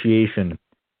Association.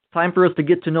 It's time for us to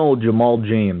get to know Jamal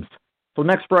James. So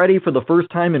next Friday, for the first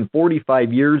time in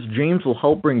 45 years, James will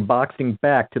help bring boxing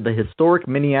back to the historic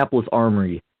Minneapolis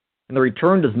Armory. And the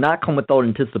return does not come without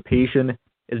anticipation,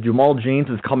 as Jamal James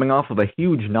is coming off of a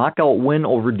huge knockout win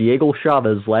over Diego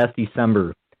Chavez last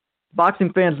December.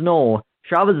 Boxing fans know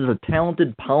Chavez is a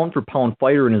talented pound-for-pound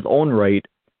fighter in his own right,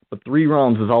 but 3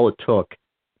 rounds was all it took.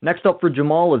 Next up for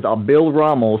Jamal is Abel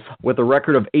Ramos with a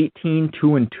record of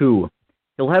 18-2-2.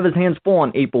 He'll have his hands full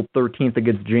on April 13th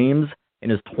against James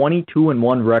and his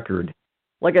 22-1 record.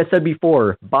 Like I said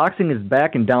before, boxing is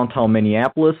back in downtown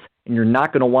Minneapolis, and you're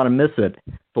not going to want to miss it.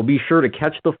 So be sure to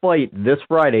catch the fight this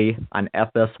Friday on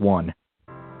FS1.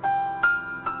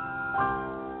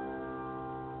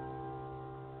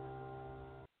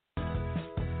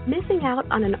 Missing out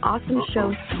on an awesome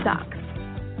show sucks.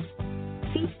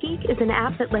 SeatGeek is an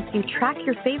app that lets you track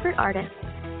your favorite artists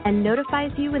and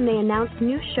notifies you when they announce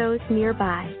new shows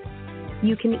nearby.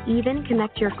 You can even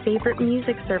connect your favorite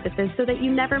music services so that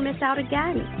you never miss out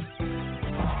again.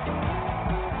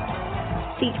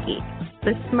 SeatGeek,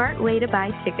 the smart way to buy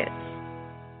tickets.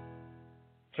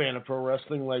 Fan of pro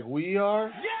wrestling like we are?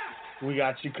 Yeah! We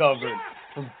got you covered.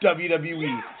 From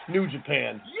WWE, New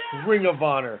Japan, Ring of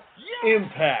Honor,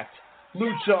 Impact,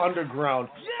 Lucha Underground,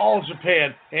 All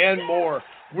Japan, and more.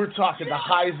 We're talking the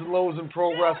highs and lows in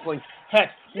pro wrestling.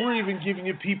 Heck, we're even giving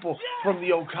you people from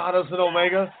the Okadas and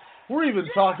Omega. We're even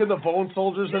talking the Bone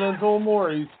Soldiers and Enzo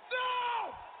Amore's.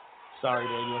 Sorry,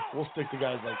 Daniel. We'll stick to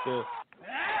guys like this.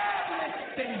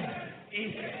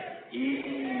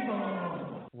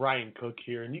 Ryan Cook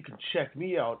here, and you can check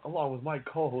me out along with my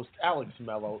co-host Alex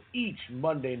Mello each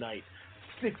Monday night,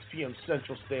 6 p.m.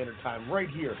 Central Standard Time, right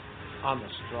here on the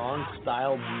Strong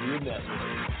Style Media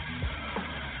Network.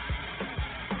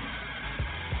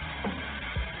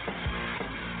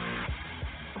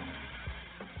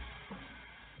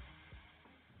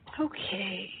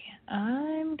 Okay,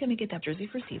 I'm gonna get that jersey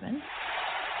for Steven.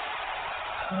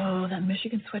 Oh, that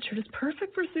Michigan sweatshirt is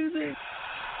perfect for Susie.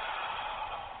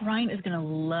 Ryan is gonna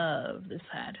love this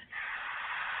hat.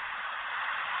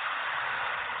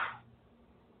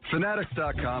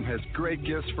 Fanatics.com has great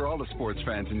gifts for all the sports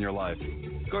fans in your life.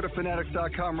 Go to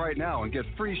Fanatics.com right now and get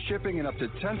free shipping and up to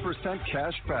 10%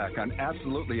 cash back on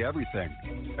absolutely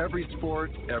everything. Every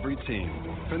sport, every team.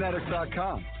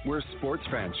 Fanatics.com, where sports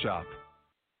fans shop.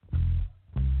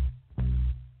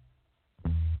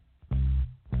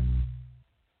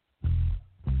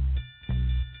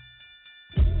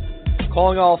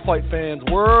 Calling all fight fans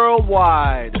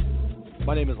worldwide.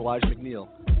 My name is Elijah McNeil,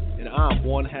 and I'm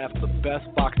one half of the best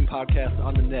boxing podcast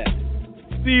on the net,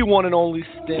 the one and only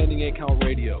Standing 8 Count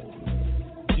Radio.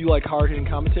 Do you like hard-hitting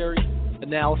commentary,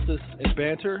 analysis, and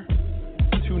banter?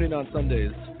 Tune in on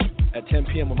Sundays at 10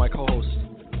 p.m. with my co-host,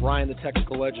 Ryan the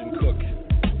Technical Legend Cook,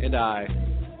 and I.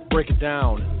 Break it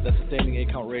down. That's Standing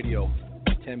 8 Count Radio,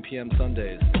 10 p.m.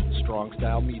 Sundays, Strong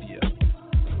Style Media.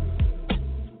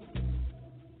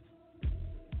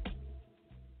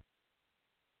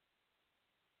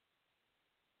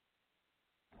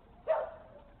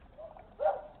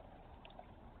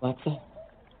 Alexa,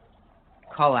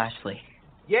 call Ashley.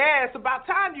 Yeah, it's about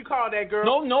time you called that girl.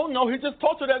 No, he just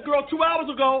talked to that girl 2 hours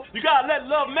ago. You gotta let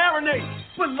love marinate.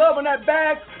 Put love in that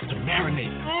bag to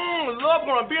marinate. Love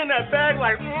gonna be in that bag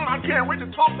like, I can't wait to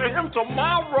talk to him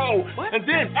tomorrow. What? And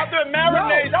then after it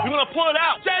marinates, you're gonna pull it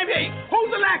out. JB,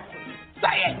 who's Alexa?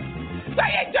 Say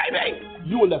it, JB.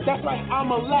 You Alexa. That's right,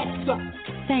 I'm Alexa.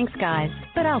 Thanks, guys,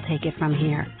 but I'll take it from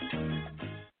here.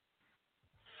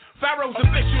 Pharaoh's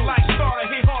official like starter,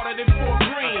 hit harder than 4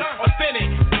 green.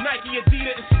 Authentic, Nike,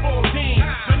 Adidas, and Spalding.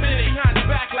 Minute behind the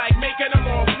back like making them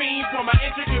all fiend. For my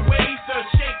intricate ways to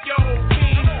shake your whole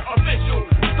team. Official,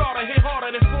 starter, hit harder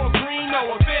than 4 green.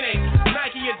 No, authentic,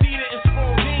 Nike, Adidas, and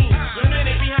Spalding.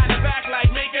 Minute behind the back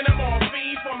like making them all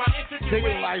fiend. For my intricate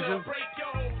ways to break your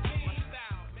whole team.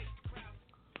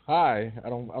 Hi,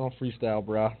 I don't freestyle,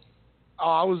 bro.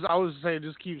 Oh, I was saying,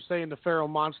 just keep saying the Pharaoh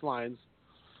Monch lines.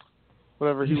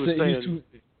 Whatever he was saying.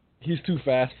 He's too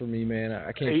fast for me, man.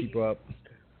 I can't keep up.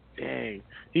 Dang,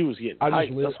 he was getting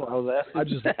hyped. That's what I was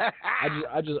asking.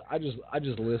 I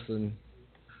just listen.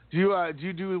 Do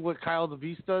you do what Kyle the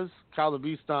Beast does? Kyle the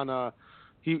Beast on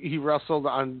he wrestled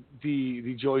on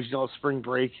the Joey Janela Spring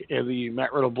Break and the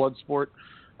Matt Riddle Bloodsport.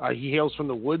 He hails from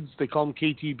the woods. They call him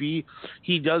KTB.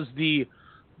 He does the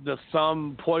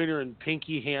thumb, pointer, and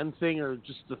pinky hand thing, or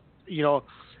just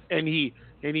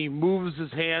and he moves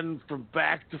his hand from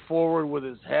back to forward with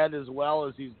his head as well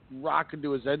as he's rocking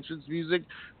to his entrance music.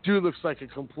 Dude looks like a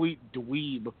complete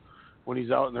dweeb when he's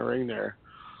out in the ring there.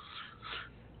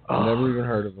 I've never even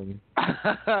heard of him.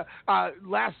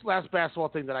 Last basketball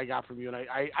thing that I got from you, and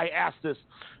I asked this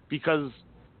because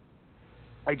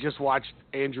I just watched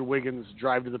Andrew Wiggins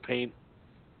drive to the paint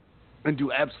and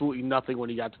do absolutely nothing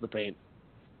when he got to the paint.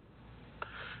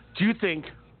 Do you think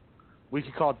we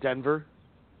could call Denver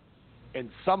and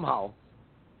somehow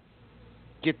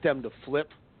get them to flip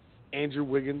Andrew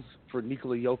Wiggins for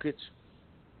Nikola Jokic?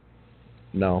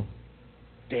 No.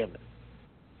 Damn it.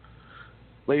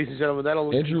 Ladies and gentlemen,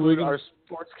 that'll conclude our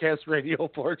Sportscast Radio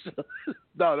portion.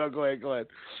 No, go ahead.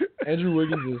 Andrew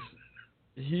Wiggins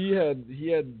he had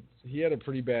a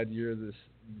pretty bad year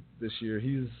this year.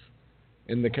 He's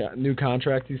in the new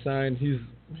contract he signed. He's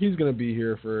going to be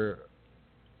here for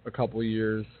a couple more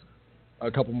years. I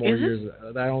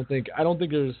don't think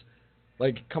there's,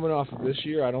 like, coming off of this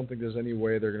year, I don't think there's any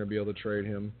way they're going to be able to trade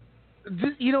him.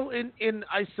 And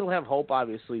I still have hope,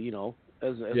 obviously,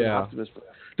 as an optimist.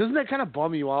 Doesn't that kind of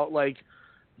bum you out? Like,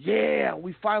 yeah,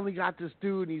 we finally got this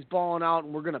dude, and he's balling out,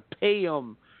 and we're going to pay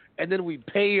him. And then we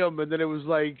pay him, and then it was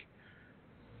like,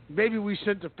 maybe we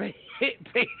shouldn't have paid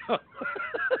him.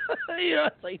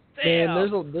 It's like, damn.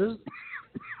 And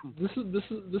this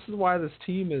is why this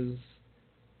team is.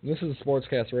 This is a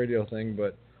Sportscast Radio thing,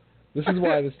 but this is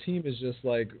why this team is just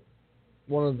like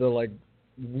one of the like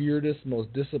weirdest,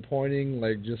 most disappointing,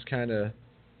 like just kind of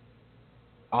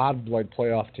odd like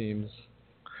playoff teams.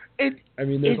 There's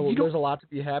a lot to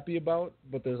be happy about,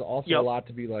 but there's also a lot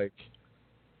to be like,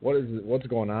 what's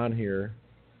going on here?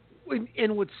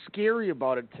 And what's scary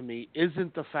about it to me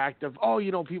isn't the fact of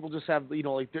people just have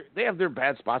they have their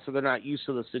bad spots, so they're not used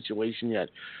to the situation yet.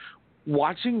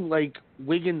 Watching like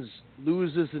Wiggins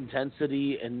lose his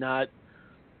intensity and not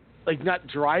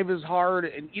drive as hard,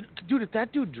 and dude, if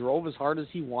that dude drove as hard as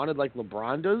he wanted, like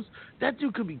LeBron does, that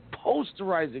dude could be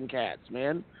posterizing cats,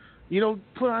 man.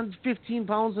 Put on 15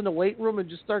 pounds in the weight room and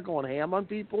just start going ham on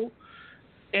people.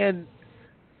 And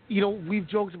we've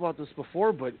joked about this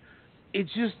before, but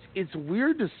it's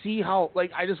weird to see how,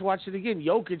 like, I just watched it again.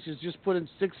 Jokic has just put in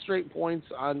 6 straight points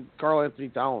on Karl Anthony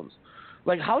Towns.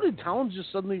 Like, how did Towns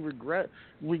just suddenly regress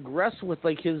with,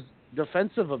 like, his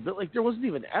defensive ability? Like, there wasn't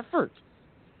even effort.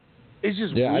 It's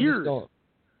just weird.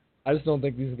 I just don't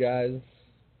think these guys,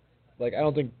 like, I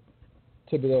don't think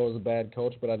Thibodeau is a bad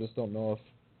coach, but I just don't know if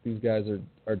these guys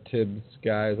are Tibbs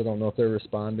guys. I don't know if they're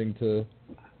responding to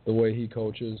the way he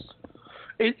coaches.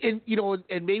 And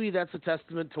maybe that's a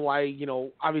testament to why,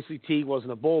 obviously Teague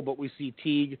wasn't a Bull, but we see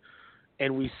Teague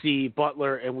and we see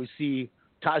Butler and we see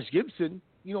Taj Gibson,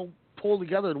 pull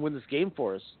together and win this game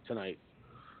for us tonight.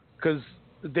 because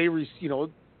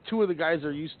two of the guys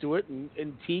are used to it,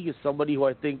 and Teague is somebody who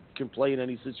I think can play in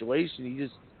any situation.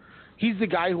 He's the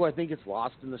guy who I think gets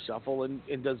lost in the shuffle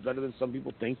and does better than some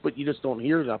people think, but you just don't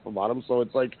hear enough about him. So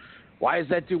it's like, why is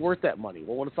that dude worth that money?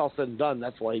 Well, when it's all said and done,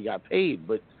 that's why he got paid.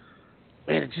 But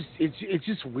man, it's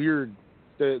just weird,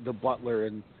 the Butler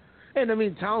and I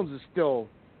mean Towns is still,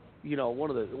 one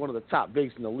of the top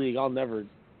bigs in the league.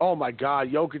 Oh my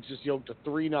God, Jokic just yoked a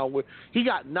three now. He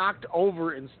got knocked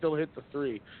over and still hit the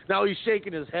three. Now he's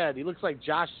shaking his head. He looks like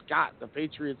Josh Scott, the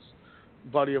Patriots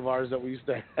buddy of ours that we used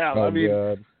to have. Oh, I mean,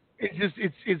 God.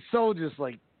 it's so just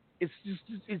like it's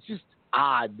just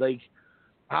odd, like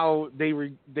how they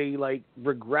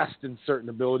regressed in certain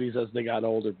abilities as they got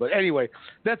older. But anyway,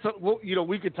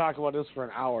 we could talk about this for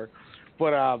an hour.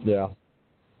 But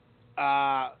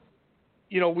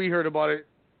we heard about it.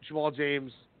 Jamal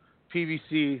James,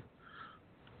 PVC.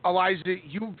 Elijah,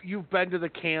 you've been to the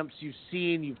camps,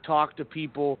 you've talked to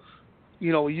people.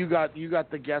 You got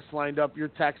the guests lined up. You're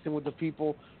texting with the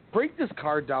people. Break this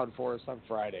card down for us on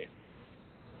Friday.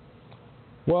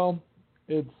 Well,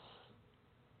 it's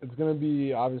going to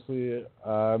be obviously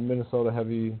a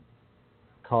Minnesota-heavy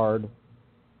card.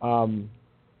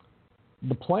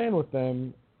 The plan with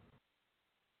them,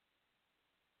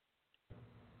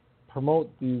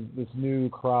 promote this new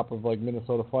crop of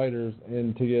Minnesota fighters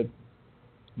and to get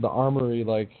the Armory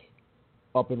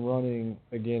up and running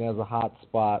again as a hot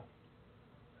spot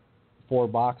for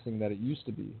boxing that it used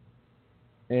to be.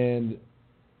 And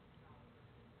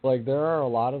there are a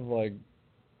lot of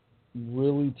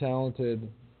really talented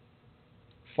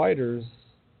fighters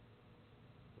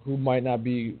who might not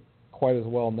be quite as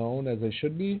well known as they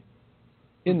should be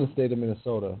in the state of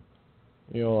Minnesota.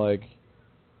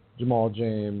 Jamal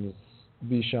James,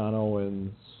 Bishan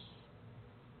Owens,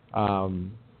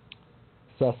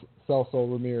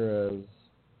 Celso Ramirez,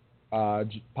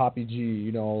 Poppy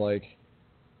G.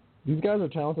 These guys are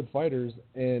talented fighters,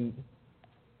 and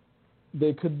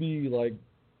they could be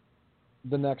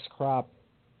the next crop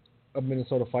of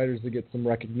Minnesota fighters to get some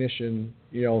recognition,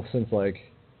 since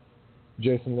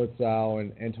Jason Litzow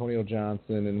and Antonio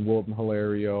Johnson and Wilton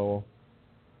Hilario,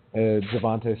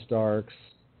 Javante Starks,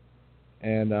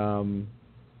 and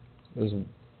there's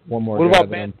one more guy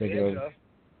that I'm thinking of.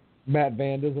 Matt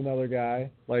Vanda's another guy.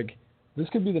 This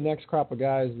could be the next crop of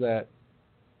guys that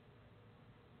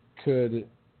could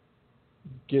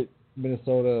get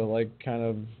Minnesota kind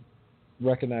of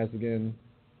recognized again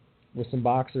with some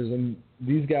boxers, and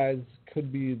these guys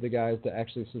could be the guys to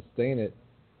actually sustain it,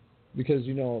 because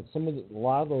a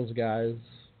lot of those guys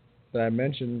that I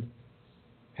mentioned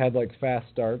had fast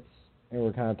starts and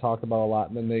were kind of talked about a lot,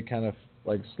 and then they kind of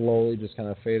slowly just kind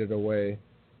of faded away.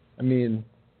 I mean,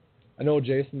 I know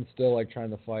Jason's still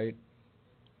trying to fight,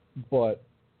 but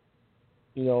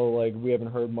we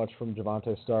haven't heard much from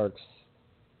Javante Starks.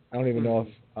 I don't even know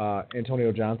if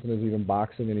Antonio Johnson is even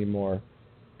boxing anymore.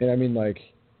 And I mean,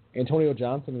 Antonio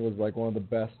Johnson was one of the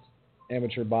best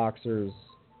amateur boxers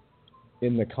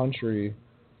in the country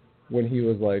when he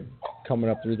was coming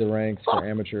up through the ranks for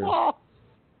amateurs.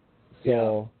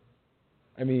 So,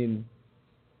 I mean,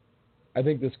 I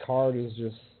think this card is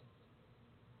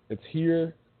it's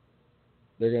here.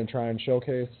 They're going to try and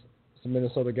showcase some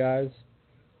Minnesota guys.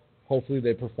 Hopefully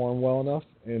they perform well enough,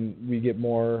 and we get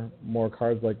more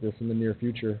cards like this in the near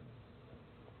future.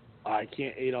 I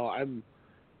can't,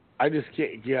 I just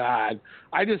can't. God,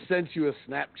 I just sent you a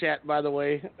Snapchat, by the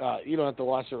way. You don't have to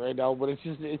watch it right now, but it's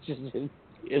you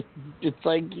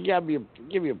gotta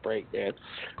give me a break, man.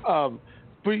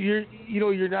 But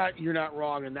you're not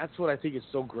wrong, and that's what I think is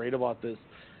so great about this.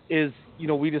 Is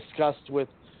we discussed with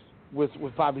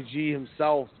Bobby G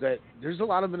himself that there's a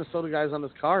lot of Minnesota guys on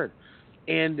this card,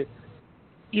 and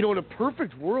in a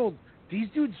perfect world, these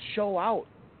dudes show out.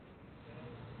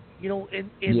 And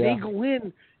they go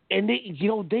in and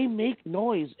they make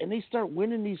noise and they start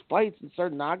winning these fights and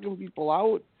start knocking people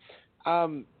out.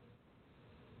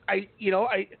 I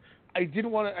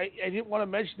didn't want to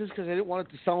mention this because I didn't want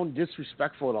it to sound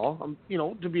disrespectful at all.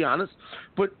 To be honest,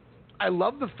 but I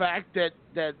love the fact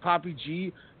that Poppy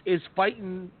G is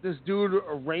fighting this dude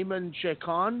Raymond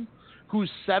Chacon, who's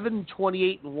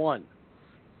 7-28-1.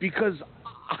 Because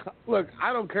look,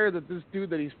 I don't care that this dude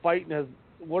that he's fighting has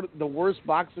the worst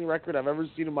boxing record I've ever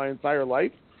seen in my entire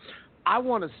life. I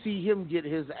want to see him get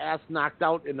his ass knocked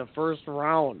out in the first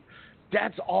round.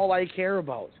 That's all I care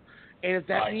about. And if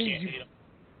that means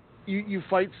you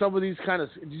fight some of these kind of...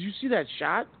 Did you see that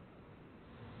shot?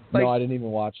 No, I didn't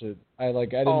even watch it. I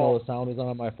didn't know the sound was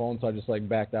on my phone, so I just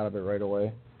backed out of it right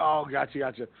away. Oh,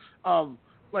 gotcha.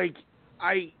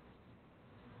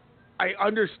 I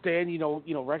understand,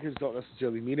 records don't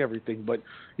necessarily mean everything, but,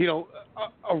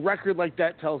 a record like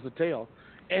that tells the tale.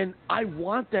 And I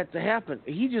want that to happen.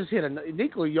 He just hit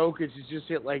Nikola Jokic has just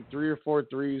hit like 3 or 4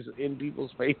 threes in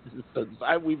people's faces since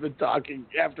we've been talking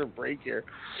after break here.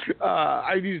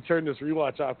 I need to turn this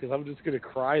rewatch off because I'm just going to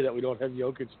cry that we don't have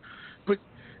Jokic. But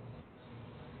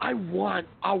I want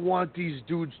these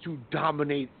dudes to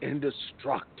dominate and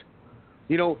destruct.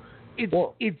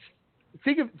 It's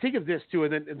think of this too,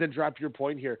 and then drop your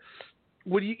point here.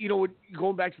 When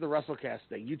going back to the WrestleCast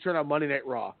thing, you turn on Monday Night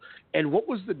Raw, and what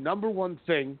was the number one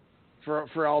thing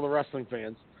for all the wrestling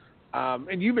fans?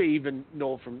 And you may even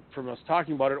know from us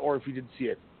talking about it, or if you didn't see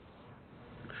it.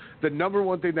 The number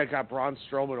one thing that got Braun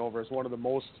Strowman over as one of the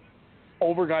most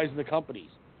over guys in the company.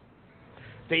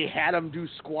 They had him do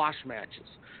squash matches.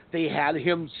 They had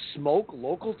him smoke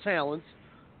local talent,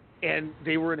 and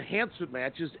they were enhancement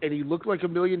matches, and he looked like $1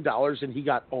 million, and he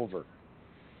got over.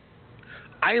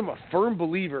 I am a firm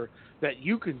believer that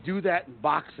you can do that in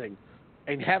boxing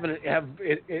and have an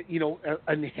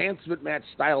enhancement match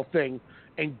style thing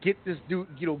and get this dude,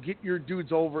 get your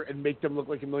dudes over and make them look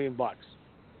like $1 million.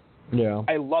 Yeah.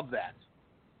 I love that.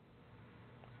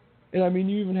 And I mean,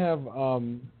 you even have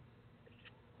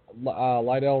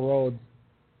Lydell Rhodes,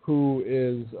 who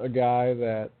is a guy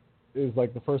that is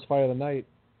like the first fight of the night.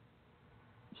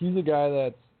 He's a guy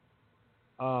that's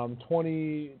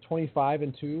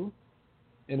 25-2.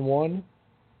 In one,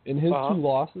 and his 2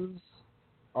 losses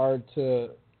are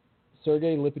to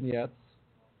Sergey Lipinets.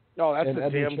 Oh, that's and a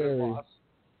Edner damn Cherry. good loss.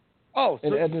 Oh,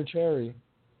 and Edner Cherry.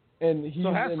 And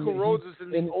Haskell Rhodes is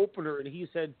in the opener, and he's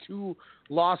had 2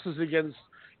 losses against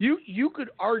you. You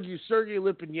could argue Sergey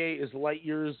Lipinets is light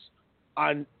years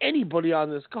on anybody on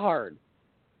this card.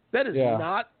 That is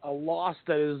not a loss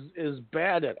that is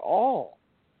bad at all.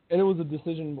 And it was a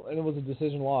decision.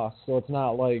 Loss. So it's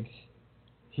not like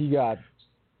he got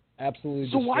absolutely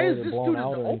destroyed or blown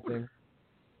out or anything.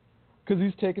 Because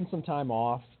he's taken some time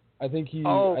off. I think he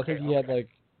had like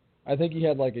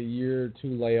a year or 2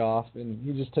 layoff, and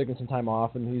he's just taking some time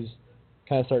off, and he's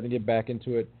kind of starting to get back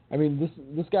into it. I mean,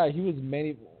 this guy, he was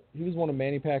one of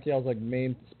Manny Pacquiao's like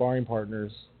main sparring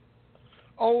partners.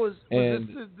 Oh, was this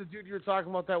the dude you were talking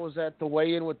about that was at the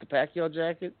weigh-in with the Pacquiao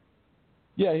jacket?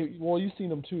 Yeah, you've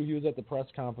seen him too. He was at the press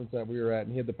conference that we were at,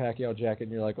 and he had the Pacquiao jacket,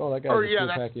 and you're like, oh, that guy's a cool Pacquiao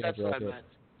that's jacket. What I meant.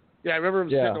 Yeah, I remember him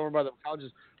sitting over by the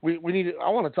couches. We need. I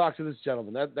want to talk to this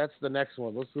gentleman. That's the next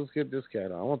one. Let's get this guy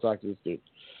on. I want to talk to this dude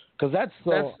because that's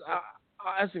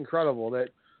incredible. That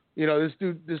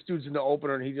this dude's in the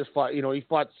opener and he just fought. He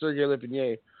fought Sergey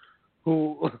Lipinets,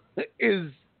 who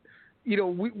is.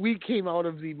 We came out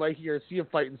of the Mikey Garcia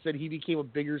fight and said he became a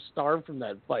bigger star from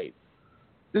that fight.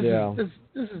 This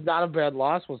is not a bad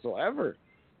loss whatsoever.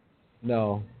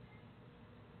 No.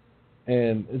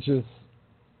 And it's just,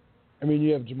 I mean,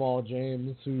 you have Jamal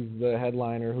James, who's the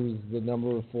headliner, who's the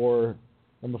number 4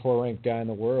 ranked guy in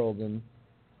the world, and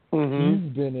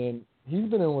he's been in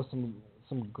with some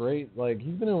great, like,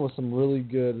 he's been in with some really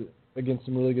good, against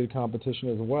some really good competition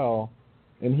as well,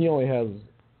 and he only has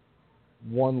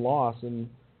 1 loss, and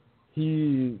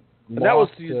he and that was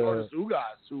Cesar Ugas,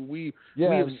 who we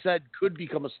have said could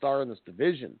become a star in this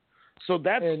division. So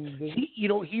that's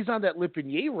he's on that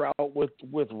Lipinets route with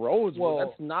Rhodes. Well,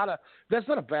 that's not a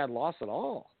bad loss at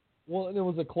all. Well, and it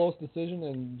was a close decision,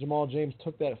 and Jamal James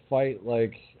took that fight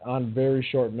like on very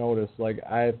short notice. Like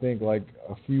I think like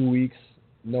a few weeks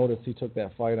notice he took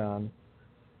that fight on,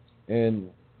 and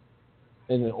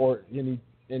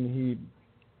he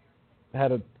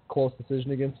had a close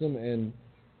decision against him, and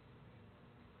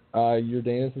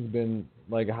Yordenis has been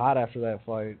like hot after that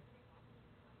fight.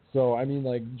 So I mean,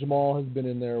 like Jamal has been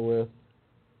in there with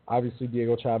obviously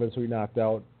Diego Chavez, who he knocked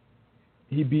out.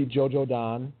 He beat Jojo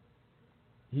Don.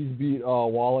 He's beat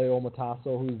Wale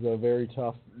Omataso, who's a very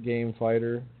tough game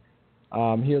fighter.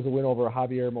 He has a win over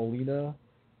Javier Molina.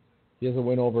 He has a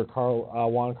win over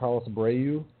Juan Carlos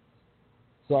Abreu.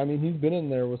 So, I mean, he's been in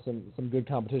there with some good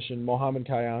competition. Mohamed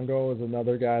Kayango is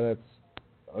another guy that's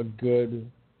a good,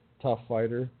 tough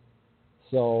fighter.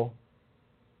 So,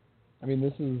 I mean,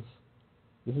 this is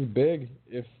big.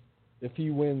 If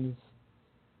he wins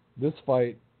this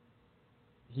fight,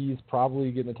 he's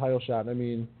probably getting a title shot. I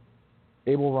mean,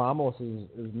 Abel Ramos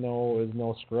is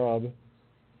no scrub.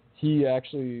 He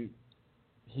actually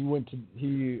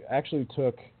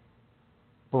took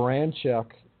Baranchuk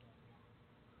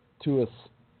to a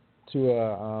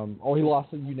he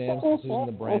lost a unanimous decision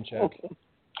to Baranchuk.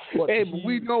 But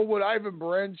we know what Ivan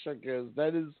Baranchuk is.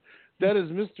 That is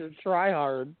Mr.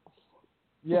 Tryhard.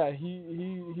 Yeah,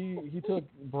 he took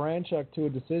Baranchuk to a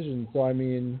decision. So I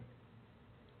mean,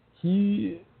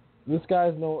 he This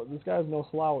guy's no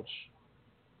slouch.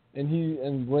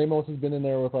 And Ramos has been in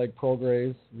there with like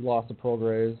Prograis. He lost to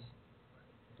Prograis.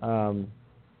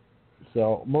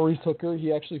 So Maurice Hooker,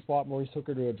 he actually fought Maurice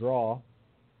Hooker to a draw.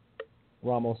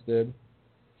 Ramos did.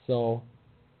 So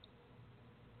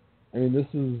I mean, this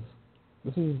is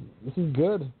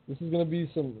good. This is going to be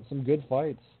some good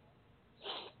fights.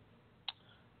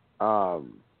 I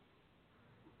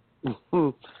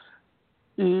don't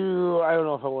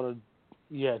know if I want to.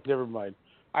 Yeah, never mind.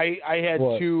 I had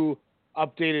two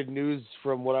updated news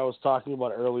from what I was talking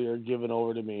about earlier given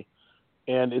over to me,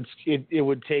 and it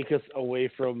would take us away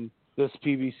from this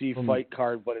PBC fight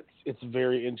card, but it's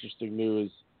very interesting news.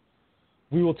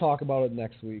 We will talk about it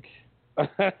next week.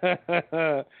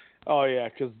 Oh yeah,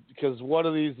 because one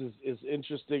of these is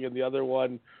interesting, and the other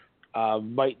one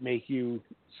might make you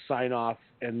sign off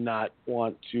and not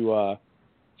want to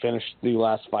finish the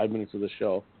last 5 minutes of the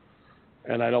show.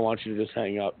 And I don't want you to just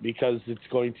hang up because it's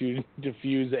going to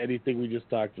diffuse anything we just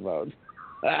talked about.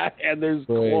 And there's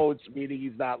quotes, meaning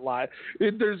he's not lying.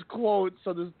 There's quotes,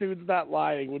 so this dude's not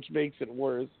lying, which makes it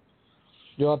worse.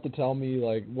 You'll have to tell me,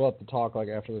 we'll have to talk,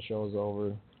 after the show is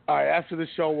over. All right, after the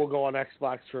show, we'll go on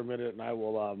Xbox for a minute, and I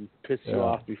will piss you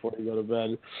off before you go to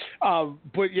bed.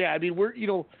 But yeah, I mean, we're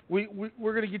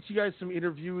gonna get you guys some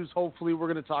interviews. Hopefully, we're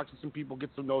gonna talk to some people, get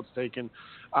some notes taken.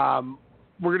 We're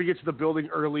gonna get to the building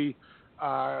early,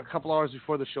 a couple hours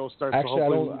before the show starts. Actually,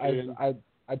 so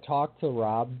I talked to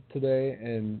Rob today,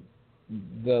 and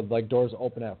the doors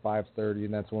open at 5:30,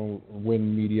 and that's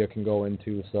when media can go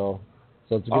into. So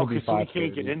it's gonna be 5:30. So we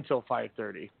can't get in until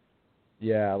 5:30.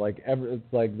 Yeah,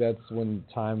 it's that's when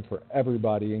time for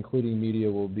everybody, including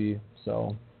media, will be.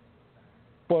 So,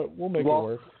 but we'll make it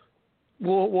work.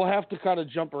 We'll have to kind of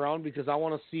jump around because I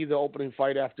want to see the opening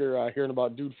fight after hearing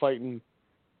about dude fighting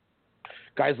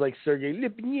guys like Sergey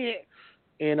Lipinets,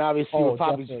 and obviously we'll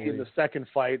probably see in the second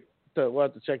fight. We'll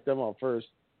have to check them out first.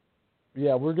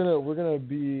 Yeah, we're gonna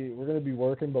be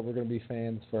working, but we're gonna be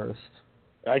fans first.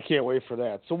 I can't wait for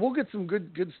that. So we'll get some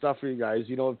good stuff for you guys.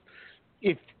 You know.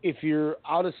 If you're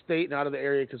out of state and out of the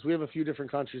area, because we have a few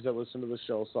different countries that listen to the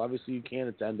show, so obviously you can't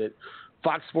attend it.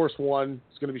 Fox Sports 1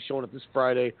 is going to be showing it this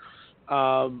Friday.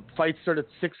 Fights start at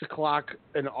 6 o'clock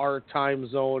in our time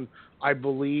zone. I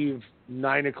believe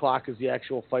 9 o'clock is the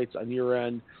actual fights on your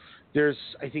end. There's,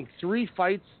 I think, 3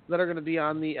 fights that are going to be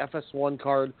on the FS1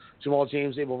 card. Jamal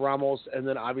James, Abel Ramos, and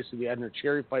then obviously the Edner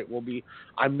Cherry fight will be.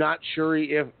 I'm not sure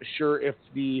if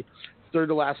the third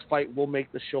to last fight will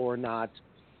make the show or not.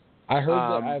 I heard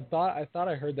I thought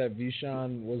I heard that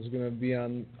Vishan was going to be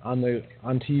on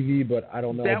TV, but I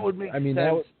don't know. That would make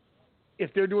sense.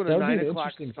 If they're doing a 9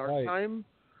 o'clock start time,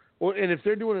 and if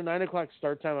they're doing a 9 o'clock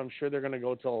start time, I'm sure they're going to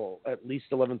go till at least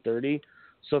 11:30.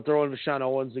 So throw in Vishan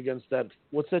Owens against that.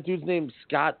 What's that dude's name?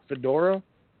 Scott Fedora?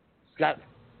 Scott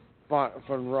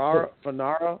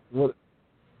Fonara? What?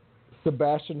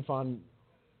 Sebastian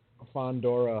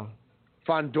Fondora.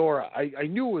 Fondora. I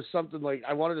knew it was something like,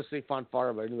 I wanted to say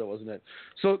Fonfara, but I knew that wasn't it.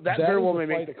 So that very well may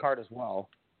make the card as well.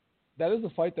 That is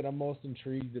the fight that I'm most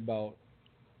intrigued about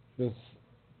to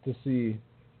see,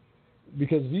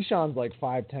 because Vishan's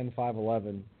 5'10",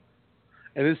 5'11",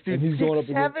 and this dude's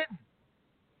 6'7".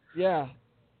 Yeah.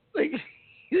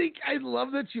 I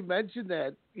love that you mentioned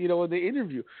that. In the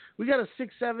interview, we got a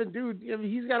 6'7" dude. I mean,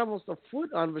 he's got almost a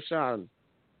foot on Vishan.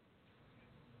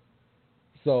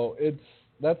 So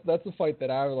that's a fight that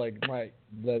I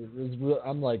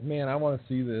I'm like, man, I want to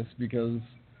see this because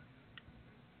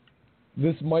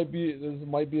this might be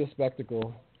a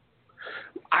spectacle.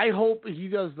 I hope he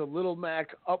does the Little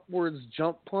Mac upwards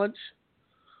jump punch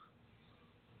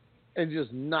and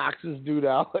just knocks this dude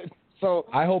out. So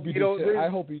I hope he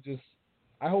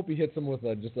hits him with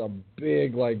just a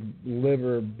big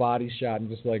liver body shot and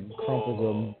just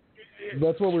crumples him.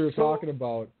 That's what we were talking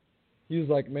about. He was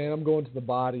like, man, I'm going to the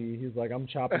body. He's like, I'm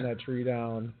chopping that tree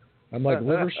down. I'm like,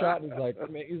 liver shot. And he's like,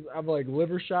 I'm like,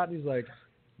 liver shot. And he's like,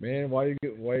 man, why you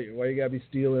gotta be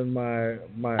stealing my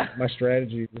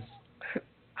strategies?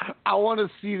 I want to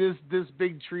see this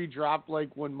big tree drop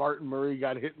like when Martin Murray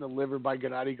got hit in the liver by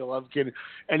Gennady Golovkin,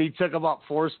 and he took about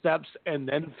 4 steps and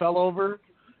then fell over.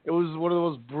 It was one of the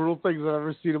most brutal things I've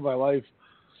ever seen in my life.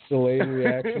 Delayed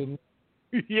reaction.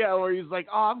 Yeah, where he's like,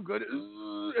 oh, I'm good,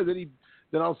 and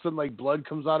then all of a sudden, blood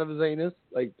comes out of his anus.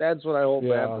 That's what I hope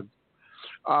happens.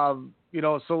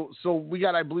 So we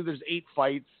got, I believe there's 8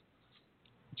 fights.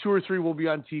 2 or 3 will be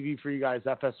on TV for you guys,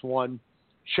 FS1.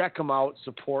 Check them out,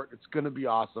 support. It's going to be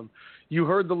awesome. You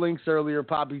heard the links earlier,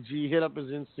 Poppy G. Hit up his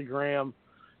Instagram.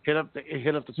 Hit up the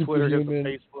Twitter, hit up the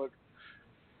Facebook.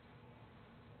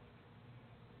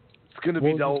 It's going to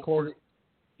be dope.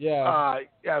 Yeah.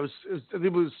 Yeah, I think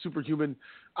it was Superhuman.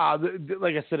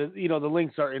 Like I said, the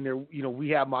links are in there. We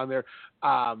have them on there.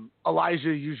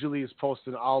 Elijah usually is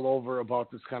posting all over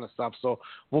about this kind of stuff, so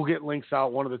we'll get links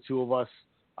out. One of the two of us.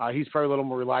 He's probably a little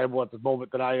more reliable at the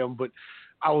moment than I am, but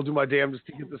I will do my damnedest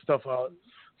to get this stuff out.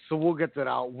 So we'll get that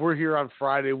out. We're here on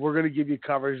Friday. We're going to give you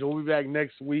coverage. We'll be back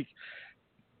next week.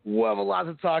 We'll have a lot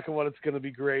to talk about. It's going to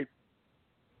be great.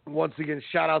 Once again,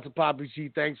 shout out to Poppy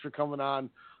G. Thanks for coming on.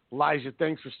 Elijah,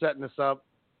 thanks for setting us up.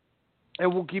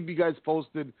 And we'll keep you guys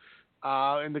posted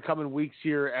in the coming weeks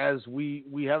here as we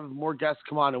have more guests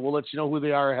come on, and we'll let you know who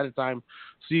they are ahead of time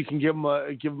so you can give them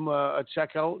a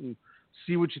check out and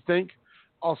see what you think.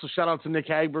 Also, shout out to Nick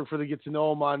Hagberg for the get to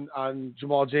know him on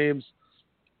Jamal James.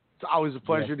 It's always a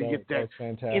pleasure to get that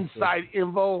inside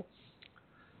info.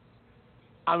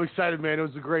 I'm excited, man. It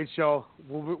was a great show.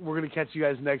 We're going to catch you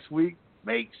guys next week.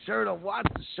 Make sure to watch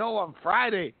the show on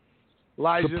Friday.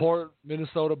 Elijah. Support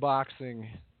Minnesota boxing.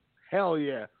 Hell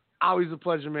yeah. Always a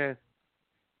pleasure, man.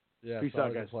 Yeah, Peace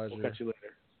out, guys. We'll catch you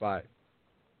later. Bye.